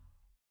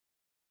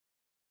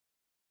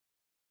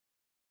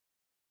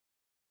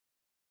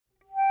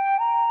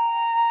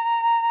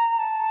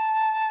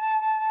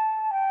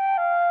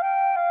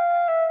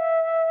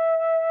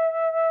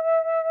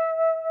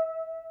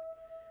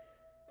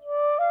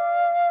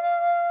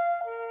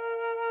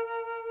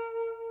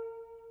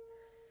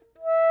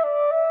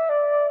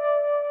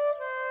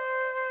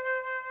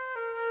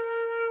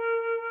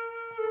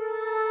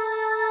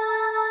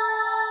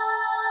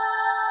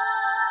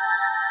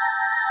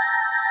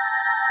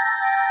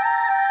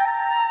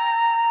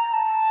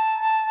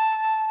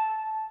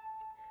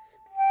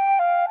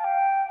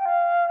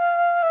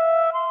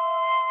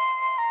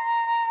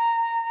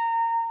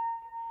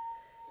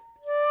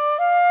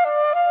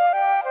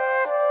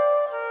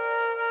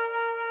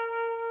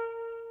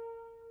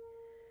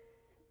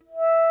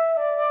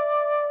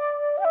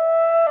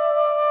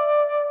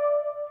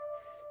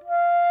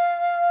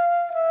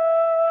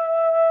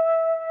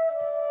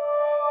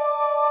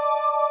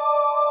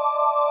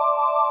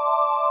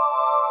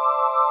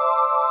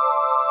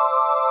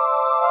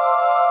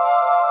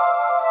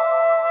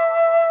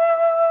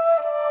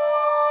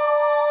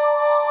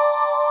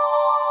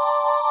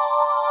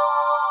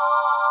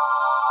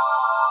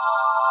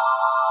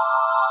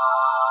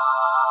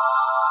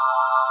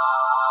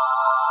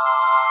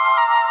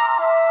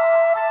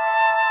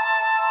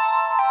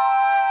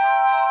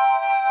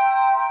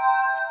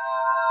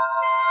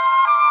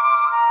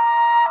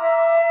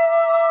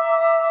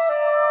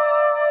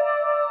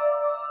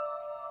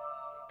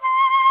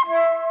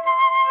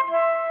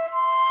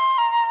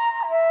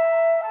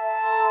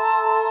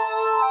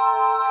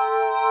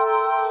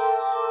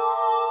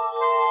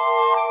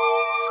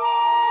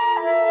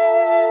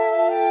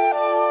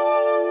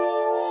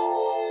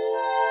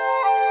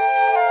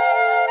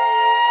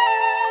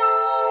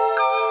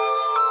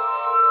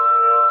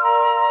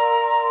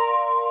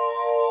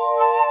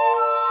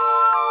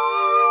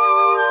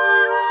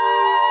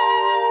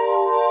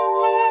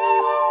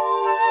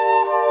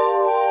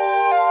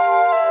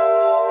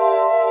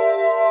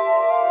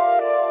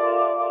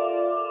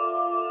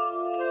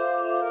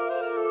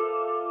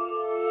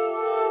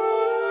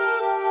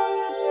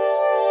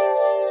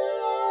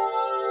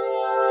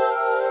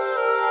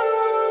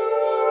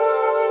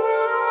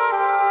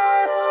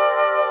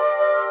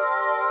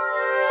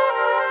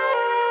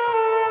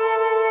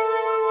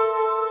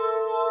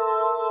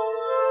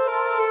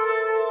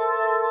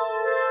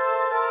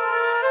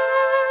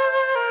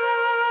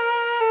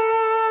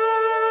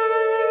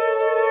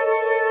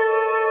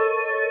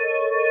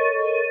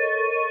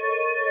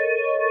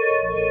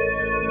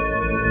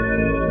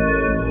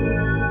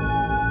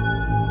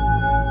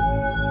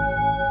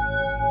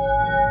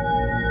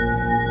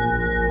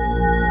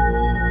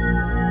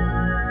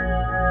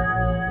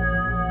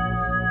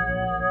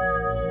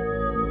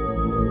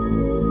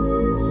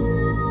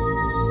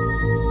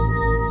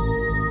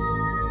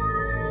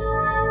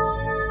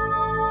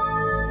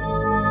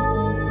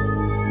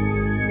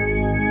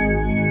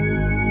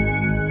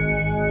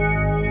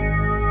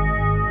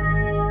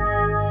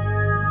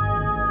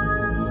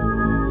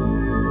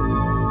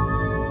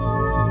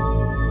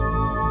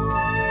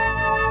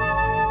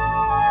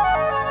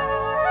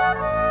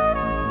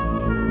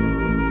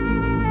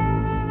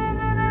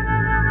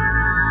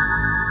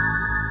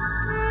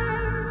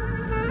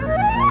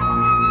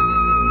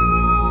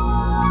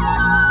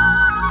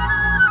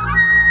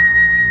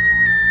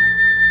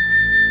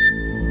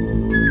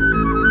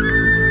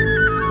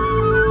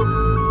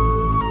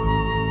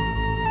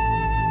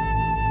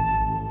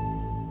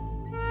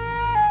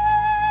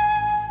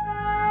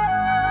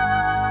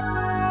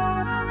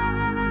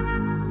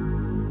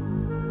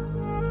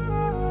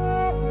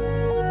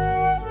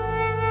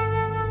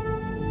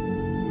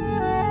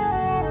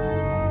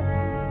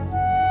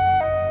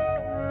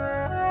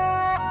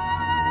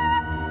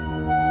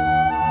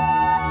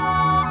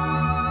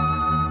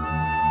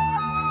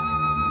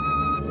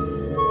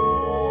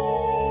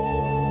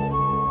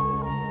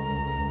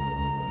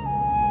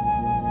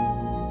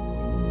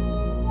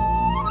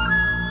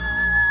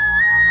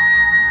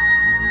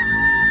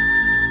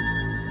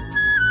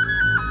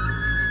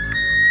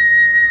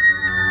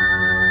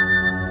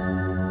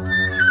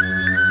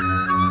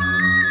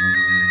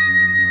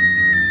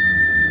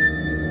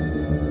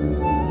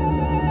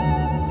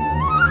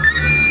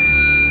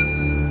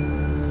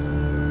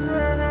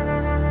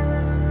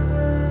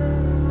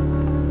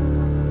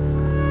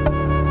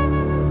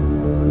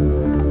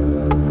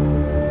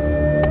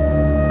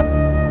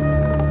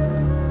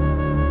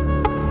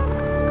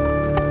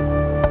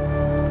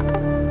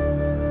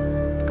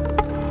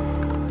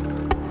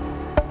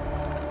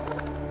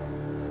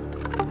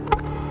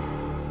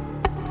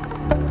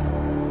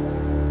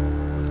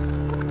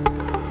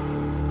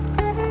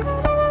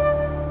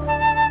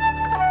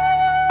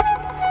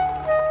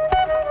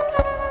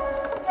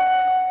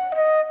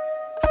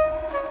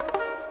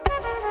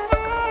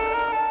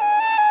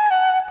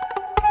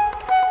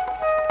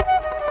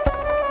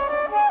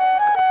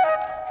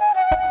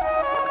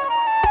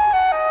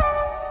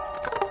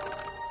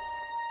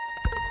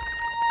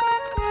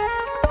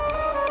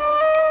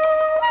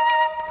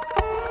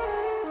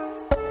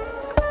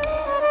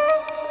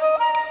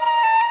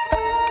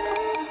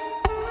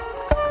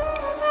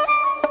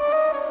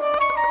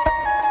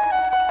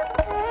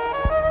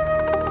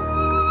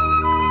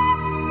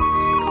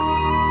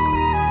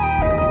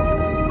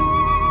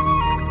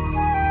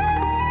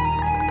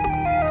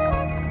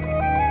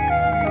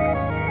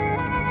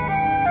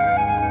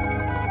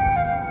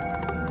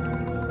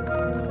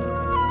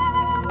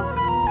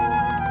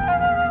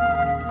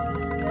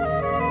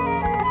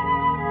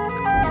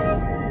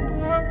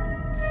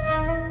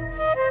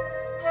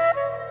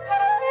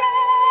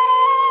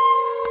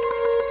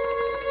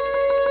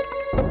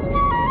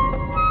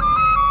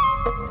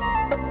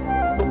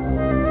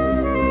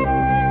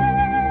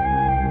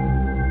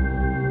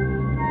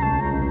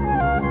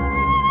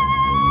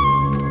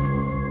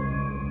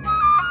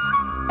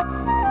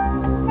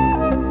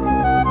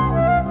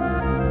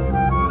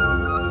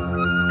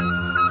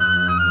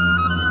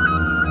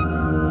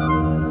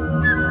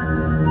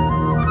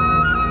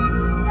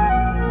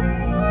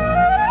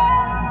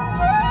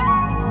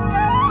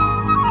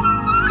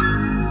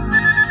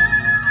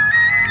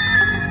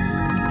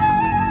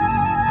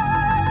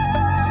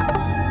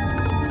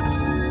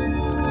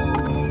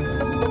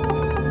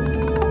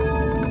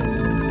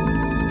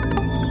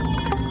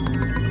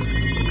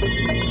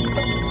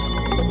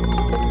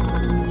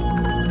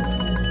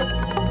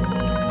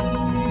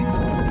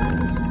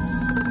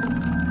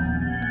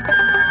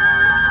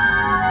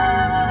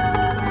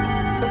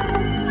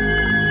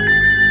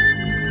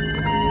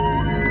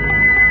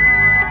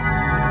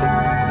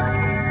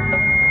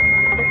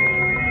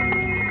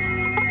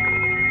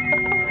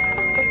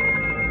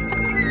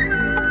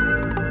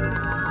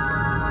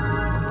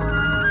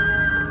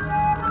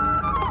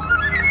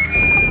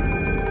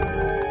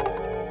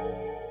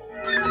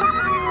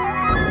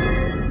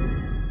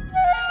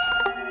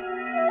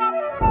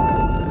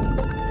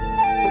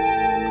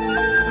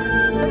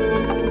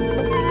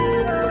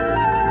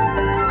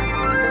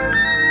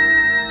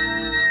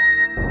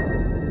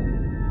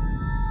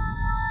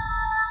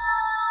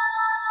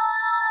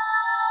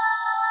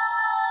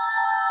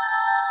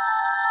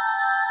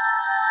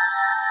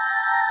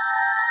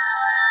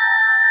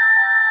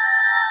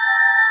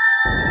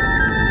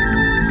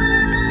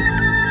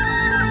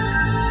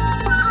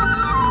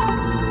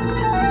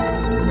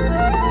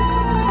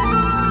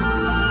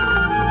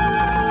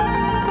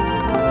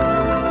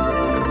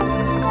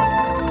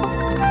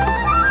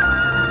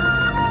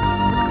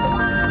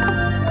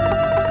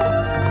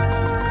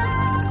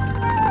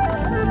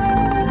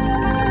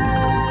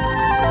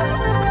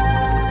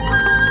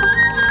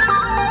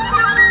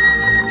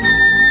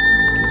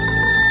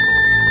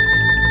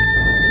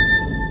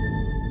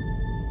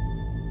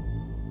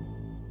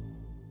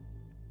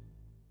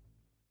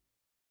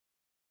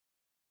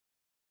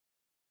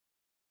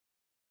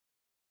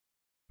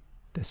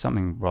 there's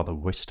something rather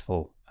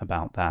wistful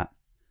about that.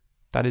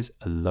 That is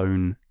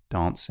Alone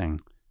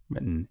Dancing,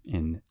 written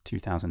in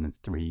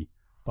 2003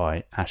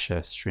 by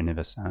Asha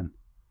Srinivasan.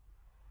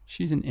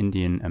 She's an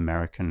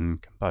Indian-American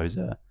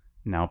composer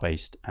now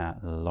based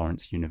at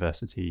Lawrence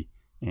University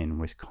in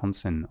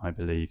Wisconsin, I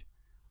believe.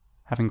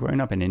 Having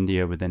grown up in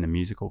India within a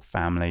musical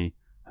family,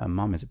 her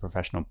mum is a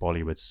professional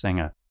Bollywood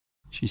singer.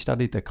 She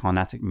studied the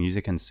Carnatic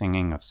music and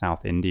singing of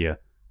South India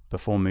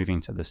before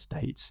moving to the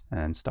States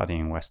and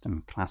studying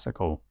Western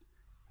classical.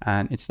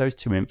 And it's those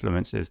two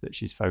influences that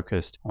she's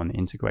focused on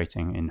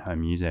integrating in her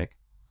music.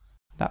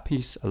 That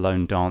piece,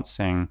 Alone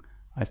Dancing,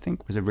 I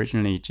think was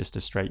originally just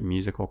a straight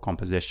musical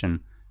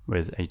composition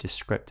with a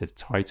descriptive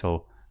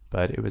title,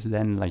 but it was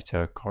then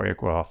later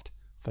choreographed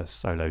for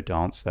solo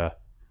dancer.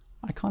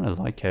 I kind of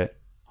like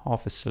it,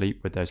 half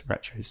asleep with those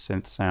retro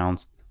synth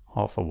sounds,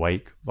 half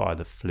awake via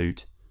the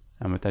flute,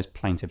 and with those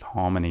plaintive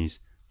harmonies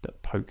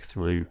that poke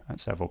through at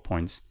several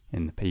points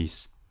in the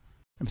piece.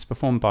 It was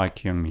performed by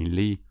Kyung-mi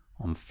Lee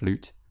on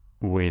flute,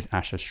 with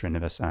Asha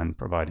Srinivasan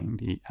providing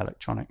the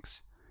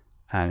electronics,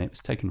 and it was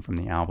taken from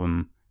the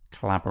album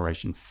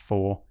Collaboration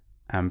 4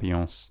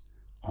 Ambiance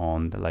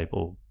on the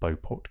label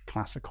Beauport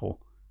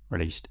Classical,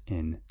 released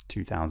in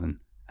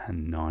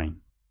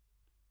 2009.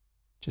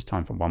 Just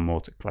time for one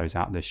more to close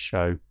out this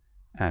show,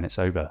 and it's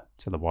over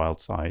to the wild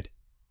side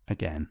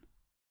again.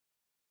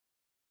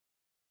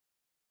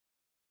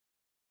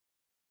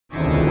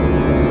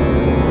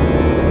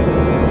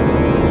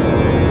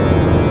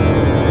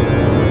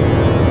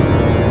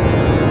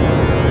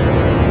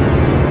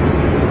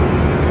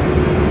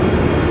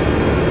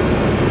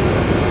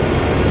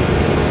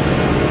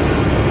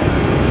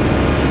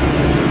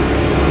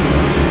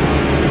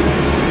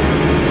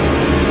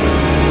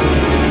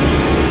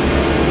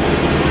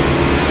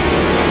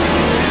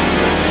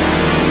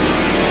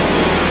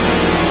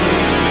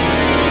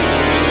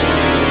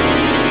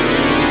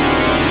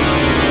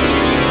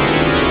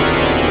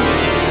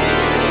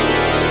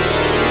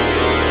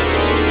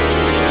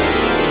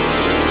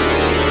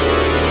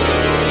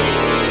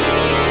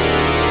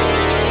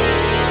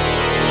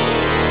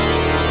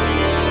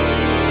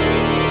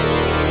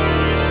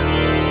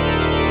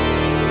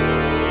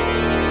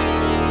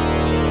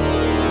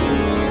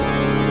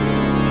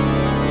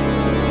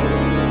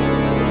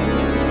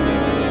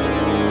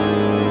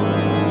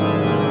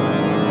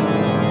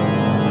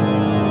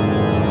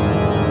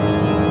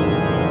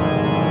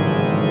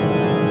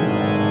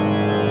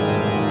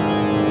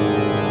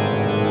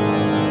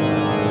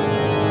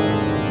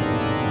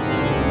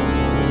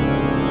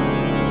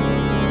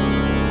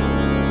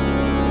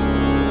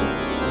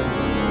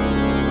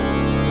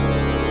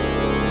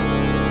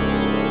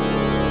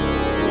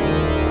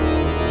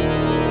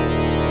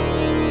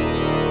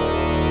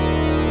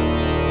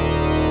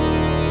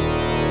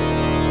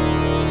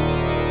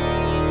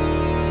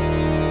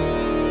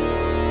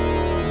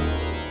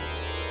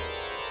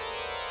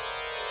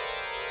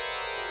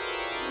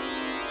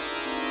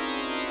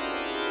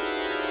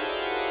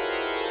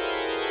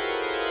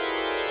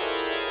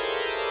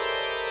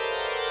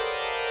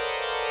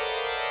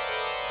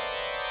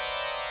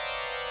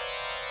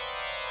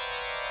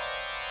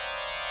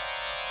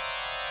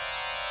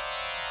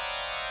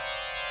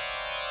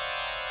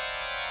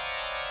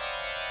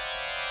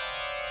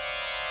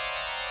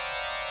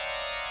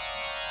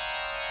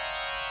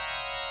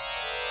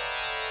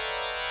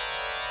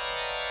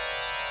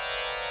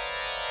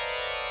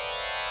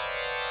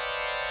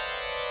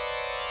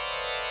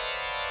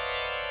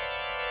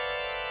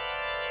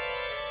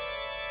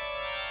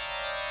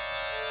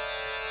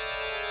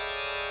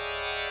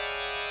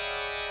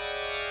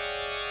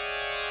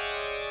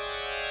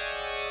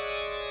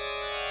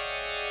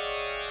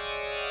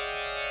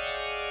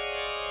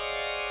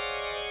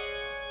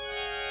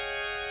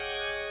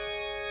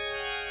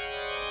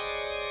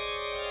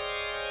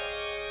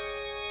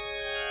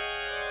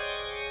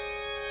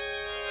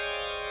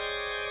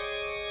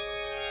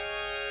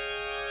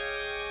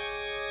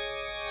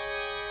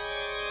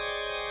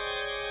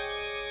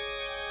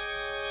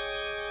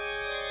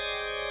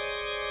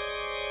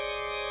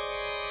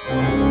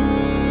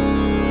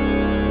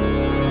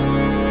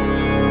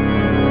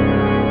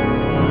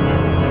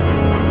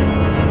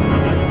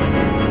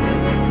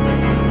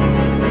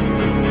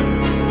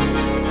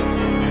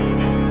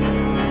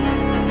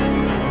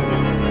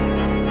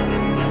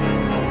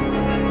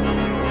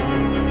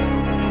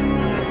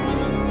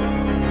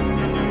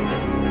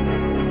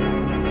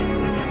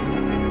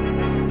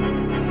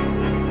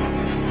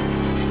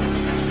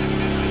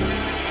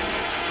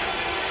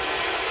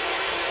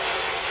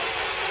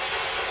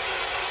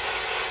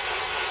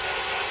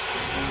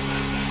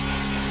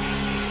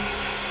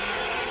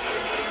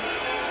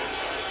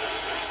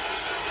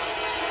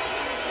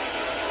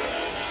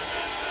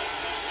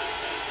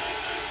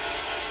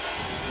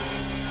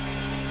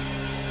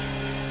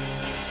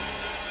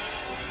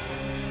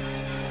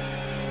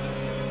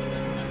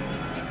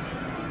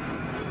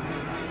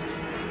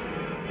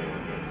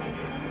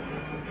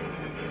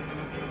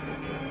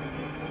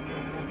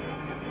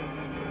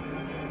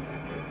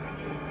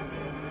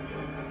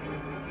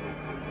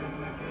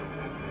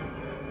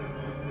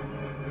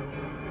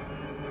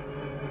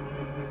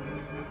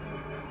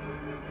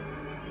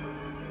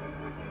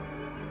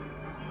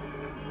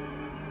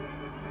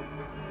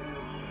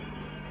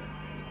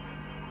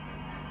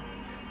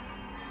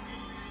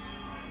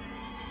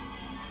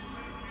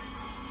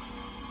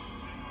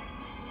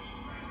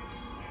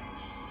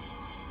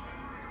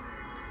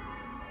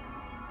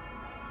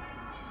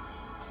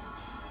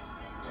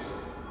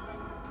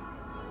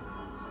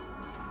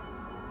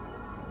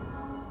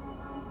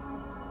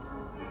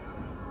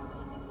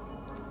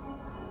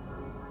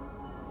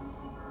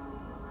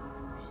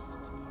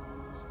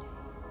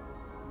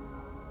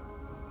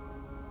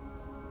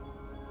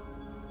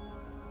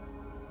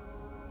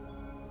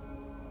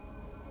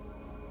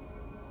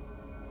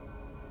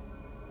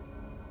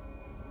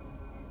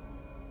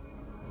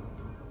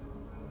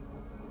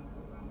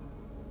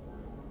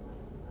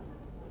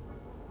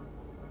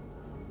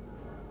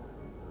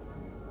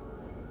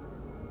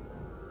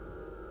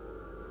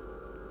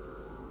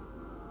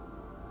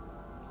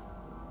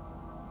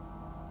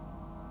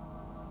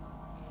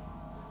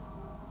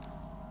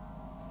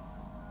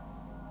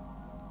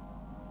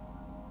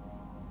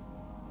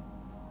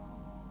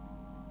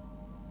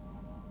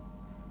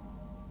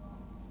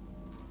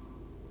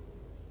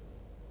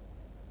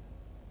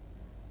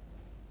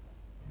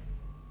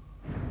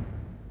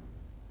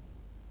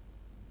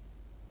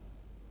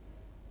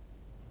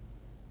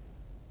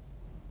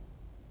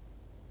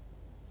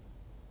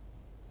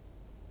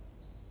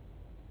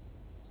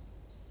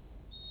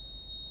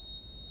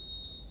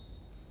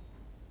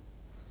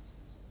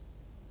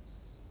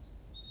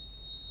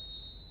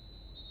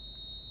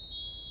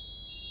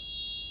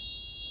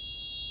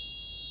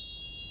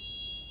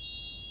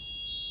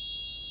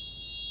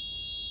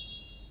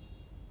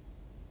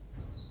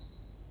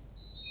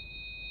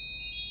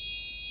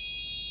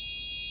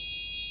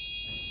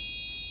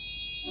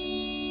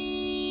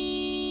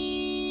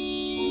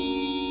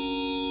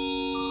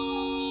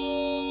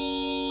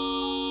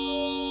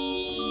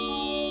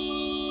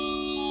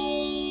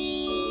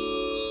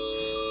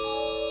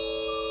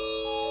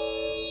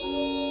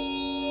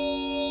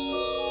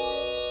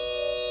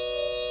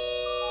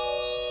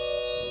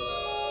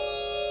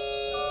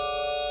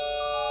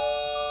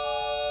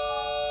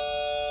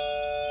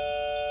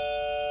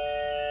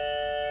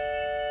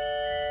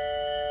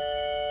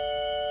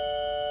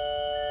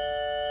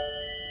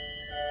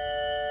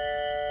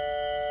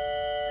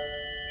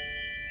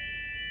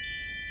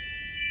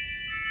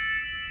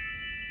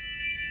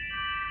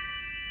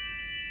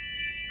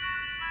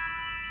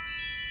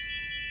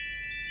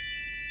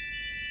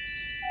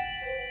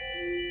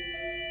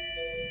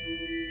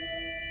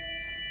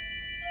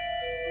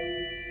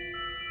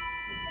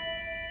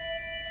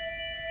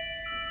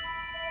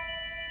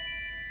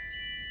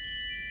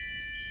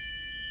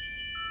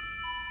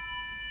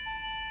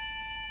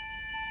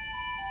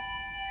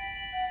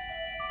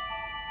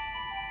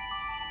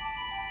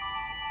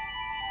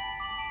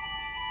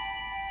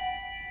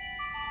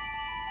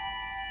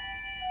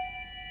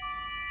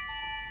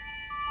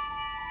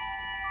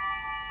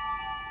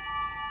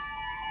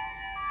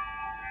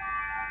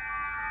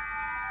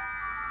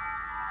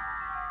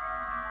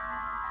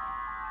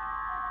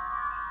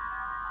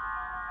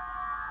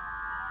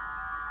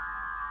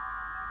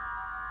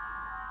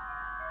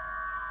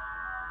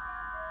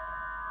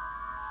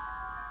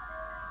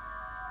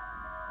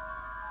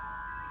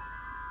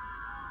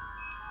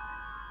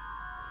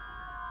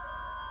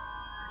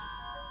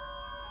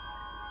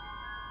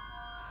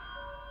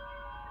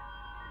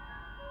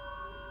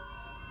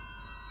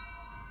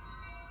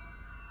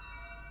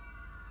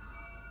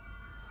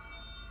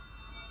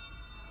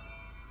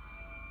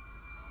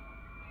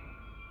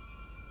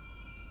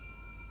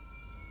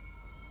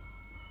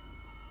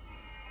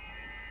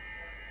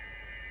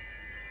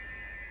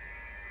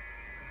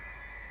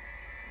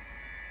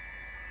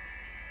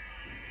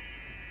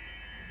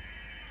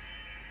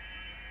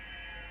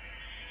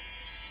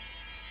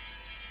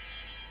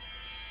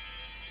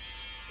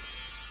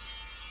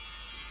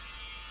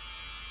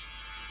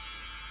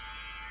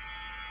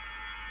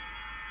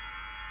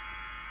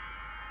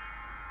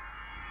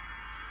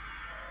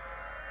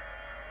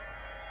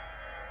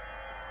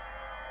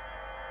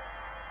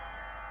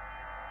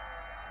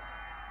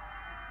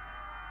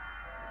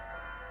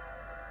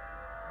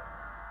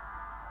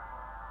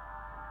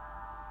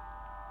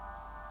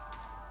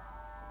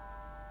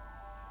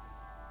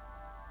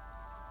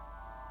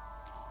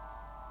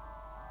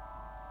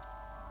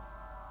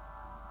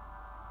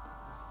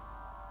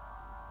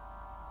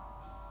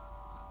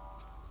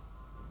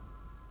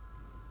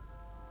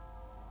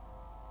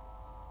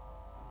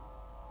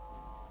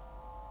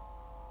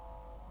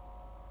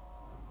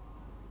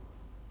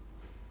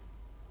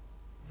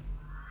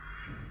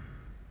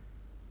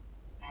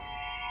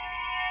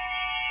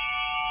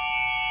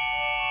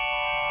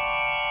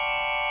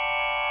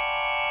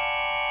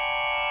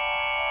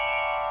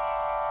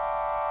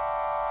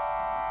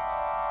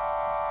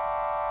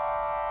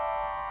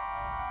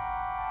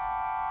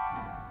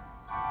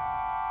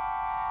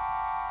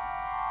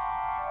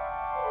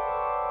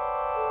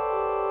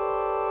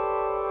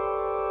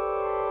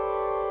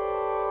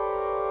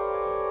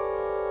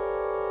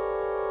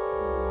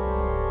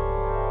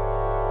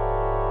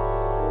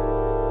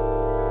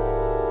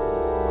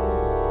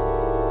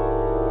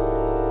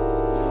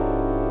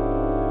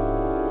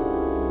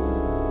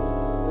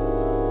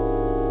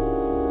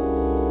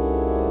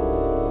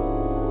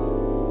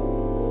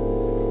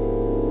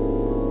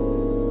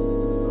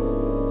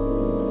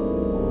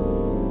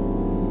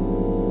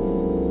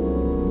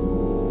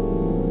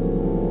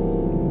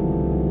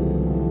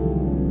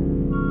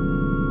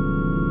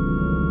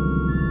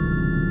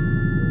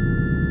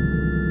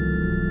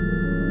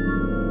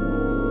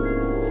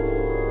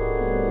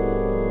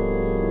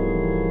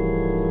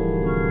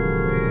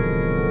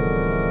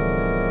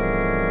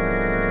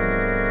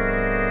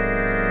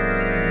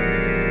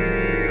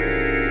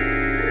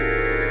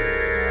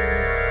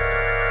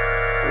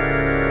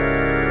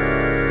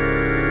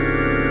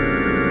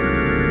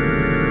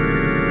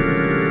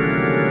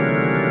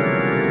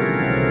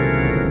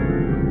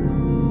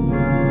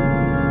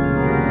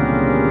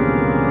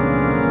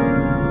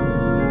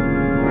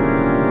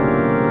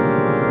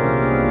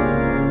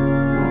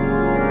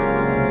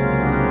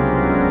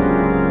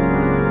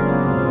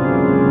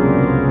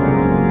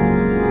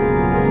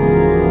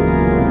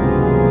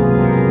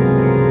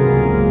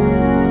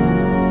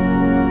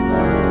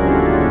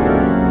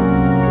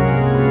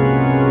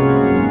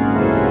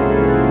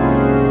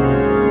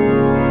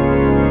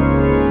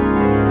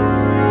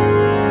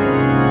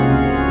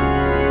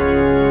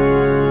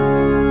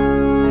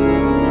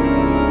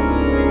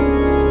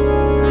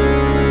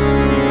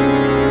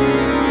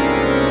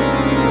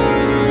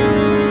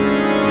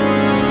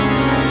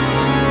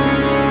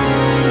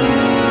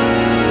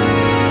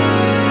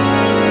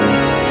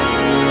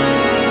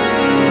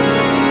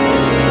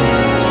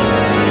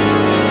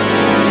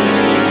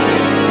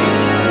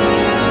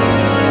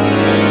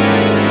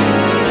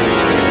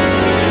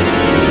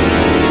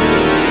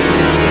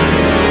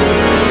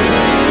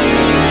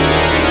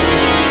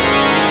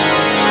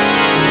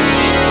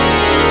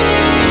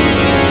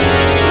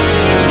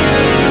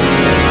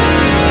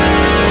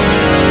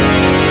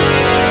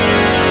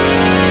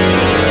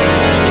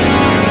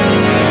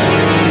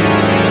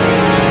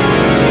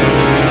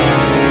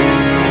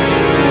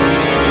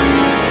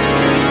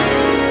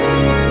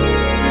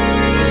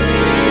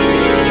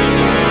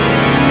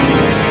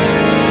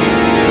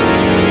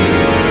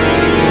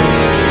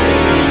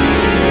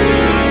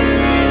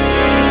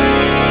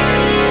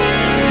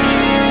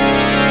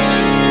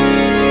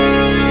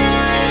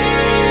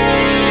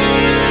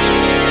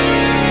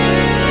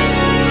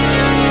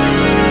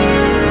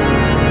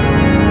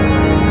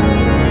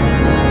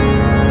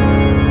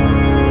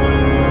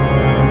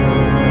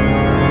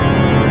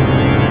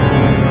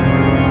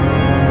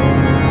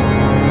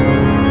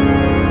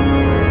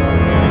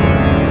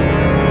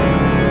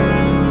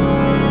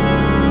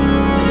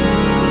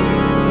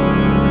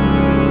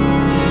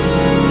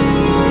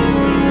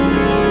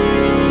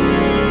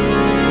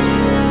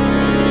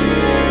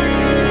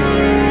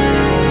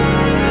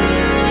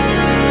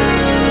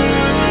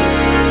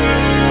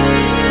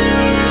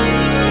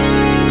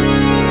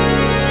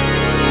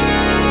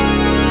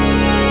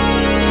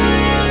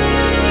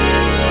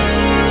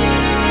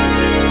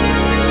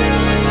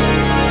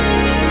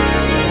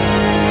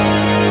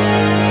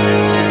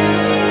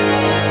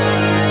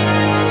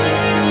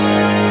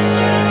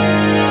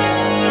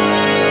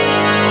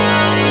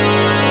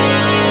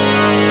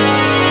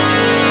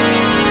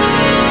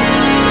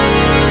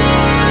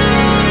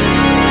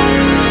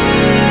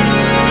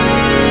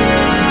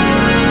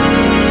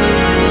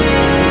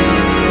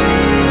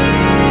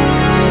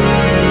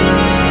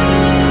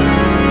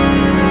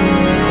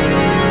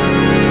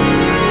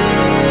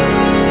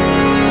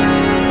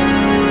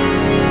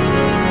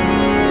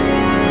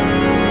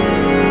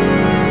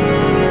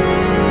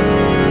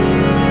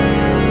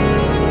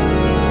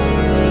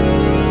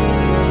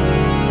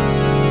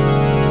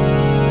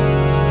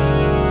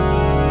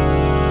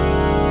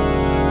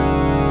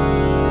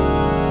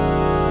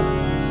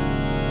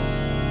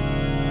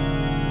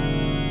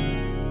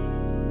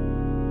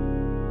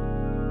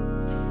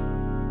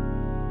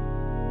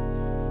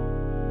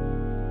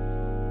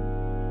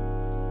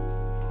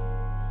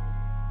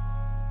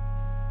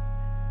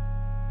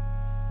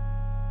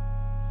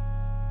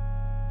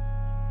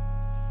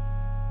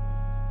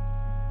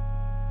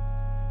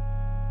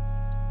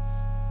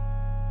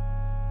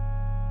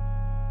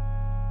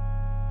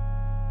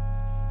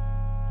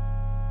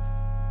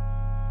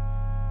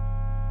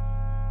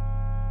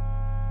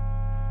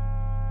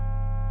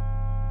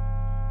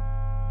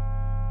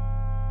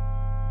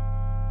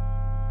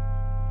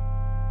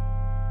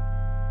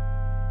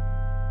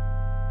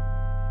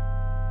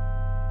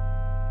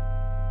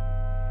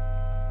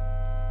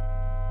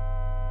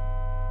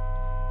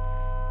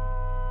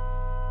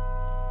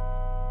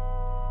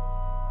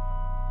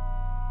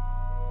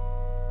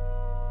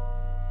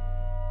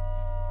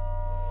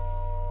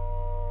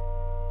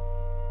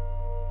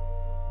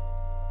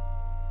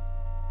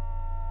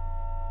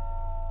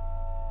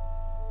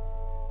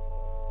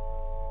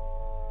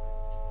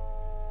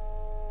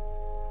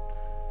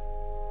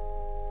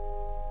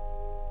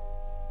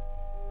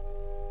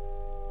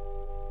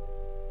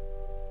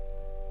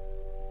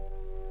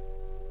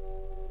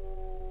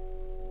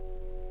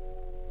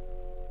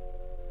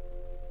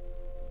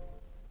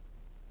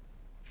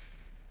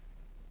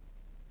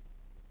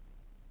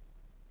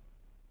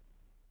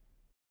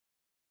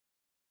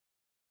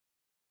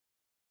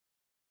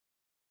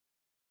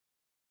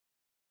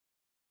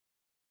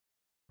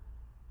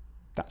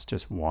 That's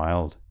Just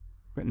Wild,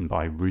 written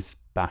by Ruth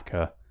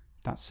Backer.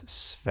 That's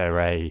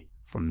Sverre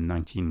from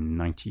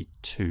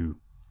 1992.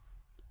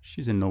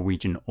 She's a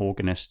Norwegian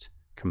organist,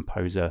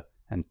 composer,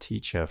 and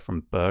teacher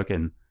from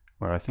Bergen,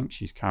 where I think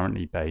she's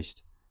currently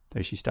based,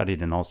 though she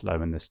studied in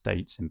Oslo and the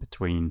States in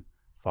between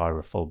via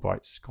a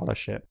Fulbright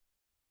scholarship.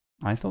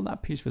 I thought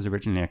that piece was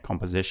originally a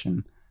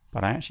composition,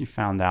 but I actually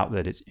found out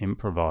that it's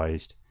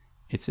improvised.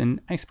 It's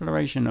an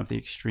exploration of the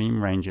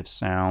extreme range of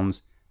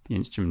sounds the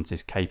instrument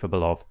is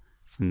capable of,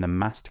 from the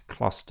massed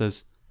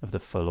clusters of the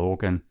full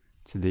organ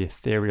to the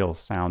ethereal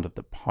sound of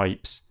the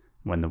pipes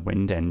when the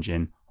wind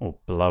engine or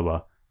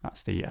blower,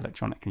 that's the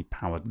electronically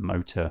powered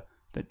motor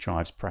that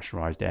drives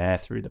pressurized air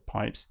through the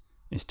pipes,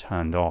 is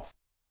turned off.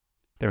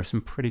 There are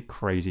some pretty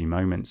crazy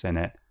moments in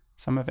it.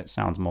 Some of it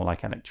sounds more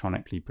like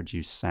electronically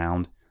produced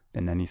sound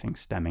than anything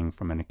stemming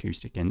from an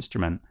acoustic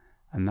instrument,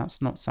 and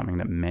that's not something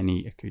that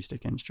many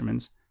acoustic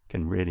instruments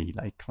can really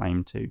lay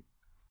claim to.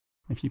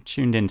 If you've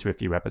tuned into a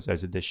few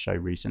episodes of this show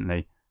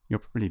recently, you'll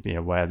probably be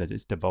aware that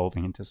it's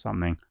devolving into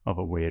something of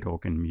a weird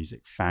organ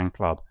music fan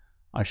club.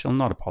 I shall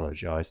not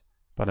apologise,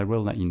 but I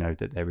will let you know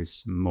that there is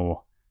some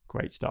more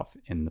great stuff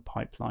in the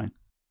pipeline.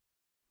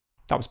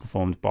 That was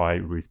performed by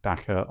Ruth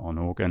Backer on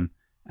organ,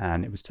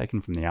 and it was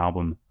taken from the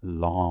album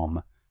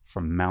Larm,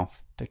 From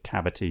Mouth to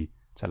Cavity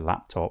to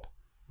Laptop,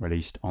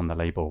 released on the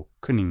label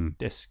Kunning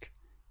Disc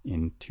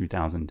in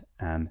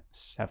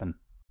 2007.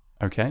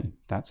 Okay,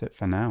 that's it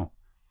for now.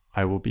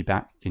 I will be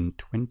back in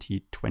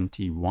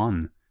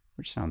 2021,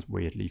 which sounds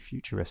weirdly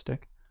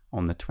futuristic,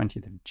 on the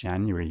 20th of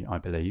January, I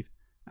believe,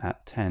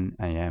 at 10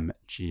 a.m.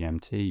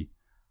 GMT.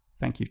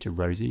 Thank you to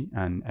Rosie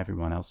and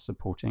everyone else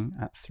supporting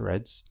at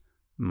Threads.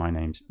 My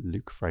name's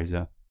Luke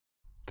Fraser.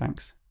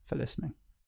 Thanks for listening.